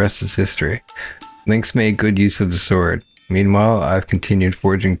him, and the rest is history. Link's made good use of the sword. Meanwhile, I've continued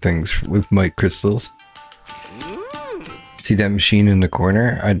forging things with might crystals. See that machine in the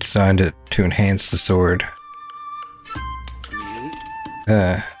corner? I designed it to enhance the sword.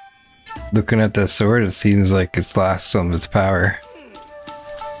 Looking at that sword, it seems like it's lost some of its power.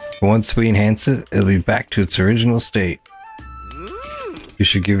 But once we enhance it, it'll be back to its original state. You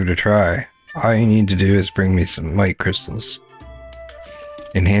should give it a try. All you need to do is bring me some might crystals.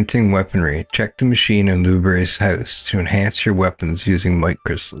 Enhancing weaponry. Check the machine in Luber's house to enhance your weapons using might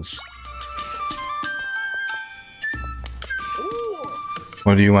crystals.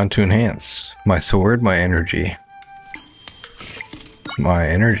 What do you want to enhance? My sword, my energy. My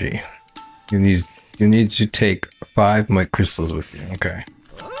energy. You need to take 5 might crystals with you. Okay.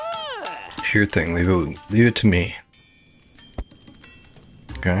 Sure thing. Leave it to me.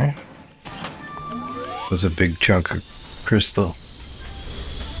 Okay. Was a big chunk of crystal.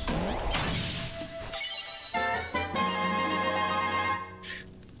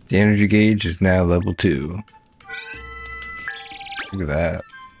 The energy gauge is now level 2. Look at that.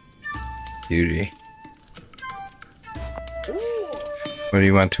 Beauty. What do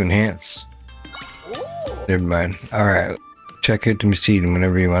you want to enhance? Never mind. Alright. Check out the machine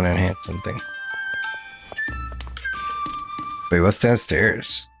whenever you want to enhance something. Wait, what's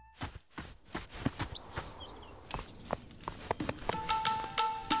downstairs?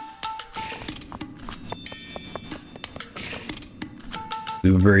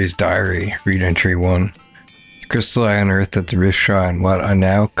 Blueberry's diary. Read entry 1. The crystal I unearthed at the Rift Shrine, what I'm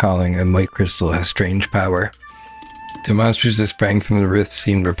now calling a might crystal, has strange power. The monsters that sprang from the rift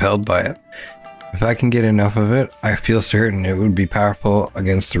seemed repelled by it. If I can get enough of it, I feel certain it would be powerful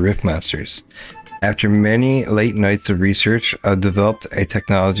against the rift masters. After many late nights of research, I've developed a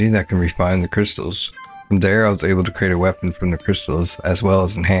technology that can refine the crystals. From there, I was able to create a weapon from the crystals, as well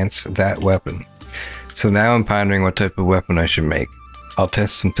as enhance that weapon. So now I'm pondering what type of weapon I should make. I'll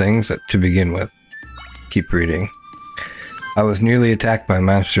test some things to begin with. Keep reading. I was nearly attacked by a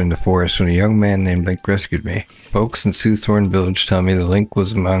monster in the forest when a young man named Link rescued me. Folks in Soothorn Village tell me that Link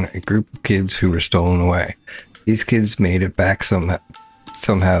was among a group of kids who were stolen away. These kids made it back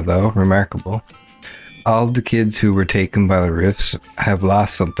somehow though, remarkable. All of the kids who were taken by the rifts have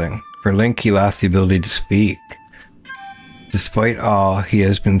lost something. For Link, he lost the ability to speak. Despite all he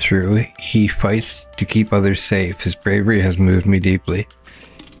has been through, he fights to keep others safe. His bravery has moved me deeply.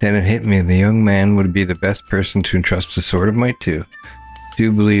 Then it hit me, the young man would be the best person to entrust the Sword of Might to.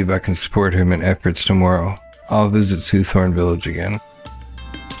 Do believe I can support him in efforts tomorrow. I'll visit Soothorn Village again.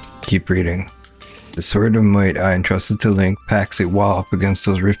 Keep reading. The Sword of Might I entrusted to Link packs a wall up against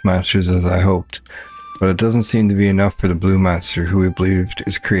those rift monsters as I hoped. But it doesn't seem to be enough for the blue monster who we believed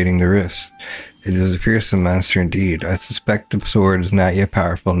is creating the rifts. It is a fearsome monster indeed. I suspect the sword is not yet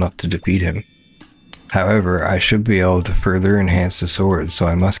powerful enough to defeat him. However, I should be able to further enhance the sword, so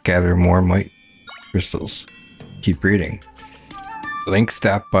I must gather more might crystals. Keep reading. Link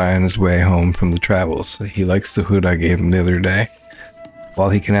stopped by on his way home from the travels. He likes the hood I gave him the other day. While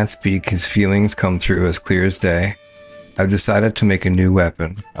he cannot speak, his feelings come through as clear as day. I've decided to make a new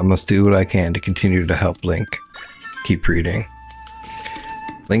weapon. I must do what I can to continue to help Link. Keep reading.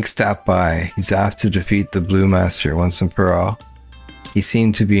 Link stopped by. He's off to defeat the blue monster once and for all. He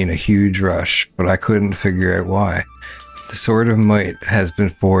seemed to be in a huge rush, but I couldn't figure out why. The Sword of Might has been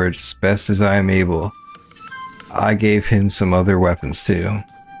forged as best as I am able. I gave him some other weapons too.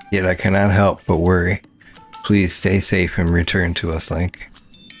 Yet I cannot help but worry. Please stay safe and return to us, Link.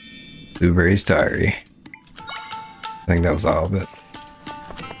 Blueberry's Diary. I think that was all of it.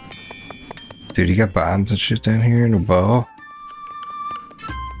 Dude, you got bombs and shit down here and a bow?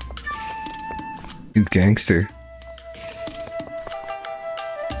 He's gangster.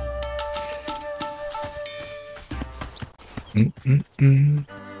 Got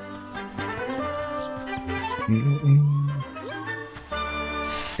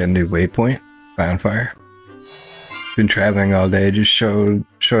a new waypoint. Bonfire. Been traveling all day. Just showed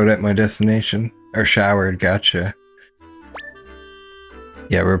at my destination. Or showered. Gotcha.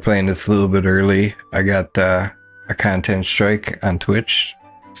 Yeah, we're playing this a little bit early. I got a content strike on Twitch,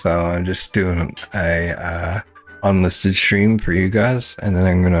 so I'm just doing a unlisted stream for you guys, and then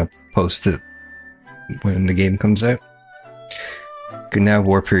I'm gonna post it when the game comes out. You can now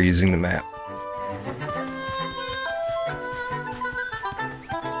warp here using the map.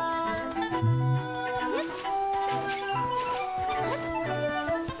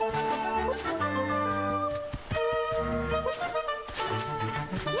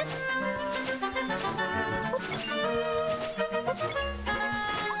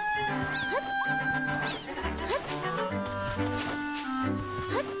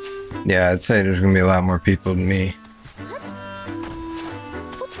 Yeah, I'd say there's gonna be a lot more people than me.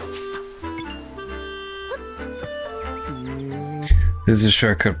 This is a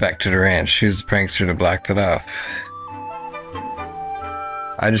shortcut back to the ranch. She was the prankster that blocked it off.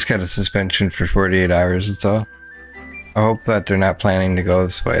 I just got a suspension for 48 hours, that's all. I hope that they're not planning to go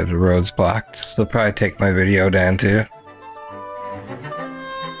this way. The road's blocked. So they'll probably take my video down too.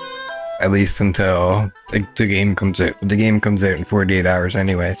 At least until the game comes out. The game comes out in 48 hours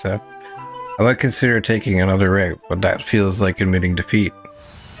anyway, so I might consider taking another route, but that feels like admitting defeat.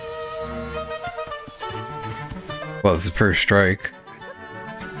 Well, it's the first strike.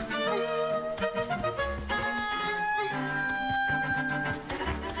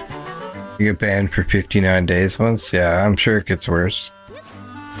 You get banned for 59 days once? Yeah, I'm sure it gets worse.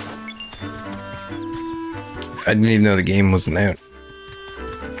 I didn't even know the game wasn't out.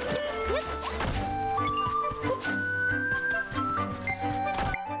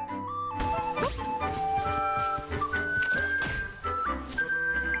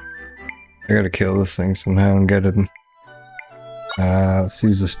 I gotta kill this thing somehow and get him. Let's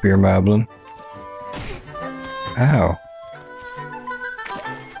use the spear moblin. Ow.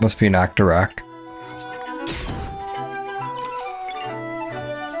 Must be an Octorok.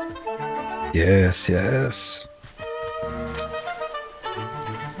 Yes, yes.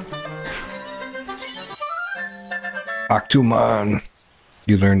 Octomon.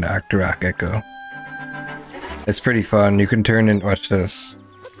 You learned Octorok Echo. It's pretty fun. You can turn in. Watch this.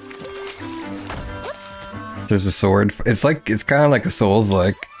 There's a sword. It's kind of like a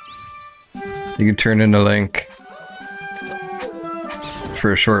Souls-like. You can turn into Link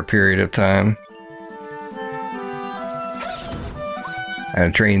for a short period of time. And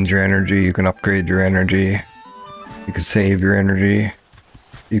it drains your energy. You can upgrade your energy. You can save your energy.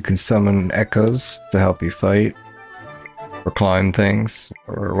 You can summon echoes to help you fight or climb things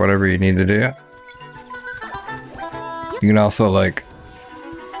or whatever you need to do. You can also like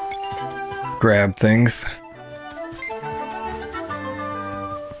grab things.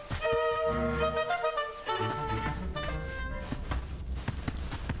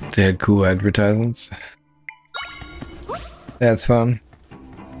 They had cool advertisements. That's fun.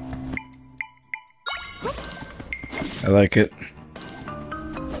 I like it.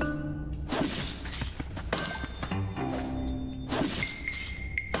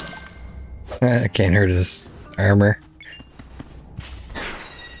 I can't hurt his armor.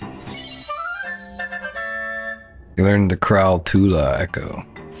 You learned the Kral Tula Echo.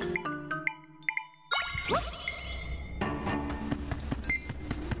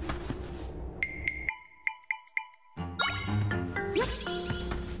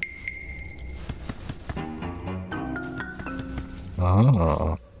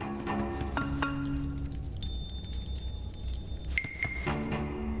 Oh.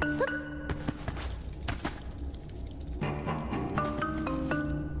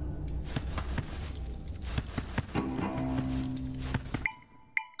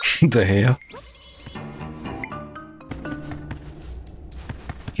 The hell?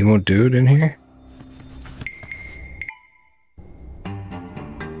 You won't do it in here?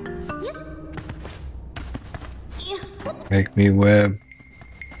 Make me web.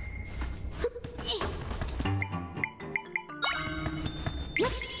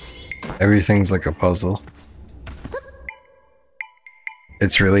 Everything's like a puzzle.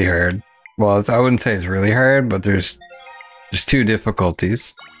 It's really hard. Well, I wouldn't say it's really hard, but there's two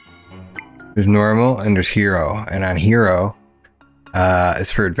difficulties. There's normal and there's hero. And on hero,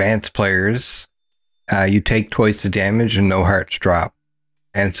 it's for advanced players. You take twice the damage and no hearts drop.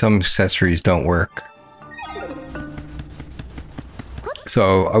 And some accessories don't work.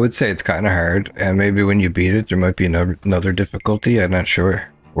 So I would say it's kind of hard, and maybe when you beat it, there might be another difficulty. I'm not sure,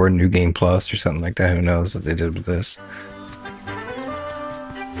 or New Game Plus or something like that. Who knows what they did with this?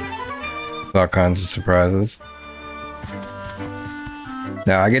 All kinds of surprises.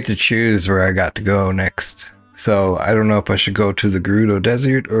 Now I get to choose where I got to go next. So I don't know if I should go to the Gerudo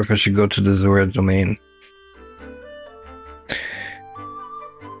Desert or if I should go to the Zora Domain.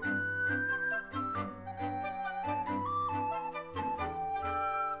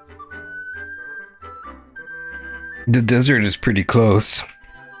 The desert is pretty close.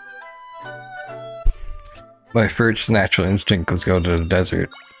 My first natural instinct was go to the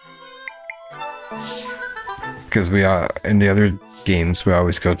desert. Because in the other games, we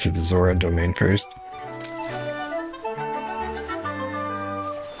always go to the Zora Domain first.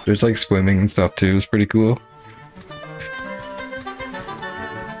 There's like swimming and stuff too, it's pretty cool.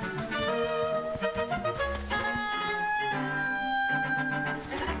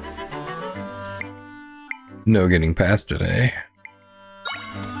 No getting past today.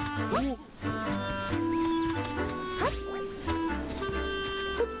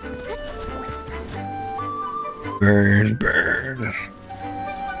 Burn, burn.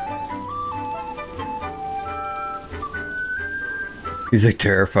 He's like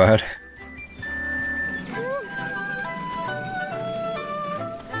terrified.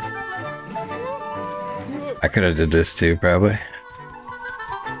 I could have did this too, probably.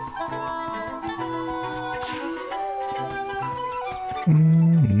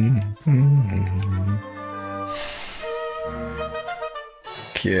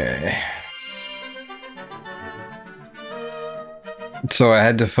 Okay. So I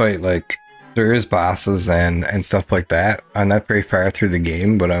had to fight, like, there is bosses and stuff like that. I'm not very far through the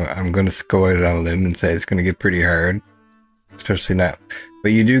game, but I'm going to go out on a limb and say it's going to get pretty hard. Especially now.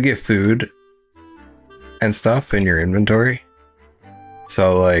 But you do get food and stuff in your inventory.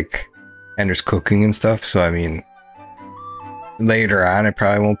 So, like, and there's cooking and stuff. So, I mean, later on, it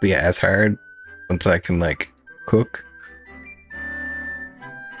probably won't be as hard once I can, like, cook.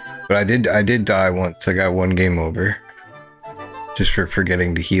 But I did die once. I got one game over. Just for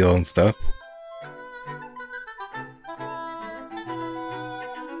forgetting to heal and stuff.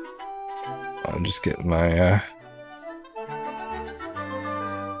 I'm just getting my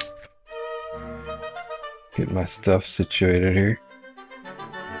stuff situated here.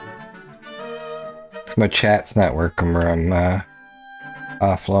 My chat's not working where I'm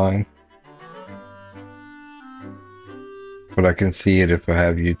offline. But I can see it if I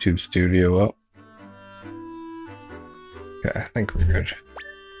have YouTube Studio up. Okay, I think we're good.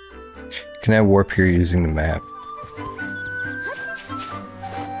 Can I warp here using the map?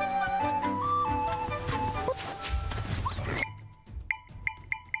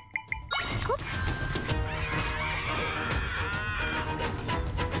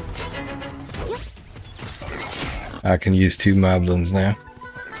 I can use 2 moblins now.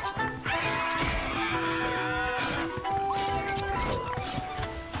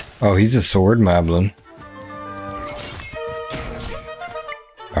 Oh, he's a sword moblin.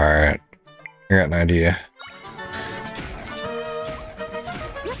 Alright. I got an idea.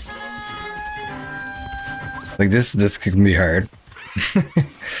 Like this can be hard.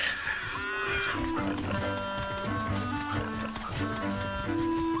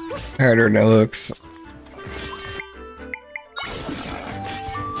 Harder than it looks.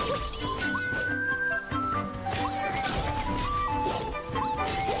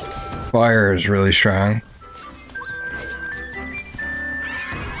 Fire is really strong.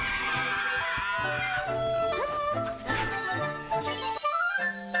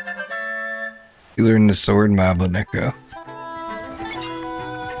 You learn the sword moblin echo.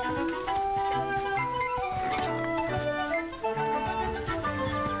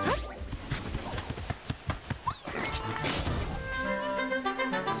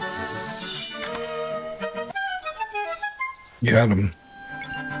 Got him.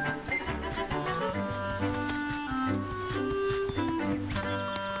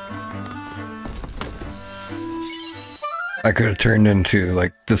 I could have turned into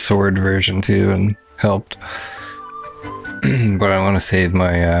like the sword version too and helped. But I want to save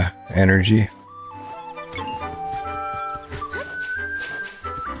my energy.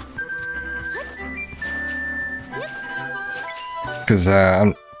 Because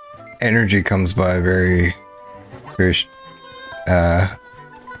energy comes by very far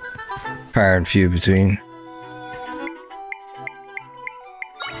and few between.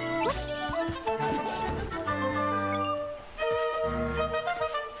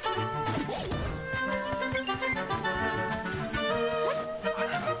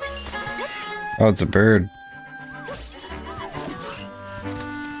 Oh, it's a bird.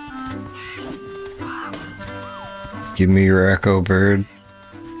 Give me your echo, bird.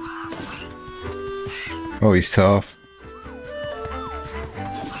 Oh, he's tough.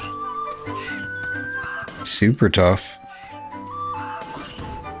 Super tough.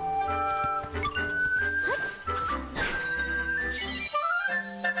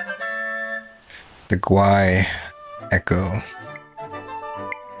 The Gwai Echo.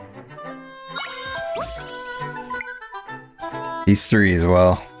 He's 3 as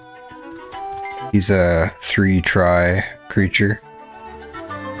well. He's a 3-try creature.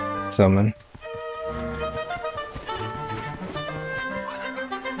 Summon.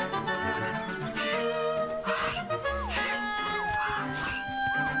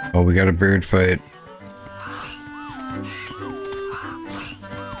 Oh, we got a bird fight.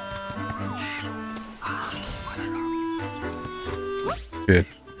 Good.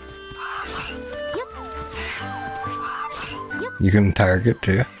 You can target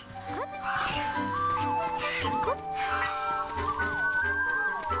too.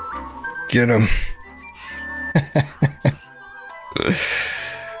 Get him.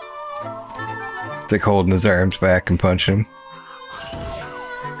 It's like holding his arms back and punch him.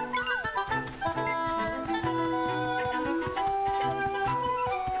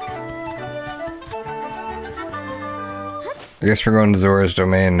 I guess we're going to Zora's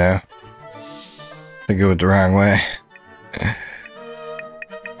domain now. I think it went the wrong way.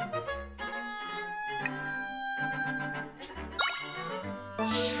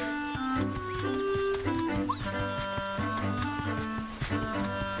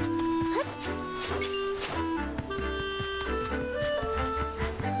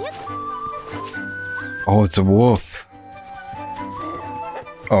 Oh, it's a wolf.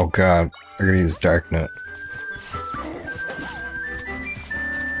 Oh god, I gotta use Dark Note.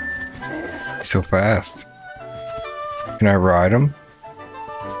 He's so fast. Can I ride him?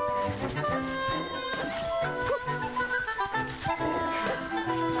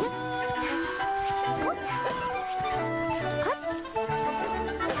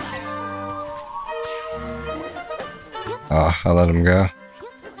 Oh, I'll let him go.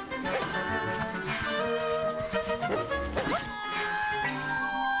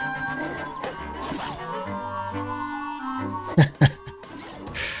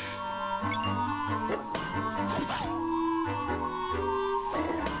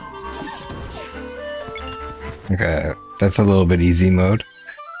 Okay, that's a little bit easy mode.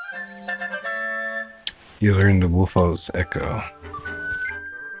 You learn the Wolfo's Echo.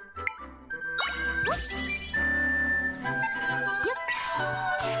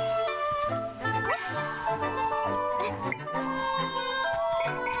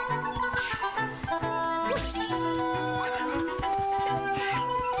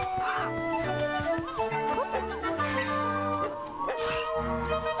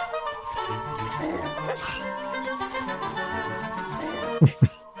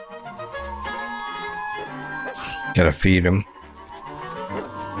 Gotta feed them.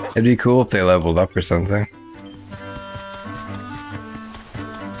 It'd be cool if they leveled up or something.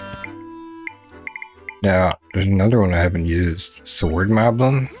 Now, there's another one I haven't used. Sword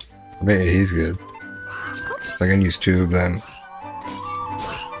Moblin? I bet he's good. So I can use 2 of them.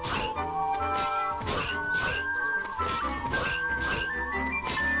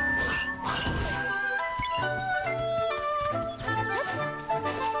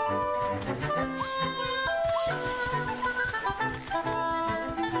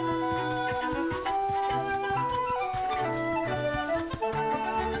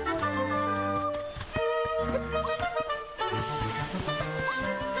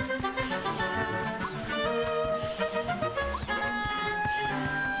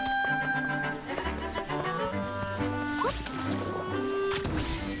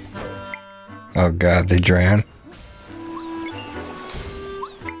 Oh god, they drown.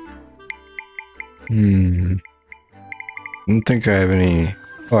 I don't think I have any...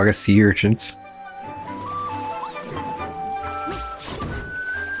 Oh, I got sea urchins.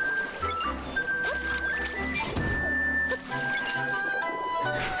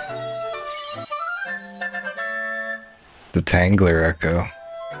 The Tangler Echo.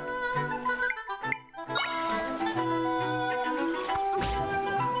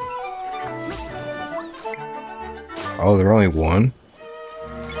 Oh, they're only 1?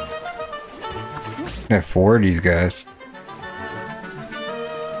 I have 4 of these guys.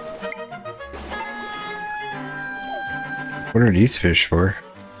 What are these fish for?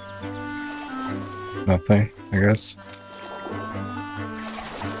 Nothing, I guess.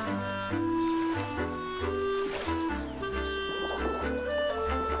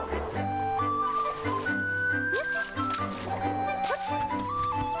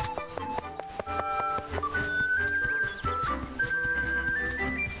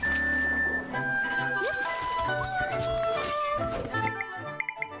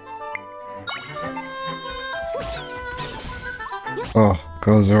 Oh,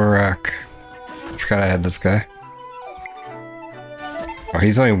 Gozorak. I forgot I had this guy. Oh,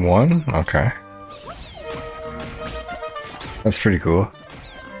 he's only 1? Okay. That's pretty cool.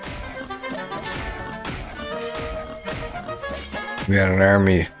 We got an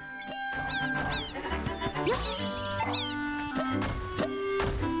army.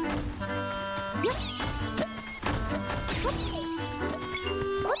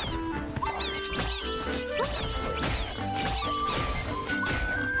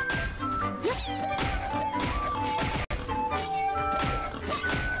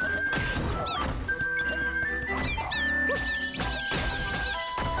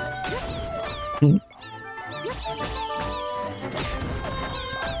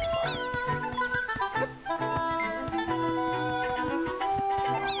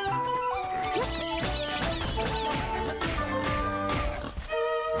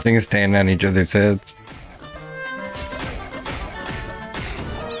 Things standing on each other's heads.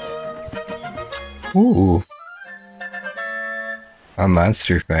 Ooh. A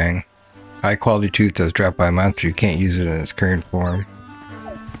monster fang. High quality tooth that's dropped by a monster. You can't use it in its current form.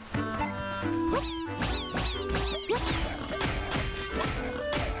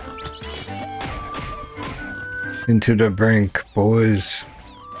 Into the brink, boys.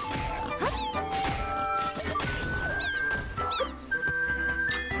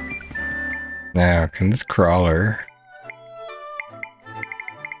 Now, can this crawler...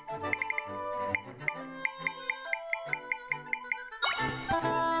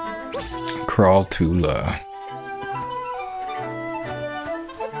 Crawl Tula.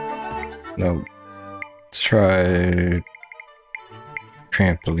 No. Let's try...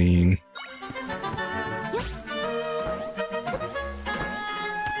 Trampoline.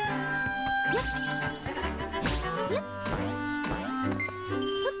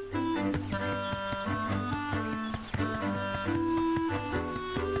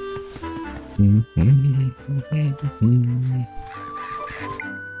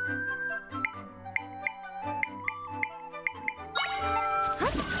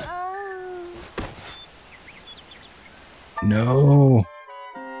 No.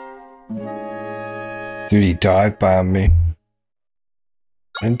 Dude, he dive bombed me.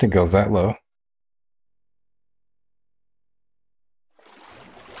 I didn't think I was that low.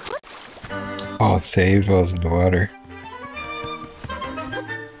 Oh, it saved while I was in the water.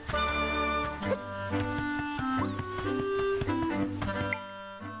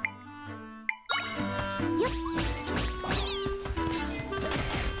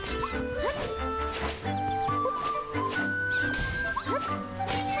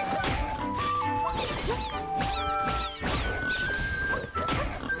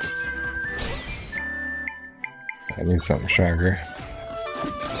 I need something stronger.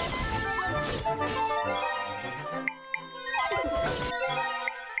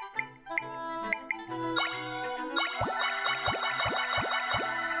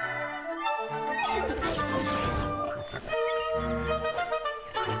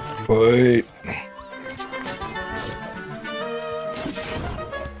 Wait.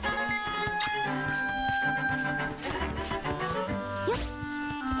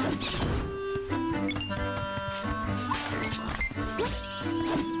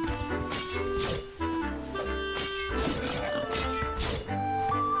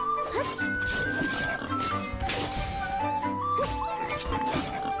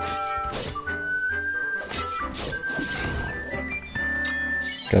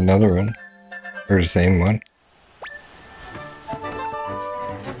 Got another one. Or the same one.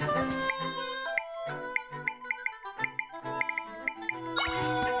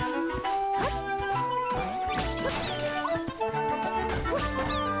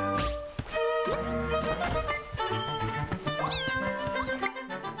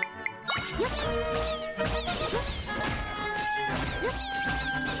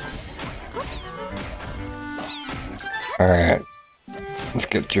 Alright. Let's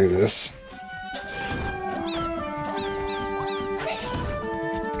get through this.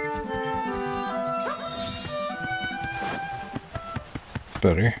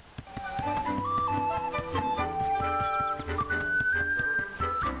 Better.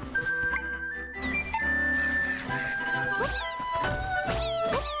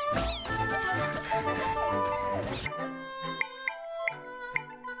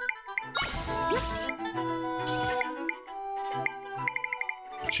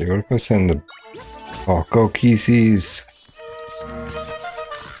 Shit, what if I send the go Kisses?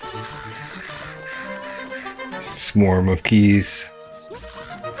 Swarm of keys.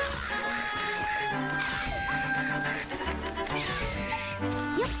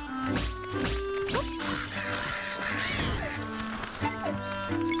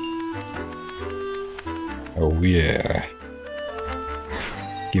 Oh yeah.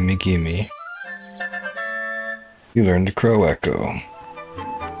 Gimme, gimme. You learned the crow echo.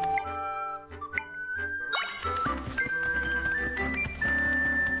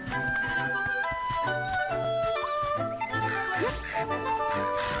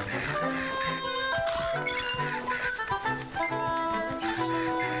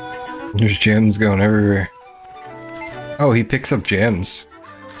 There's gems going everywhere. Oh, he picks up gems.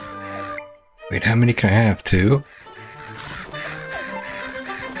 Wait, how many can I have? 2?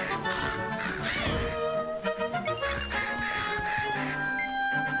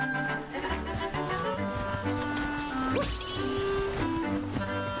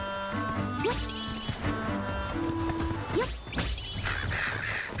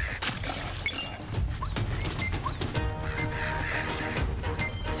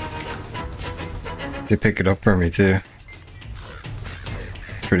 They pick it up for me too.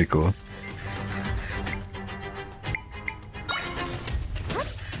 Pretty cool.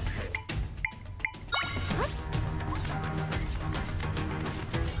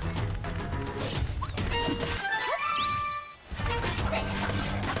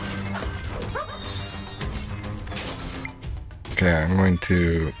 Okay, I'm going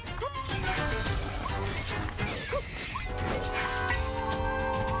to...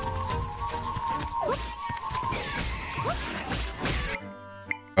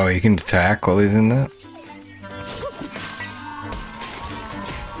 Oh, you can attack while he's in that?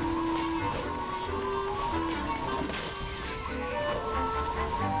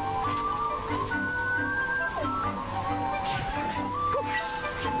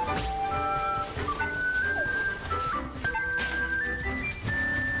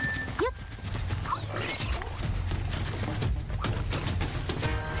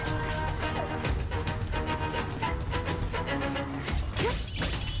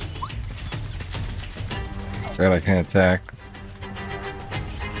 God, I can't attack.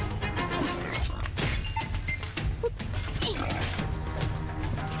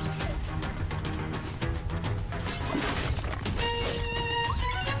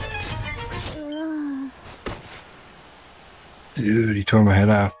 Dude, he tore my head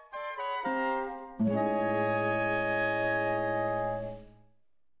off.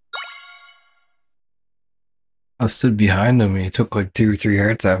 I stood behind him and he took like 2 or 3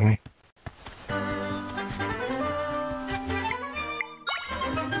 hearts at me.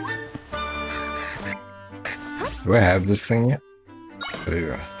 Do I have this thing yet? There you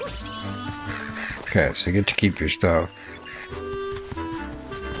go. Okay, so you get to keep your stuff.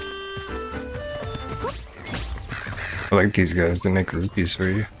 I like these guys, they make rupees for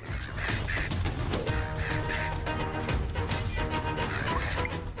you.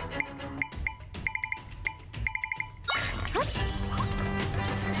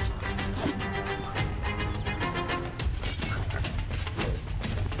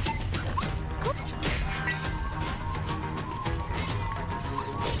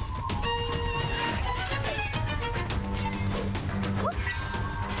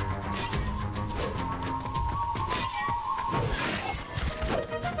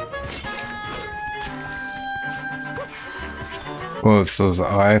 Well, it's those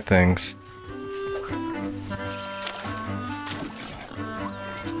eye things.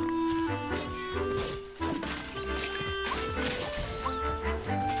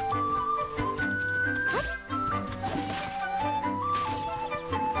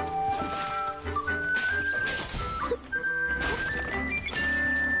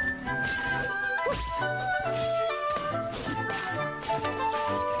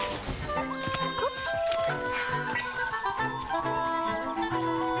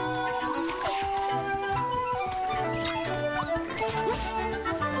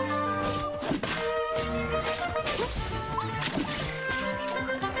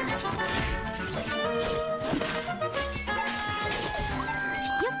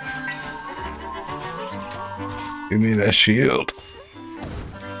 Give me that shield.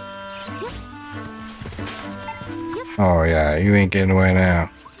 Oh yeah, you ain't getting away now.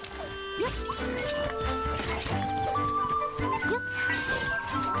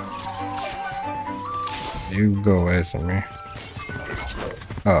 You go away from me.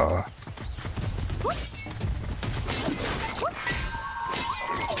 Oh.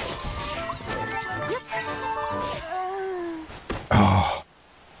 Oh,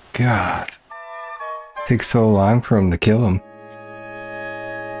 God. Takes so long for him to kill him.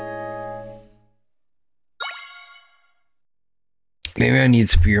 Maybe I need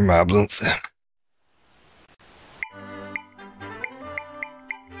spear moblins.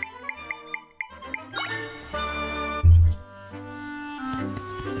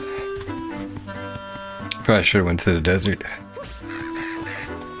 Probably should have went to the desert.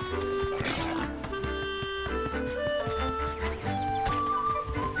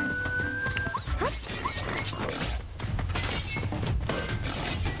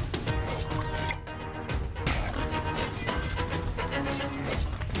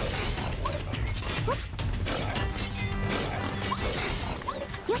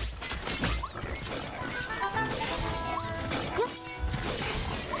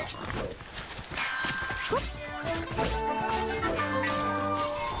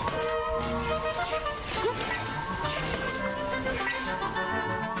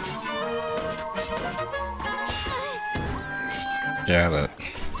 Got it.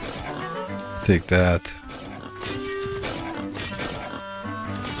 Take that.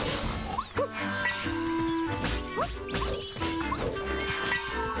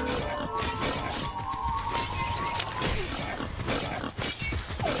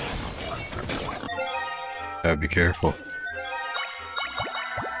 Gotta be careful.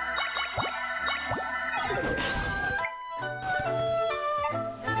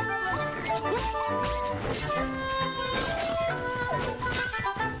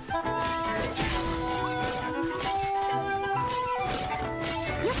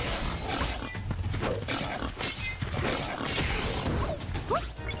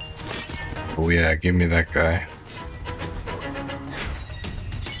 Oh yeah, give me that guy.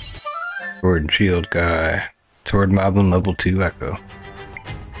 Sword and shield guy. Sword Moblin level 2 Echo.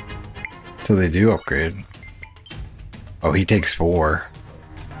 So they do upgrade. Oh, he takes 4.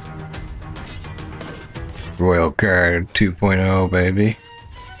 Royal Guard 2.0, baby.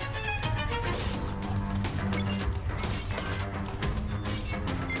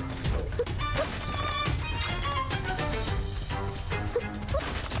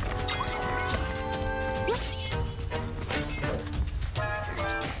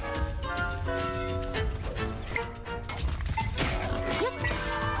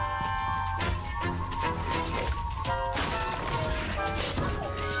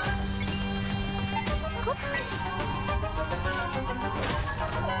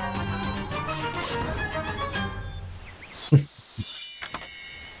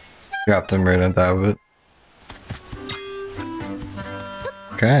 Got them right on top of it.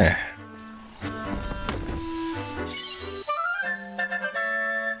 Okay.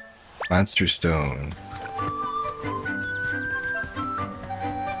 Monster Stone.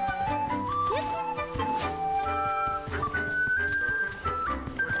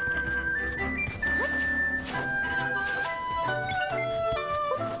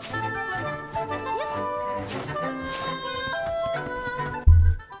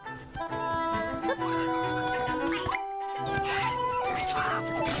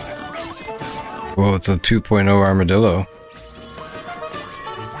 Well, it's a 2.0 armadillo.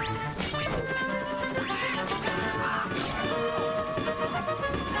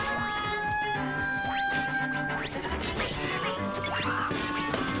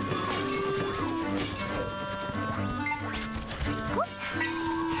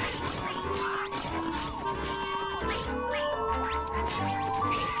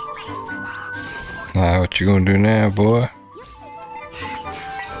 What you gonna do now, boy?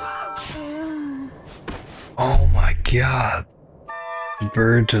 god. The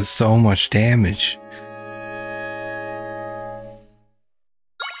bird does so much damage.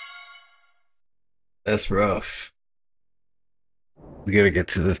 That's rough. We gotta get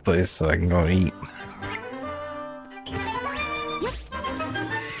to this place so I can go and eat.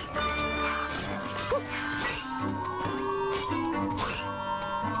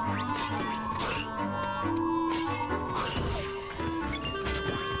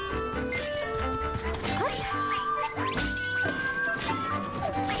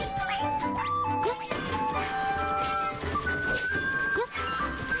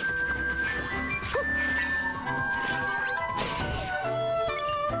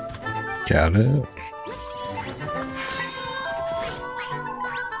 Got it.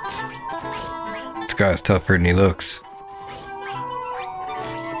 This guy's tougher than he looks.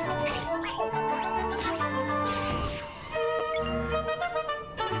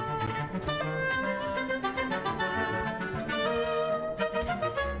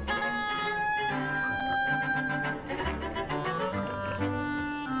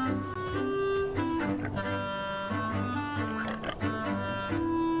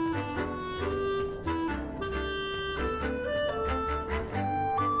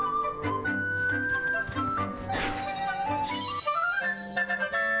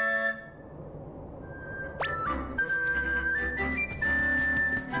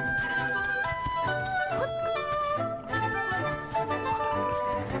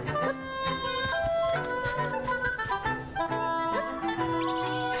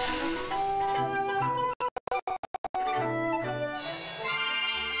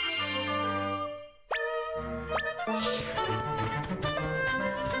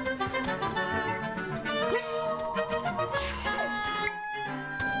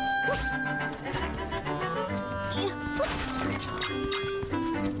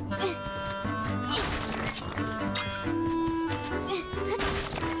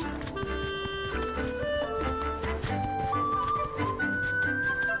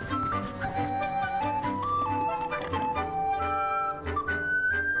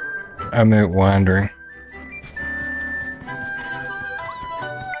 I'm out wandering.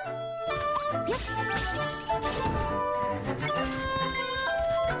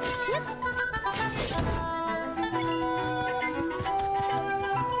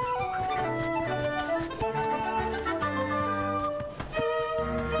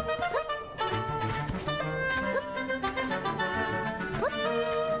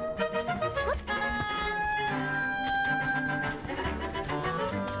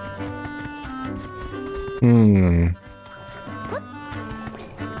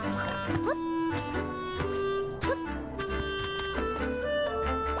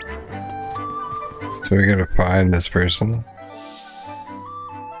 So we gotta find this person.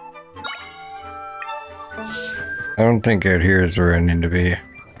 I don't think out here is where I need to be.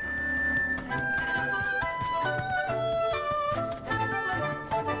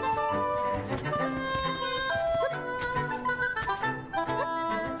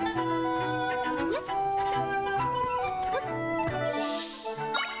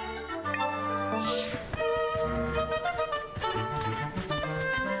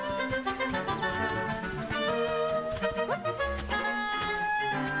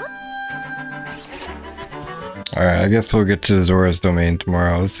 Alright, I guess we'll get to Zora's domain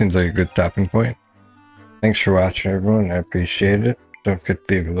tomorrow. This seems like a good stopping point. Thanks for watching, everyone. I appreciate it. Don't forget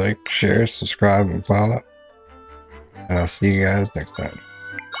to leave a like, share, subscribe, and follow. And I'll see you guys next time.